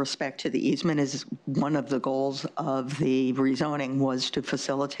with respect to the easement is one of the goals of the rezoning, was to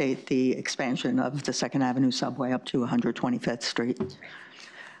facilitate the expansion of the 2nd Avenue subway up to 125th Street.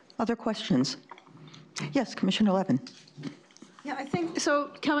 Other questions? Yes, Commissioner Levin. Yeah, I think, so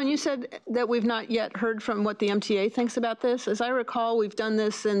Kellen, you said that we've not yet heard from what the MTA thinks about this. As I recall, we've done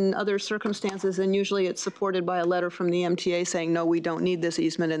this in other circumstances, and usually it's supported by a letter from the MTA saying, no, we don't need this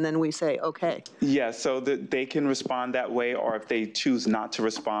easement, and then we say, okay. Yeah, so they can respond that way, or if they choose not to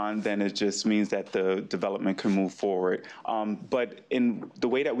respond, then it just means that the development can move forward. But in the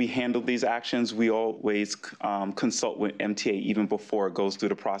way that we handle these actions, we always consult with MTA even before it goes through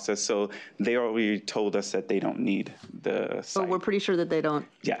the process. So they already told us that they don't need the site. We're pretty sure that they don't?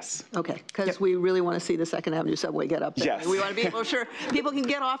 Yes. Okay, because we really want to see the 2nd Avenue subway get up there. Yes. We want to be able to sure people can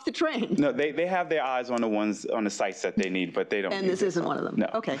get off the train. No, they have their eyes on the sites that they need, but they don't. And this isn't one of them? No.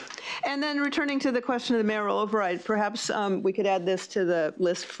 Okay. And then returning to the question of the mayoral override, perhaps we could add this to the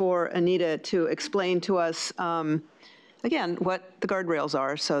list for Anita to explain to us, again, what the guardrails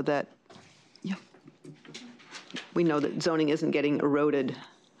are so that we know that zoning isn't getting eroded.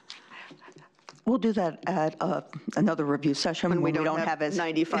 We'll do that at another review session when we don't have as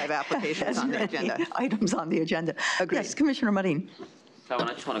 95 applications on the agenda. Items on the agenda. Agreed. Yes, Commissioner Marin. Calvin,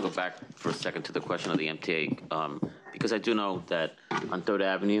 I just want to go back for a second to the question of the MTA, because I do know that on 3rd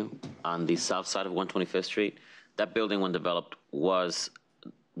Avenue, on the south side of 125th Street, that building, when developed, was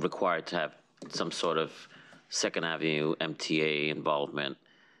required to have some sort of 2nd Avenue MTA involvement.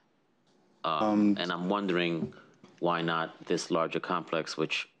 And I'm wondering, why not this larger complex,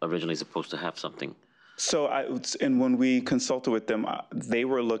 which originally is supposed to have something? So, and when we consulted with them, they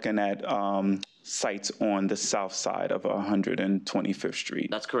were looking at sites on the south side of 125th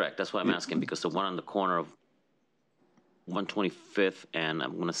Street. That's correct. That's why I'm asking, because the one on the corner of 125th and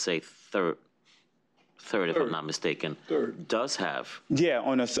I'm going to say 3rd, if I'm not mistaken, does have. Yeah,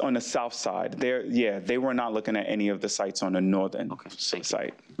 on the south side. They were not looking at any of the sites on the northern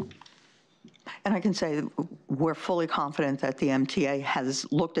site. And I can say we're fully confident that the MTA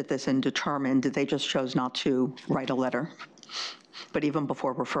has looked at this and determined that they just chose not to write a letter. But even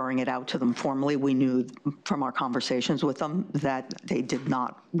before referring it out to them formally, we knew from our conversations with them that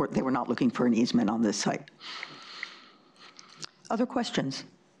they were not looking for an easement on this site. Other questions?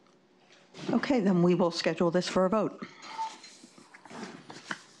 Okay, then we will schedule this for a vote.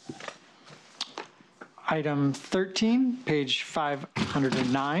 Item 13, page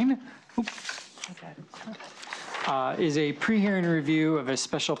 509. Is a pre-hearing review of a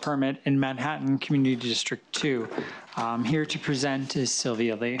special permit in Manhattan Community District 2. Here to present is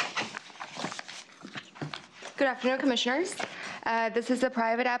Sylvia Lee. Good afternoon, Commissioners. This is a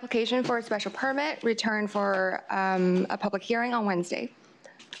private application for a special permit returned for a public hearing on Wednesday.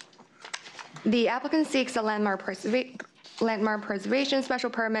 The applicant seeks a landmark preservation special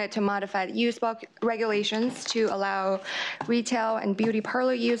permit to modify the use bulk regulations to allow retail and beauty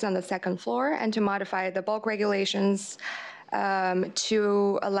parlor use on the 2nd floor, and to modify the bulk regulations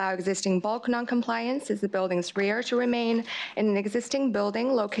to allow existing bulk noncompliance as the building's rear to remain in an existing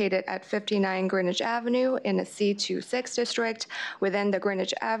building located at 59 Greenwich Avenue in a C26 district within the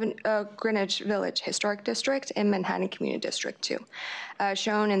Greenwich Village Historic District in Manhattan Community District 2.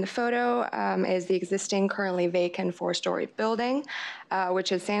 Shown in the photo is the existing currently vacant 4-story building,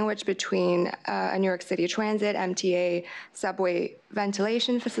 which is sandwiched between a New York City Transit MTA subway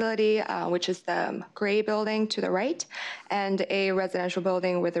ventilation facility, which is the gray building to the right, and a residential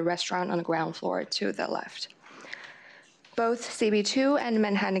building with a restaurant on the ground floor to the left. Both CB2 and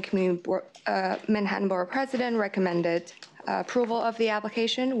Manhattan Borough President recommended approval of the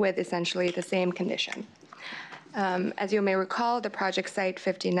application with essentially the same condition. As you may recall, the project site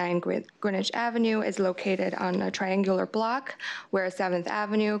 59 Greenwich Avenue is located on a triangular block where 7th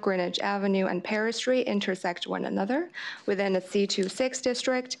Avenue, Greenwich Avenue, and Paris Street intersect one another within the C26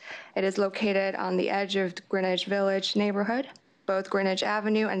 district. It is located on the edge of the Greenwich Village neighborhood. Both Greenwich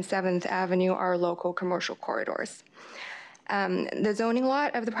Avenue and 7th Avenue are local commercial corridors. The zoning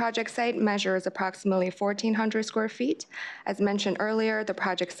lot of the project site measures approximately 1,400 square feet. As mentioned earlier, the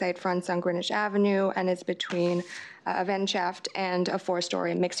project site fronts on Greenwich Avenue and is between a vent shaft and a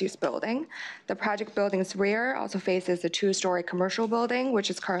 4-story mixed-use building. The project building's rear also faces a 2-story commercial building, which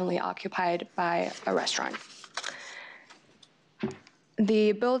is currently occupied by a restaurant.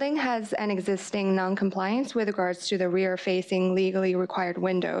 The building has an existing non-compliance with regards to the rear-facing legally required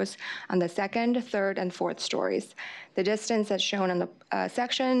windows on the 2nd, 3rd, and 4th stories. The distance as shown on the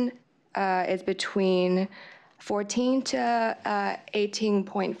section is between 14 to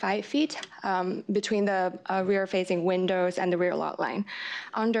 18.5 feet between the rear-facing windows and the rear lot line,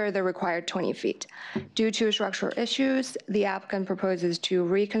 under the required 20 feet. Due to structural issues, the applicant proposes to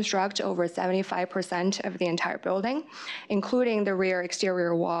reconstruct over 75% of the entire building, including the rear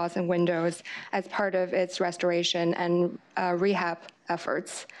exterior walls and windows, as part of its restoration and rehab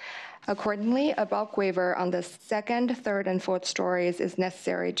efforts. Accordingly, a bulk waiver on the 2nd, 3rd, and 4th stories is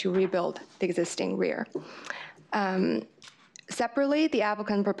necessary to rebuild the existing rear. Separately, the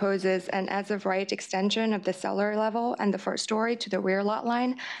applicant proposes an as-of-right extension of the cellar level and the 1st story to the rear lot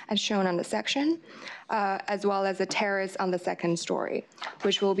line, as shown on the section, as well as a terrace on the 2nd story,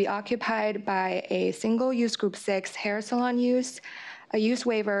 which will be occupied by a single use group 6 hair salon use. A use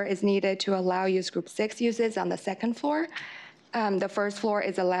waiver is needed to allow use group 6 uses on the 2nd floor. The 1st floor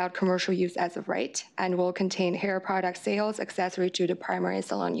is allowed commercial use as of right and will contain hair product sales accessory to the primary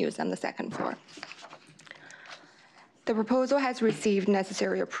salon use on the 2nd floor. The proposal has received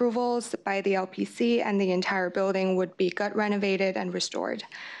necessary approvals by the LPC, and the entire building would be gut renovated and restored.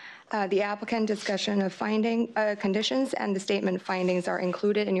 The applicant discussion of conditions and the statement findings are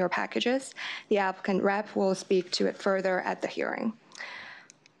included in your packages. The applicant rep will speak to it further at the hearing.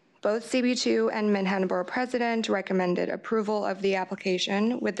 Both CB2 and Manhattan Borough President recommended approval of the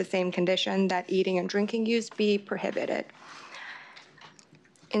application with the same condition that eating and drinking use be prohibited.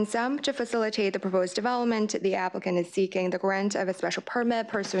 In sum, to facilitate the proposed development, the applicant is seeking the grant of a special permit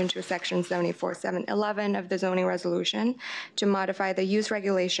pursuant to Section 74.711 of the zoning resolution to modify the use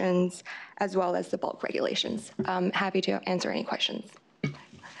regulations as well as the bulk regulations. I'm happy to answer any questions.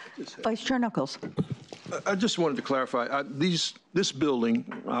 Vice Chair Knuckles. I just wanted to clarify, this building,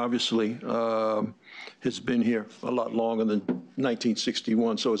 obviously, has been here a lot longer than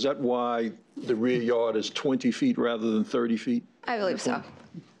 1961. So is that why the rear yard is 20 feet rather than 30 feet? I believe so.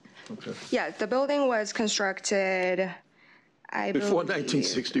 Okay. Yeah, the building was constructed, I believe, before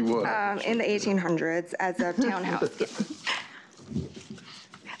 1961. In the 1800s as a townhouse. Yeah.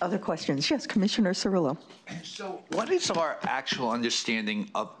 Other questions? Yes, Commissioner Cirillo. So what is our actual understanding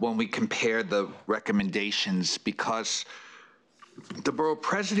of when we compare the recommendations? Because the borough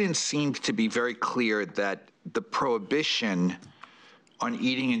president seems to be very clear that the prohibition on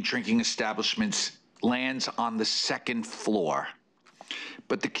eating and drinking establishments lands on the 2nd floor.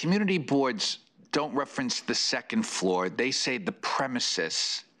 But the community boards don't reference the 2nd floor. They say the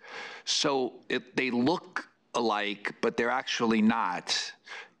premises. So they look alike, but they're actually not.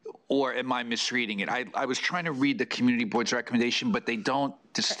 Or am I misreading it? I was trying to read the community board's recommendation, but they don't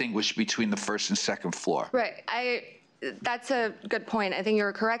distinguish between the 1st and 2nd floor. Right. That's a good point. I think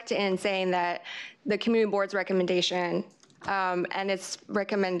you're correct in saying that the community board's recommendation and its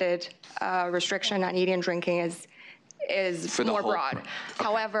recommended restriction on eating and drinking is more broad.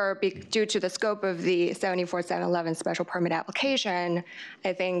 However, due to the scope of the 74.711 special permit application,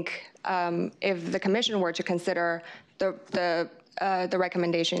 I think if the commission were to consider the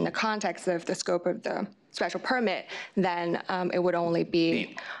recommendation in the context of the scope of the special permit, then it would only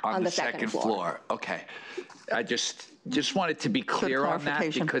be on the 2nd floor. Okay. I just wanted to be clear on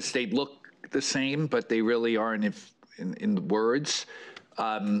that because they look the same, but they really aren't in the words.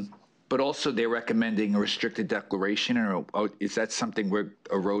 But also they're recommending a restricted declaration, or is that something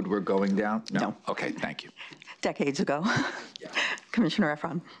a road we're going down? No. Okay, thank you. Decades ago. Commissioner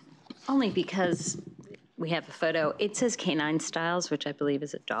Efron. Only because we have a photo. It says canine styles, which I believe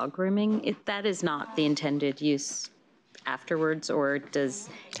is a dog grooming. That is not the intended use afterwards, or does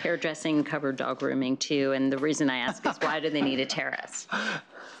hairdressing cover dog grooming too? And the reason I ask is why do they need a terrace?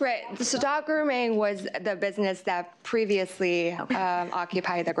 Right. So dog grooming was the business that previously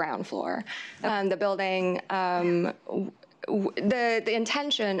occupied the ground floor. The building the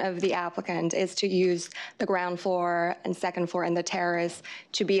intention of the applicant is to use the ground floor and second floor and the terrace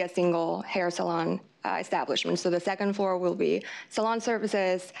to be a single hair salon establishment. So the second floor will be salon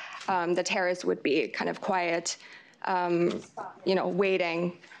services. The terrace would be kind of quiet,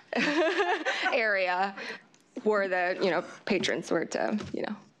 waiting area for the, patrons were to,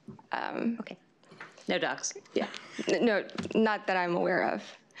 Okay. No dogs. Yeah. No, not that I'm aware of.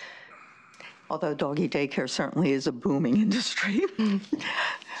 Although doggy daycare certainly is a booming industry.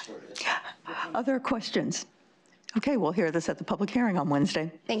 Other questions? Okay, we'll hear this at the public hearing on Wednesday.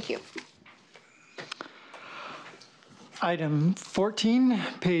 Thank you. Item 14,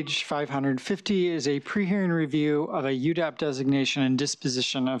 page 550, is a pre-hearing review of a UDAP designation and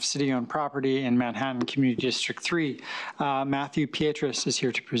disposition of city-owned property in Manhattan Community District 3. Matthew Pietris is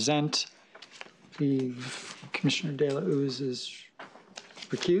here to present. Commissioner De La Uz is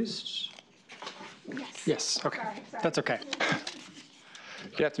recused? Yes, okay. That's okay.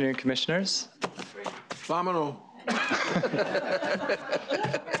 Good afternoon, Commissioners. Vamano.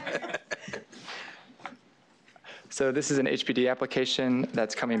 So this is an HPD application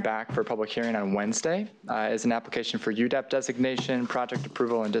that's coming back for public hearing on Wednesday. It's an application for UDAP designation, project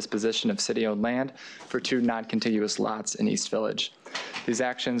approval, and disposition of city-owned land for 2 non-contiguous lots in East Village. These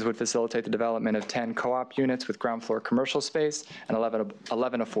actions would facilitate the development of 10 co-op units with ground floor commercial space and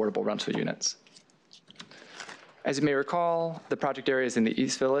 11 affordable rental units. As you may recall, the project area is in the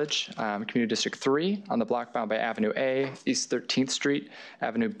East Village, Community District 3, on the block bound by Avenue A, East 13th Street,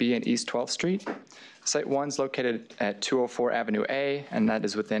 Avenue B, and East 12th Street. Site 1 is located at 204 Avenue A, and that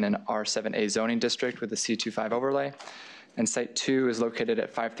is within an R7A zoning district with a C25 overlay. And Site 2 is located at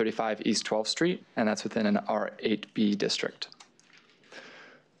 535 East 12th Street, and that's within an R8B district.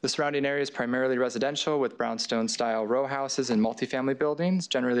 The surrounding area is primarily residential with brownstone-style row houses and multifamily buildings,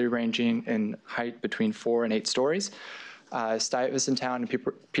 generally ranging in height between 4 and 8 stories. Stuyvesant Town and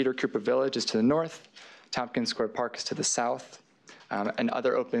Peter Cooper Village is to the north. Tompkins Square Park is to the south. And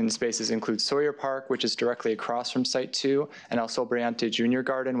other open spaces include Sawyer Park, which is directly across from Site 2, and El Sol Briante Junior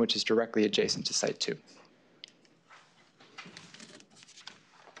Garden, which is directly adjacent to Site 2.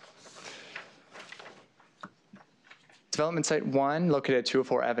 Development Site 1, located at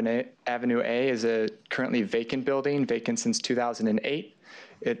 204 Avenue A, is a currently vacant building, vacant since 2008.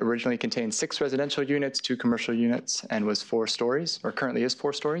 It originally contained 6 residential units, 2 commercial units, and was 4 stories, or currently is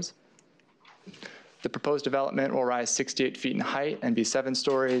 4 stories. The proposed development will rise 68 feet in height and be 7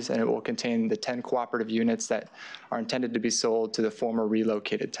 stories, and it will contain the 10 cooperative units that are intended to be sold to the former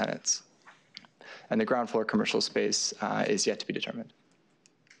relocated tenants. And the ground floor commercial space is yet to be determined.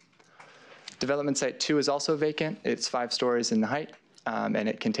 Development Site 2 is also vacant. It's 5 stories in height, and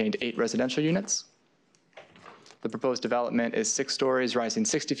it contained 8 residential units. The proposed development is 6 stories, rising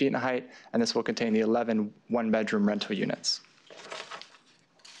 60 feet in height, and this will contain the 11 one-bedroom rental units.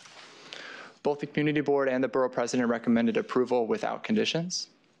 Both the Community Board and the Borough President recommended approval without conditions.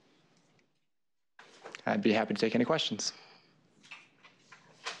 I'd be happy to take any questions.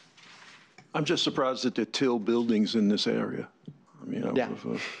 I'm just surprised that there are till buildings in this area. I mean, Yeah.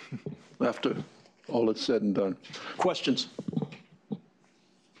 After all that's said and done. Questions?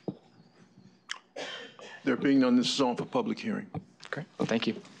 There being none, this is on for public hearing. Great, well, thank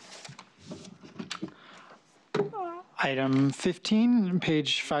you. Item 15,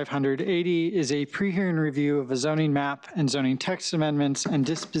 page 580, is a pre-hearing review of a zoning map and zoning text amendments and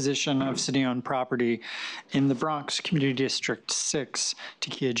disposition of city-owned property in the Bronx Community District 6.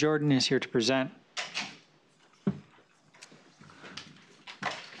 Takia Jordan is here to present.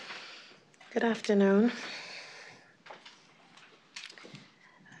 Good afternoon.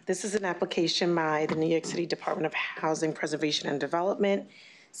 This is an application by the New York City Department of Housing Preservation and Development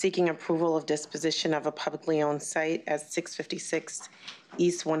seeking approval of disposition of a publicly owned site at 656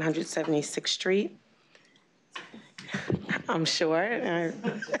 East 176th Street. I'm sure.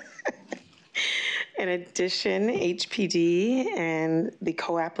 In addition, HPD and the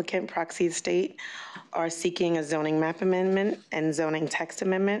co-applicant Proxy Estate are seeking a zoning map amendment and zoning text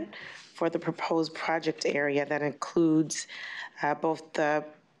amendment for the proposed project area that includes both the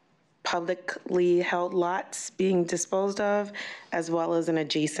publicly held lots being disposed of, as well as an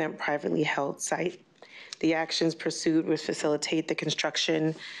adjacent privately held site. The actions pursued would facilitate the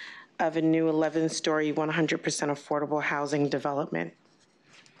construction of a new 11-story, 100% affordable housing development.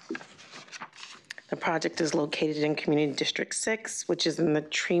 The project is located in Community District 6, which is in the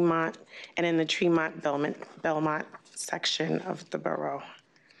Tremont Belmont section of the borough.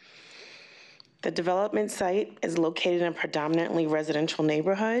 The development site is located in a predominantly residential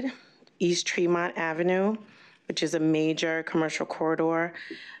neighborhood. East Tremont Avenue, which is a major commercial corridor,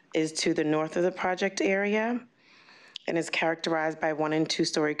 is to the north of the project area. and is characterized by 1- and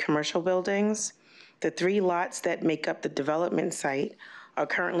 2-story commercial buildings. The 3 lots that make up the development site are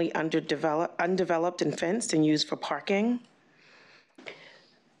currently undeveloped and fenced and used for parking.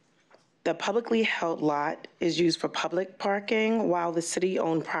 The publicly held lot is used for public parking, while the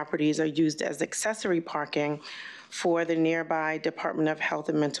city-owned properties are used as accessory parking for the nearby Department of Health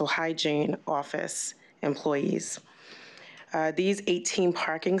and Mental Hygiene office employees. These 18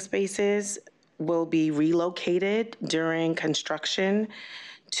 parking spaces will be relocated during construction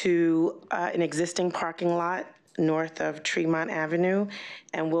to an existing parking lot north of Tremont Avenue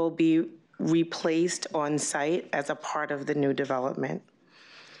and will be replaced on site as a part of the new development.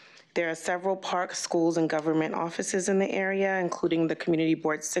 There are several parks, schools, and government offices in the area, including the Community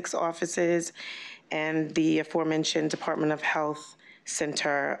Board 6 offices and the aforementioned Department of Health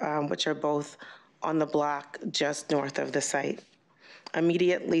Center, which are both on the block just north of the site.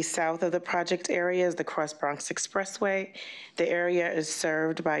 Immediately south of the project area is the Cross Bronx Expressway. The area is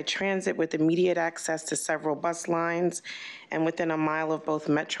served by transit with immediate access to several bus lines and within a mile of both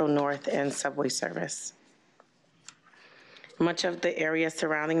Metro North and subway service. Much of the area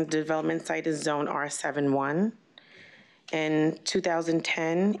surrounding the development site is zone R71. In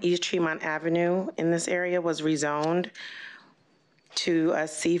 2010, East Tremont Avenue in this area was rezoned to a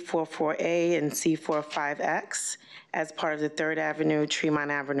C44A and C45X as part of the 3rd Avenue, Tremont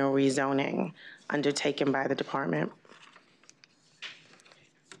Avenue rezoning undertaken by the department.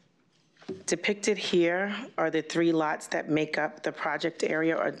 Depicted here are the 3 lots that make up the project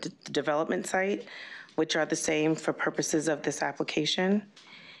area or the development site, which are the same for purposes of this application.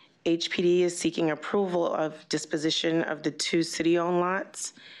 HPD is seeking approval of disposition of the 2 city-owned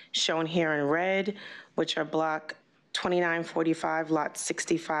lots shown here in red, which are block 2945, lots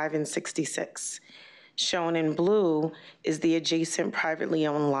 65 and 66. Shown in blue is the adjacent privately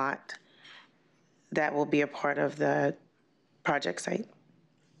owned lot that will be a part of the project site.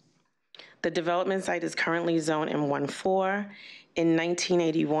 The development site is currently zoned in 1-4. In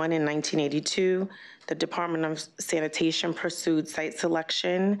 1981 and 1982, the Department of Sanitation pursued site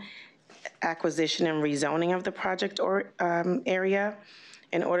selection, acquisition, and rezoning of the project area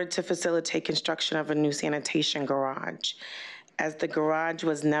in order to facilitate construction of a new sanitation garage. As the garage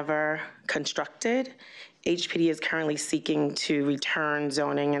was never constructed, HPD is currently seeking to return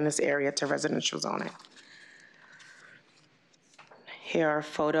zoning in this area to residential zoning. Here are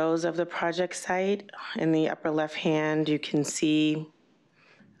photos of the project site. In the upper left hand, you can see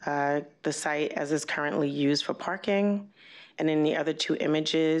the site as is currently used for parking. And in the other 2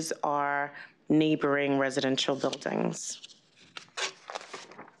 images are neighboring residential buildings.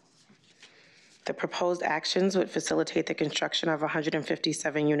 The proposed actions would facilitate the construction of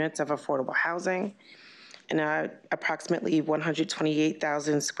 157 units of affordable housing in a approximately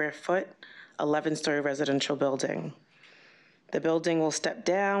 128,000 square foot, 11-story residential building. The building will step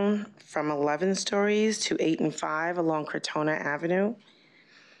down from 11 stories to 8 and 5 along Crotona Avenue.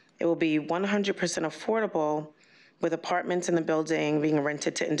 It will be 100% affordable, with apartments in the building being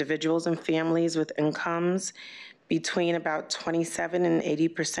rented to individuals and families with incomes between about 27 and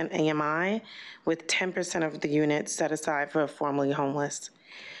 80% AMI, with 10% of the units set aside for formerly homeless.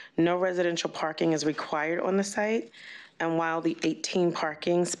 No residential parking is required on the site, and while the 18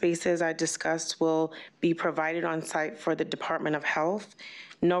 parking spaces I discussed will be provided on site for the Department of Health,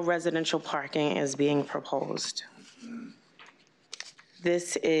 no residential parking is being proposed.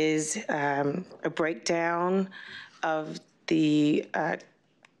 This is a breakdown of the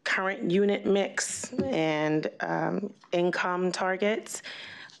current unit mix and income targets.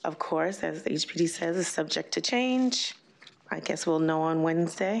 Of course, as the HPD says, is subject to change. I guess we'll know on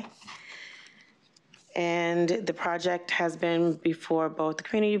Wednesday. And the project has been before both the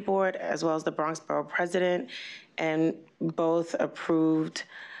community board as well as the Bronx Borough President, and both approved.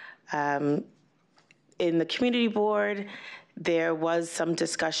 In the community board, there was some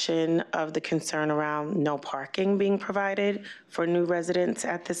discussion of the concern around no parking being provided for new residents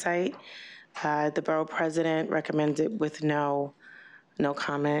at the site. The Borough President recommended with no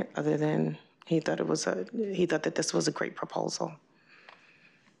comment, other than he thought that this was a great proposal.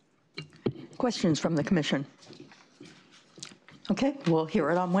 Questions from the commission? Okay, we'll hear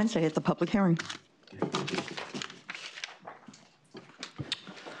it on Wednesday at the public hearing.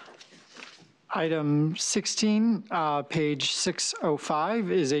 Item 16, page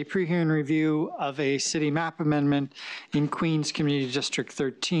 605, is a pre-hearing review of a city map amendment in Queens Community District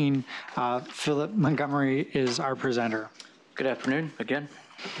 13. Philip Montgomery is our presenter. Good afternoon again.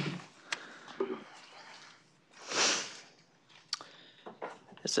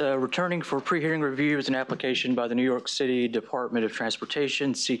 It's returning for pre-hearing review is an application by the New York City Department of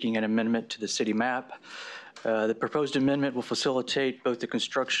Transportation seeking an amendment to the city map. The proposed amendment will facilitate both the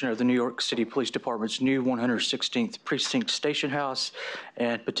construction of the New York City Police Department's new 116th Precinct Station House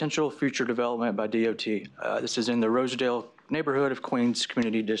and potential future development by DOT. This is in the Rosedale neighborhood of Queens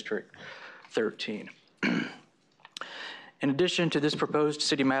Community District 13. In addition to this proposed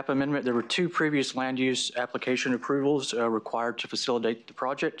city map amendment, there were two previous land use application approvals required to facilitate the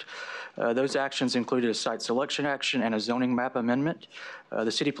project. Those actions included a site selection action and a zoning map amendment. The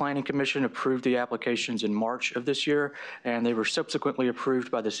City Planning Commission approved the applications in March of this year, and they were subsequently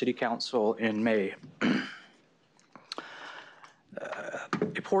approved by the City Council in May.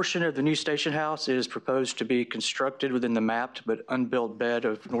 A portion of the new station house is proposed to be constructed within the mapped but unbuilt bed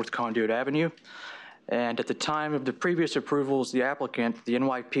of North Conduit Avenue. And at the time of the previous approvals, the applicant, the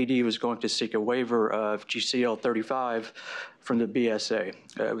NYPD, was going to seek a waiver of GCL 35 from the BSA.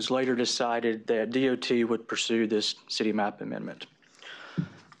 It was later decided that DOT would pursue this city map amendment.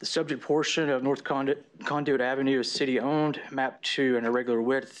 The subject portion of North Conduit Avenue is city-owned, mapped to an irregular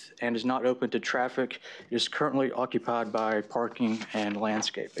width, and is not open to traffic. It is currently occupied by parking and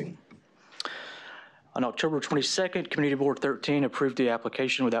landscaping. On October 22nd, Community Board 13 approved the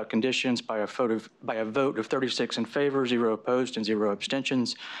application without conditions by a vote of 36 in favor, 0 opposed, and 0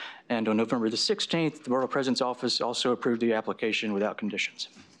 abstentions. And on November the 16th, the Borough President's Office also approved the application without conditions.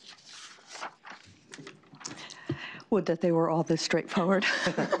 Would that they were all this straightforward.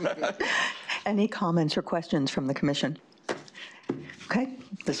 Any comments or questions from the commission? Okay,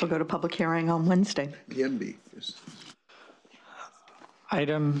 this will go to public hearing on Wednesday. The MB.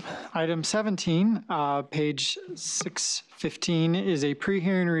 Item 17, page 615, is a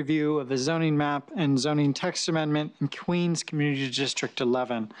pre-hearing review of the zoning map and zoning text amendment in Queens Community District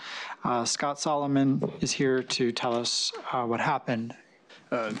 11. Scott Solomon is here to tell us what happened.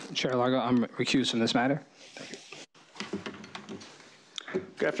 Chair Largo, I'm recused from this matter. Thank you.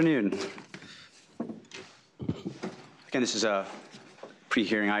 Good afternoon. Again, this is a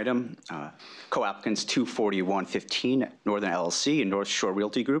pre-hearing item. Co-applicants 24115 Northern LLC and North Shore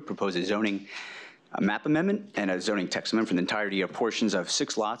Realty Group propose a zoning map amendment and a zoning text amendment for the entirety of portions of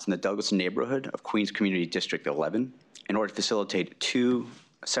 6 lots in the Douglaston neighborhood of Queens Community District 11 in order to facilitate 2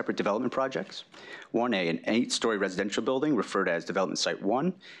 separate development projects. One, an 8-story residential building referred as Development Site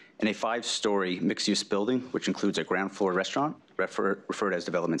 1, and a 5-story mixed-use building, which includes a ground floor restaurant referred as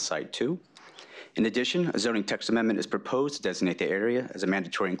Development Site 2. In addition, a zoning text amendment is proposed to designate the area as a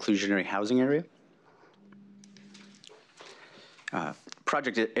mandatory inclusionary housing area.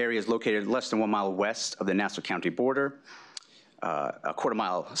 Project area is located less than 1 mile west of the Nassau County border, a quarter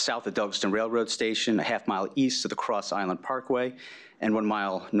mile south of Douglaston Railroad Station, a half mile east of the Cross Island Parkway, and 1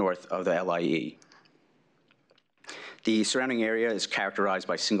 mile north of the LIE. The surrounding area is characterized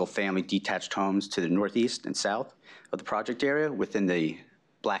by single-family detached homes to the northeast and south of the project area within the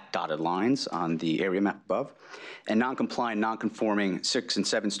black dotted lines on the area map above, and non-compliant, non-conforming 6 and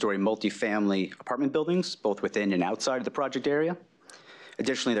 7-story multifamily apartment buildings, both within and outside of the project area.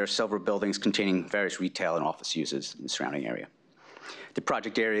 Additionally, there are several buildings containing various retail and office uses in the surrounding area. The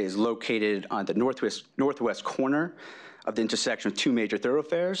project area is located on the northwest corner of the intersection of 2 major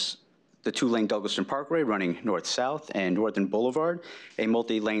thoroughfares, the 2-lane Douglaston Parkway running north-south and Northern Boulevard, a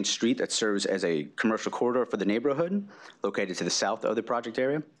multi-lane street that serves as a commercial corridor for the neighborhood, located to the south of the project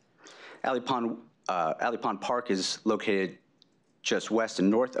area. Alley Pond Park is located just west and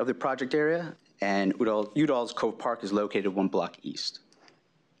north of the project area, and Udall's Cove Park is located 1 block east.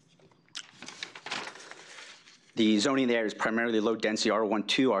 The zoning there is primarily low-density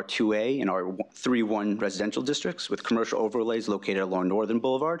R12, R2A, and R31 residential districts with commercial overlays located along Northern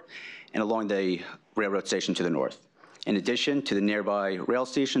Boulevard and along the railroad station to the north. In addition to the nearby rail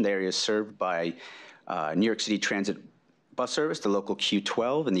station, the area is served by New York City Transit bus service, the local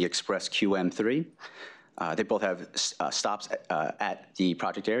Q12 and the express QM3. They both have stops at the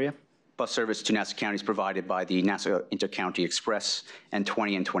project area. Bus service to Nassau County is provided by the Nassau Intercounty Express and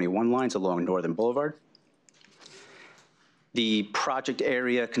 20 and 21 lines along Northern Boulevard. The project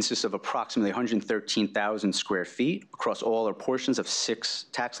area consists of approximately 113,000 square feet across all or portions of 6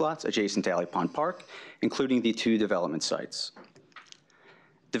 tax lots adjacent to Alley Pond Park, including the 2 development sites.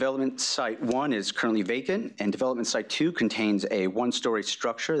 Development Site 1 is currently vacant, and Development Site 2 contains a 1-story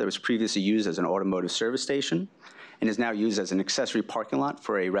structure that was previously used as an automotive service station and is now used as an accessory parking lot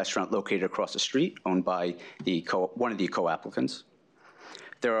for a restaurant located across the street owned by one of the co-applicants.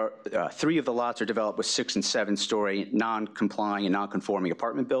 There are 3 of the lots are developed with 6 and 7-story non-complying and non-conforming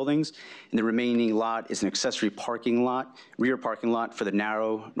apartment buildings, and the remaining lot is an accessory parking lot, rear parking lot for the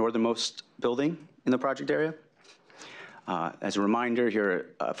narrow northernmost building in the project area. As a reminder,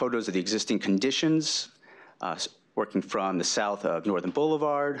 here are photos of the existing conditions, working from the south of Northern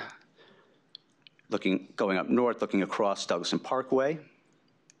Boulevard, going up north, looking across Douglas Parkway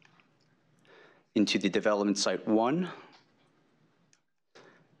into the development site 1.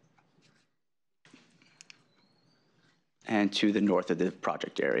 And to the north of the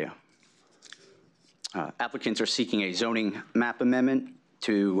project area. Applicants are seeking a zoning map amendment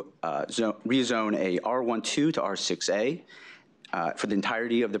to rezone a R12 to R6A for the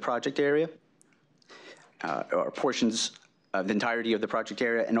entirety of the project area, or portions of the entirety of the project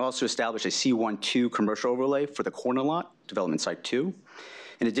area, and also establish a C12 commercial overlay for the corner lot, development site 2.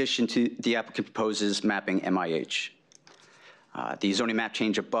 In addition to, the applicant proposes mapping MIH. The zoning map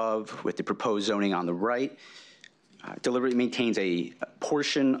change above with the proposed zoning on the right deliberately maintains a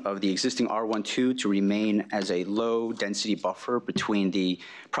portion of the existing R12 to remain as a low-density buffer between the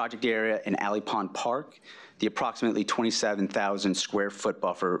project area and Alley Pond Park. The approximately 27,000 square foot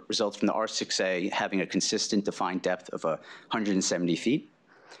buffer results from the R6A having a consistent defined depth of 170 feet.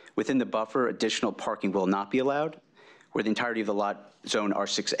 Within the buffer, additional parking will not be allowed. Where the entirety of the lot zone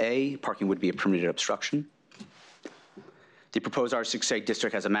R6A, parking would be a permitted obstruction. The proposed R6A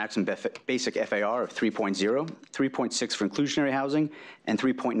district has a maximum basic FAR of 3.0, 3.6 for inclusionary housing, and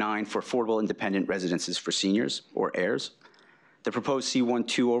 3.9 for affordable independent residences for seniors or heirs. The proposed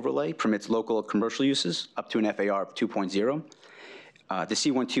C12 overlay permits local commercial uses up to an FAR of 2.0. The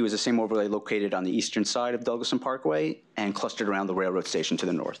C12 is the same overlay located on the eastern side of Douglas Parkway and clustered around the railroad station to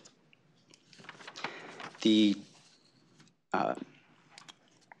the north. The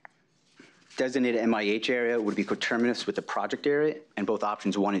designated MIH area would be coterminous with the project area, and both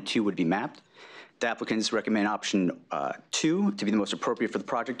options 1 and 2 would be mapped. The applicants recommend option 2 to be the most appropriate for the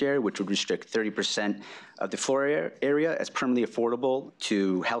project area, which would restrict 30% of the floor area as permanently affordable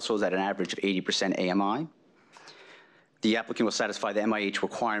to households at an average of 80% AMI. The applicant will satisfy the MIH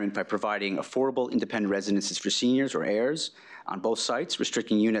requirement by providing affordable independent residences for seniors or heirs on both sites,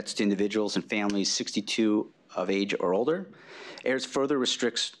 restricting units to individuals and families 62 of age or older. Heirs further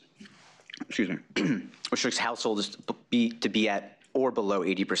restricts households to be at or below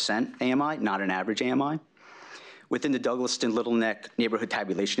 80% AMI, not an average AMI. Within the Douglaston-Little Neck Neighborhood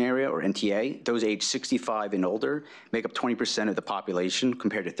Tabulation Area, or NTA, those aged 65 and older make up 20% of the population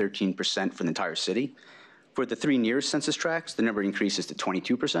compared to 13% for the entire city. For the 3 nearest census tracts, the number increases to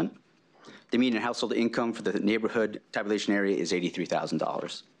 22%. The median household income for the neighborhood tabulation area is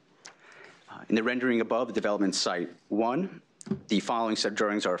 $83,000. In the rendering above, development site 1, the following set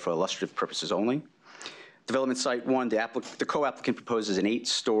drawings are for illustrative purposes only. Development site 1, the co-applicant proposes an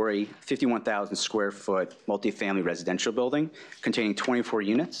 8-story, 51,000 square foot multifamily residential building containing 24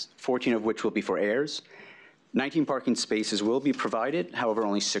 units, 14 of which will be for heirs. 19 parking spaces will be provided, however,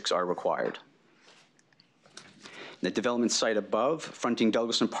 only 6 are required. The development site above, fronting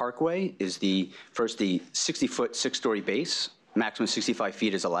Douglas Parkway, is the 60-foot, 6-story base. Maximum 65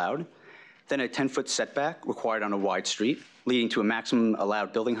 feet is allowed. Then a 10-foot setback required on a wide street, leading to a maximum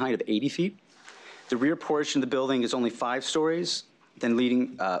allowed building height of 80 feet. The rear portion of the building is only 5 stories, then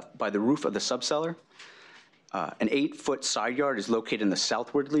leading by the roof of the subcellar. An 8-foot side yard is located in the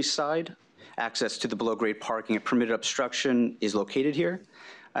southwardly side. Access to the below-grade parking and permitted obstruction is located here.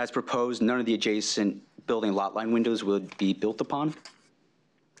 As proposed, none of the adjacent building lot line windows would be built upon.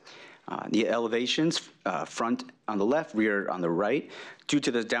 The elevations, front on the left, rear on the right. Due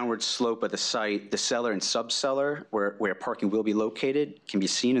to the downward slope of the site, the cellar and subcellar, where parking will be located, can be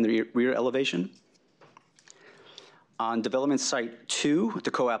seen in the rear elevation. On development site 2, the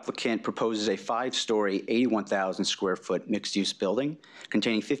co-applicant proposes a 5-story, 81,000 square foot mixed-use building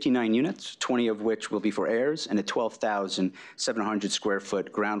containing 59 units, 20 of which will be for heirs, and a 12,700 square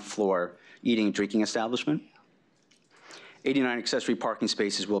foot ground floor eating and drinking establishment. 89 accessory parking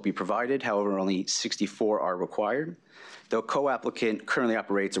spaces will be provided, however, only 64 are required. The co-applicant currently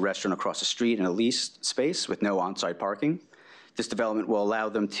operates a restaurant across the street in a leased space with no on-site parking. This development will allow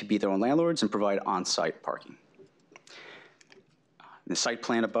them to be their own landlords and provide on-site parking. The site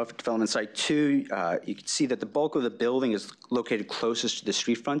plan above development site 2, you can see that the bulk of the building is located closest to the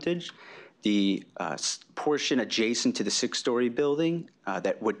street frontage. The portion adjacent to the 6-story building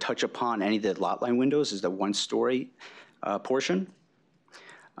that would touch upon any of the lot line windows is the 1-story portion.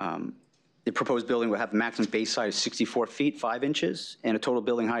 The proposed building will have a maximum base height of 64 feet, 5 inches, and a total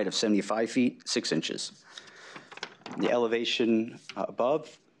building height of 75 feet, 6 inches. The elevation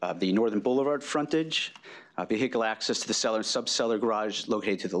above, the Northern Boulevard frontage, vehicle access to the cellar and subcellar garage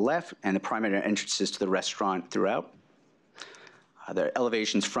located to the left, and the primary entrances to the restaurant throughout. The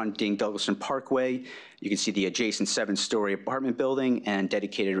elevations fronting Douglas Parkway, you can see the adjacent 7-story apartment building and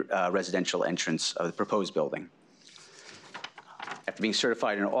dedicated residential entrance of the proposed building. After being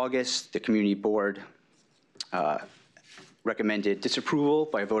certified in August, the community board recommended disapproval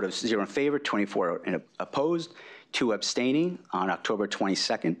by a vote of 0 in favor, 24 opposed, 2 abstaining on October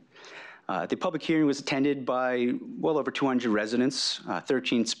 22nd. The public hearing was attended by well over 200 residents.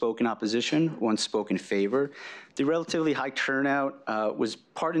 13 spoke in opposition, 1 spoke in favor. The relatively high turnout was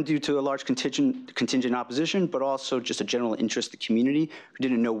partly due to a large contingent opposition, but also just a general interest in the community who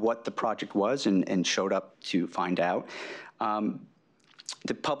didn't know what the project was and showed up to find out.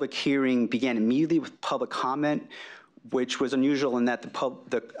 The public hearing began immediately with public comment, which was unusual in that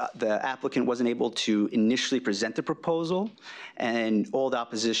the applicant wasn't able to initially present the proposal, and all the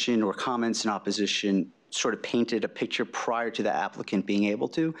opposition or comments in opposition sort of painted a picture prior to the applicant being able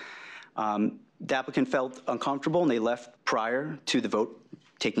to. The applicant felt uncomfortable and they left prior to the vote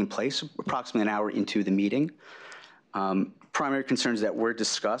taking place, approximately an hour into the meeting. Primary concerns that were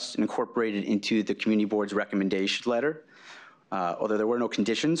discussed and incorporated into the community board's recommendation letter, although there were no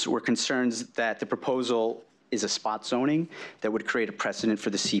conditions, were concerns that the proposal is a spot zoning that would create a precedent for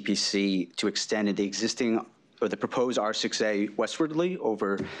the CPC to extend the existing or the proposed R6A westwardly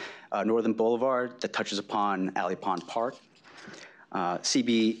over Northern Boulevard that touches upon Alley Pond Park.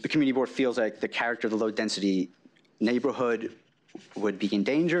 The community board feels like the character of the low density neighborhood would be in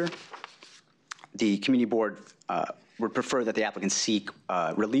danger. The community board would prefer that the applicant seek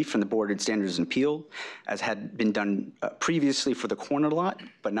relief from the board standards and appeal, as had been done previously for the corner lot,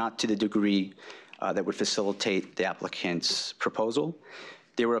 but not to the degree that would facilitate the applicant's proposal.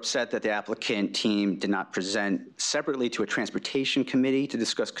 They were upset that the applicant team did not present separately to a transportation committee to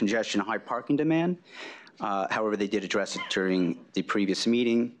discuss congestion and high parking demand. However, they did address it during the previous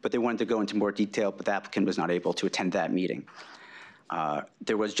meeting, but they wanted to go into more detail, but the applicant was not able to attend that meeting.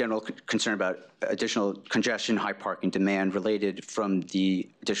 There was general concern about additional congestion, high parking demand related from the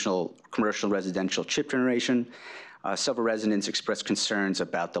additional commercial residential chip generation. Several residents expressed concerns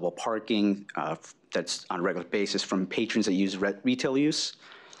about double parking that's on a regular basis from patrons that use retail use.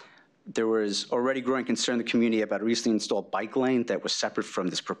 There was already growing concern in the community about a recently installed bike lane that was separate from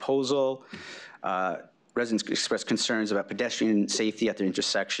this proposal. Residents expressed concerns about pedestrian safety at the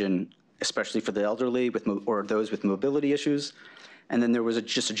intersection, especially for the elderly or those with mobility issues. And then there was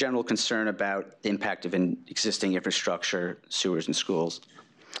just a general concern about the impact of an existing infrastructure, sewers, and schools.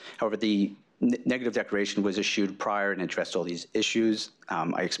 However, the negative declaration was issued prior and addressed all these issues.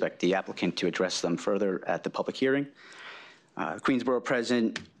 I expect the applicant to address them further at the public hearing. Queensborough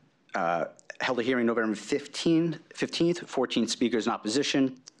President held a hearing November 15th, 14 speakers in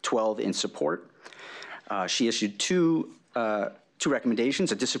opposition, 12 in support. She issued two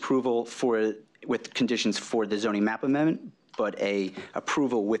recommendations, a disapproval with conditions for the zoning map amendment, but a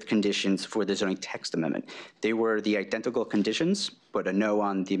approval with conditions for the zoning text amendment. They were the identical conditions, but a no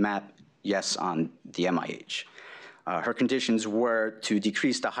on the map, yes on the MIH. Her conditions were to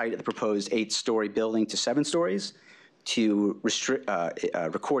decrease the height of the proposed 8-story building to 7 stories, to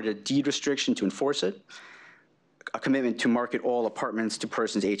record a deed restriction to enforce it, a commitment to market all apartments to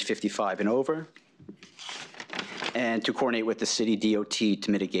persons age 55 and over, and to coordinate with the city DOT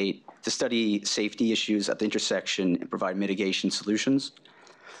to study safety issues at the intersection and provide mitigation solutions.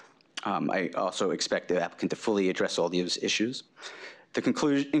 I also expect the applicant to fully address all these issues. In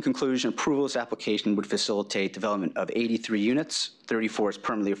conclusion, approval of this application would facilitate development of 83 units, 34 is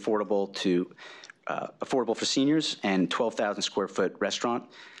permanently affordable for seniors, and 12,000 square foot restaurant.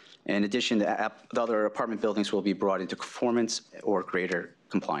 In addition, the other apartment buildings will be brought into conformance or greater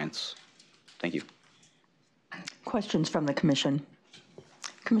compliance. Thank you. Questions from the commission?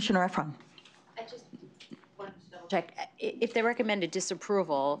 Commissioner Efron. I just wanted to double check. If they recommended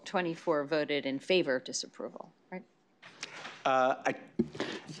disapproval, 24 voted in favor of disapproval, right?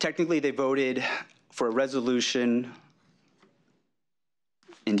 Technically, they voted for a resolution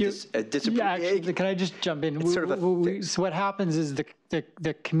in disapproval. Yeah, actually, can I just jump in? So what happens is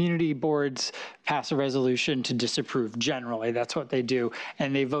the community boards pass a resolution to disapprove generally. That's what they do,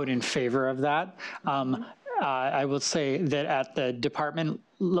 and they vote in favor of that. I will say that at the department,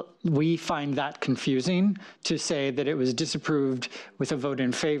 we find that confusing to say that it was disapproved with a vote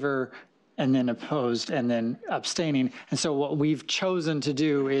in favor and then opposed and then abstaining. And so what we've chosen to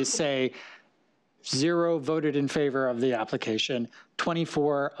do is say 0 voted in favor of the application,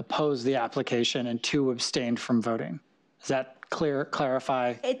 24 opposed the application, and 2 abstained from voting. Is that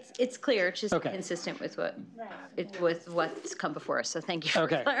clarify? It's clear. It's just okay. Consistent with what's come before us. So thank you for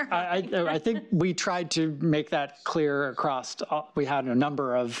clarifying. I think we tried to make that clear across. We had a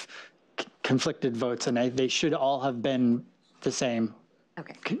number of conflicted votes, and they should all have been the same.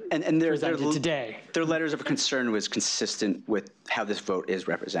 Okay. And today, their letters of concern was consistent with how this vote is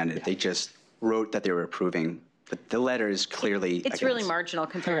represented. Yeah. They just wrote that they were approving, but the letter is clearly It's really marginal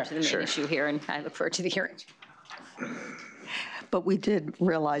compared to the main issue here, and I look forward to the hearing. But we did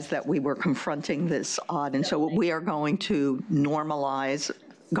realize that we were confronting this odd, and so we are going to normalize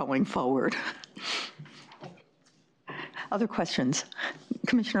going forward. Other questions?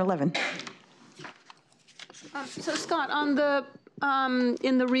 Commissioner Levin. So Scott, on the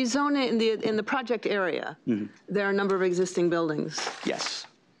in the rezoning in the project area, there are a number of existing buildings. Yes.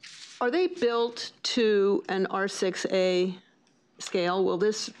 Are they built to an R6A scale? Will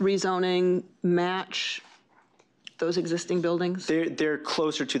this rezoning match those existing buildings? They're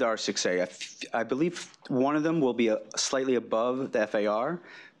closer to the R6A. I believe one of them will be slightly above the FAR,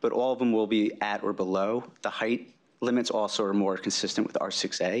 but all of them will be at or below. The height limits also are more consistent with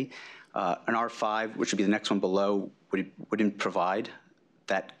R6A. An R5, which would be the next one below, wouldn't provide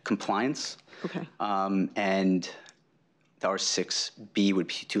that compliance. Okay. And the R6B would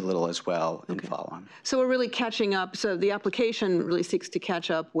be too little as well and follow on. So we're really catching up. So the application really seeks to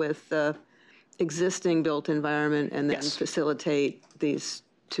catch up with the existing built environment and then facilitate these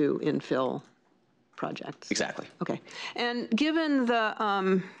two infill projects. Exactly. Okay. And given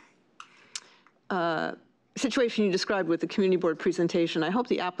the situation you described with the community board presentation, I hope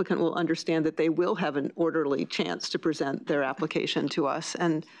the applicant will understand that they will have an orderly chance to present their application to us.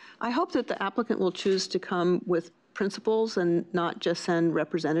 And I hope that the applicant will choose to come with principals and not just send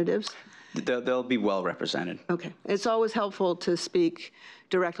representatives. They'll be well represented. Okay. It's always helpful to speak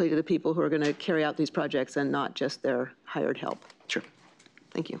directly to the people who are going to carry out these projects and not just their hired help. Sure.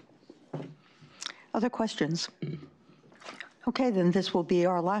 Thank you. Other questions? Okay, then this will be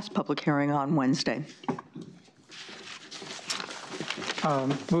our last public hearing on Wednesday.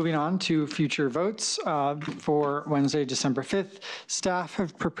 Moving on to future votes for Wednesday, December 5th. Staff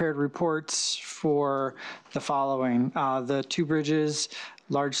have prepared reports for the following. The Two Bridges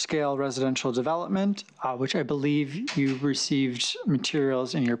large-scale residential development, which I believe you received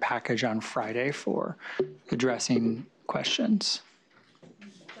materials in your package on Friday for addressing questions.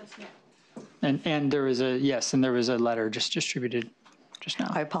 And there was a, yes, and there was a letter just distributed just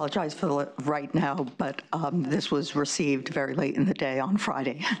now. I apologize for the right now, but this was received very late in the day on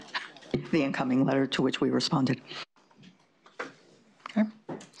Friday, the incoming letter to which we responded. Okay.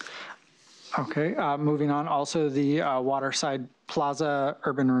 Okay, moving on, also the Waterside Plaza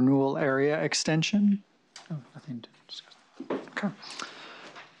Urban Renewal Area Extension. Oh, nothing to discuss. Okay.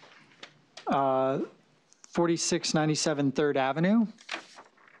 4697 3rd Avenue.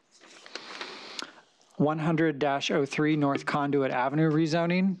 100-03 North Conduit Avenue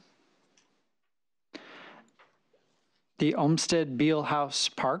rezoning. The Olmsted Beal House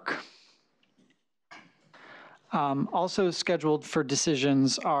Park. Also scheduled for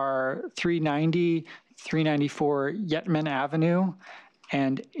decisions are 390, 394 Yetman Avenue,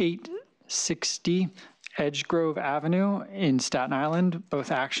 and 860 Edgegrove Avenue in Staten Island.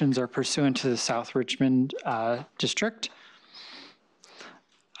 Both actions are pursuant to the South Richmond District.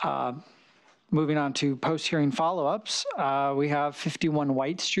 Moving on to post-hearing follow-ups, we have 51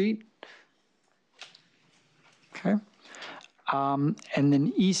 White Street. Okay. And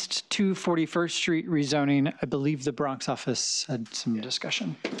then East 241st Street rezoning, I believe the Bronx office had some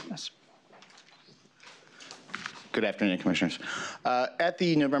discussion. Yes. Good afternoon, Commissioners. At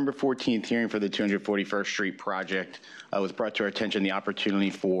the November 14th hearing for the 241st Street project, was brought to our attention the opportunity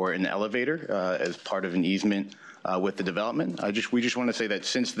for an elevator as part of an easement with the development. We just want to say that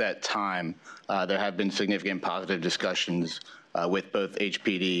since that time, there have been significant positive discussions with both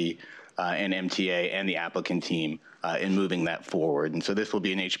HPD and MTA and the applicant team in moving that forward. And so this will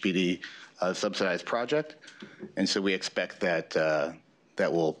be an HPD subsidized project. And so we expect that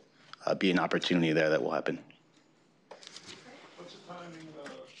that will be an opportunity there that will happen.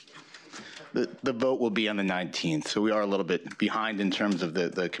 The vote will be on the 19th. So we are a little bit behind in terms of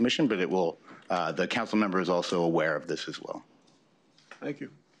the commission, but it will, the council member is also aware of this as well. Thank you.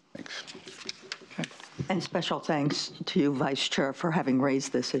 Thanks. Okay. And special thanks to you, Vice Chair, for having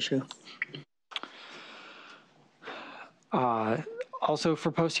raised this issue. Also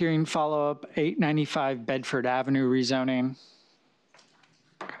for post-hearing follow-up, 895 Bedford Avenue rezoning.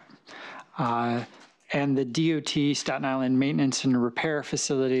 And the DOT Staten Island Maintenance and Repair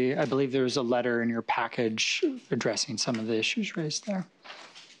Facility, I believe there was a letter in your package addressing some of the issues raised there.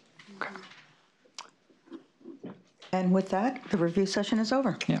 Okay. And with that, the review session is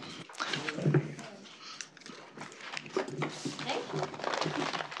over. Yeah.